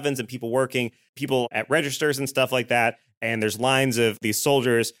pizza ovens and people working, people at registers and stuff like that. And there's lines of these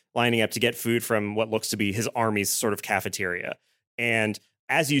soldiers lining up to get food from what looks to be his army's sort of cafeteria. And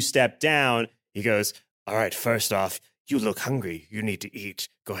as you step down, he goes, "All right, first off, you look hungry. You need to eat.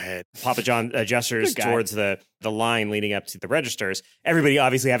 Go ahead." Papa John gestures Good guy. towards the line leading up to the registers. Everybody,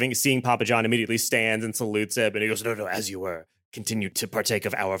 obviously, seeing Papa John, immediately stands and salutes him. And he goes, "No, as you were. Continue to partake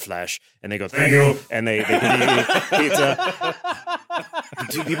of our flesh." And they go, "Thank you." And they continue to eat pizza.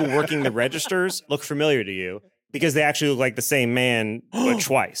 Do people working the registers look familiar to you? Because they actually look like the same man, but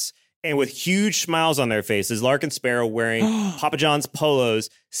twice. And with huge smiles on their faces, Lark and Sparrow wearing Papa John's polos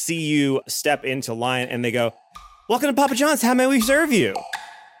see you step into line, and they go, "Welcome to Papa John's. How may we serve you?"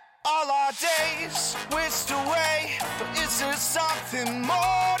 All our days whisked away, but is there something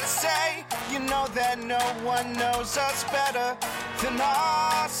more to say? You know that no one knows us better than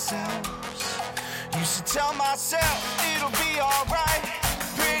ourselves. Used to tell myself it'll be alright.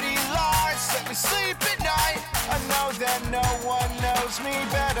 Pretty lies let me sleep at night. I know that no one knows me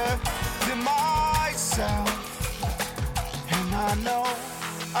better than myself. And I know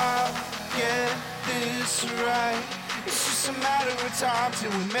I'll get this right. It's just a matter of time till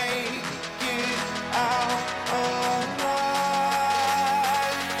we make it out alive.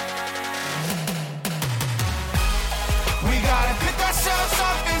 We gotta pick ourselves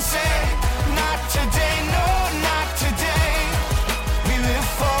up and say, not today, no, not today. We live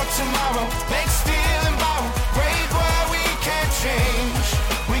for tomorrow, make, steal, and borrow, break where we can't change.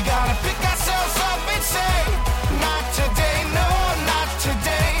 We gotta pick ourselves up and say, not today, no, not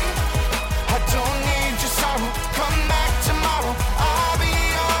today. I don't need your sorrow, come back tomorrow, I'll be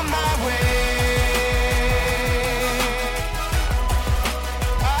on my way.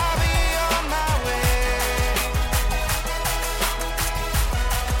 I'll be on my way.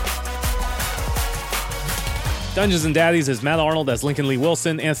 Dungeons and Daddies is Matt Arnold as Lincoln Lee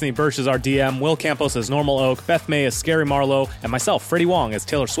Wilson, Anthony Birch is our DM, Will Campos as Normal Oak, Beth May as Scary Marlowe, and myself, Freddie Wong, as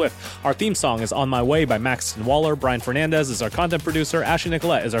Taylor Swift. Our theme song is On My Way by Maxton Waller. Brian Fernandez is our content producer. Ashley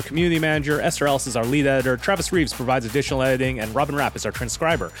Nicolette is our community manager. Esther Ellis is our lead editor. Travis Reeves provides additional editing, and Robin Rapp is our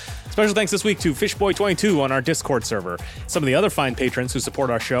transcriber. Special thanks this week to Fishboy22 on our Discord server. Some of the other fine patrons who support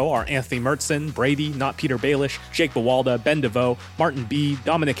our show are Anthony Mertson, Brady, Not Peter Baelish, Jake Bawalda, Ben DeVoe, Martin B.,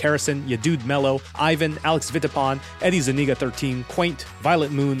 Dominic Harrison, Yadude Mello, Ivan, Alex Vitapon, Eddie Zaniga 13, Quaint,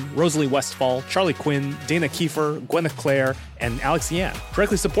 Violet Moon, Rosalie Westfall, Charlie Quinn, Dana Kiefer, Gwyneth Clare, and Alex Yan.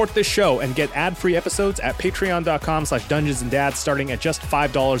 Directly support this show and get ad-free episodes at patreon.com/Dungeons and Dads starting at just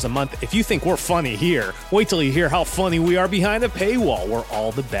 $5 a month. If you think we're funny here, wait till you hear how funny we are behind a paywall where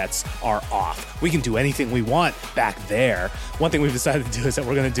all the bets are off. We can do anything we want back there. One thing we've decided to do is that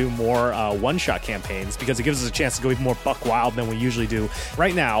we're going to do more one-shot campaigns because it gives us a chance to go even more buck wild than we usually do.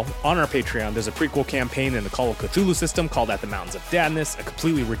 Right now, on our Patreon, there's a prequel campaign in the Call of Cthulhu system called At the Mountains of Dadness, a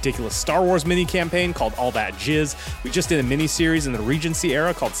completely ridiculous Star Wars mini-campaign called All That Jizz. We just did a mini-series in the Regency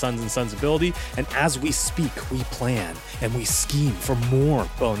era called Sons and Sons Ability, and as we speak, we plan and we scheme for more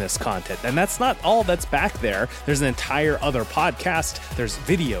bonus content. And that's not all that's back there. There's an entire other podcast, there's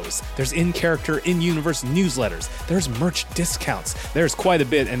videos, there's in-character, in-universe newsletters, there's merch discounts, there's quite a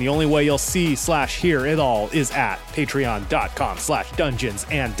bit, and the only way you'll see/hear it all is at patreon.com/Dungeons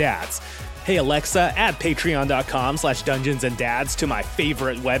and Dads. Hey Alexa, add patreon.com/Dungeons and Dads to my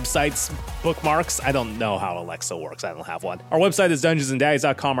favorite websites bookmarks. I don't know how Alexa works. I don't have one. Our website is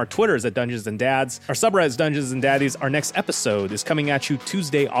dungeonsandaddies.com. Our Twitter is at Dungeons and Dads. Our subreddit is Dungeons and Daddies. Our next episode is coming at you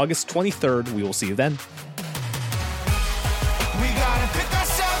Tuesday, August 23rd. We will see you then. We gotta pick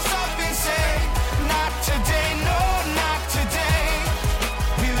ourselves up and say, not today, no, not today.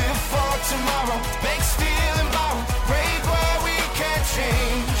 We live for tomorrow, make, steal, and borrow, break where we can't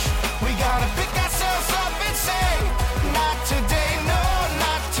change. We gotta pick ourselves up and say, not today, no,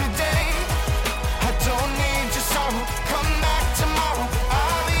 not today. I don't need your sorrow, come back tomorrow,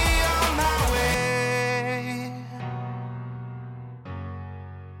 I'll be on my way.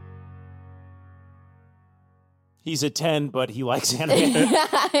 He's a 10, but he likes anime.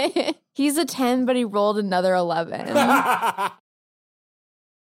 He's a 10, but he rolled another 11.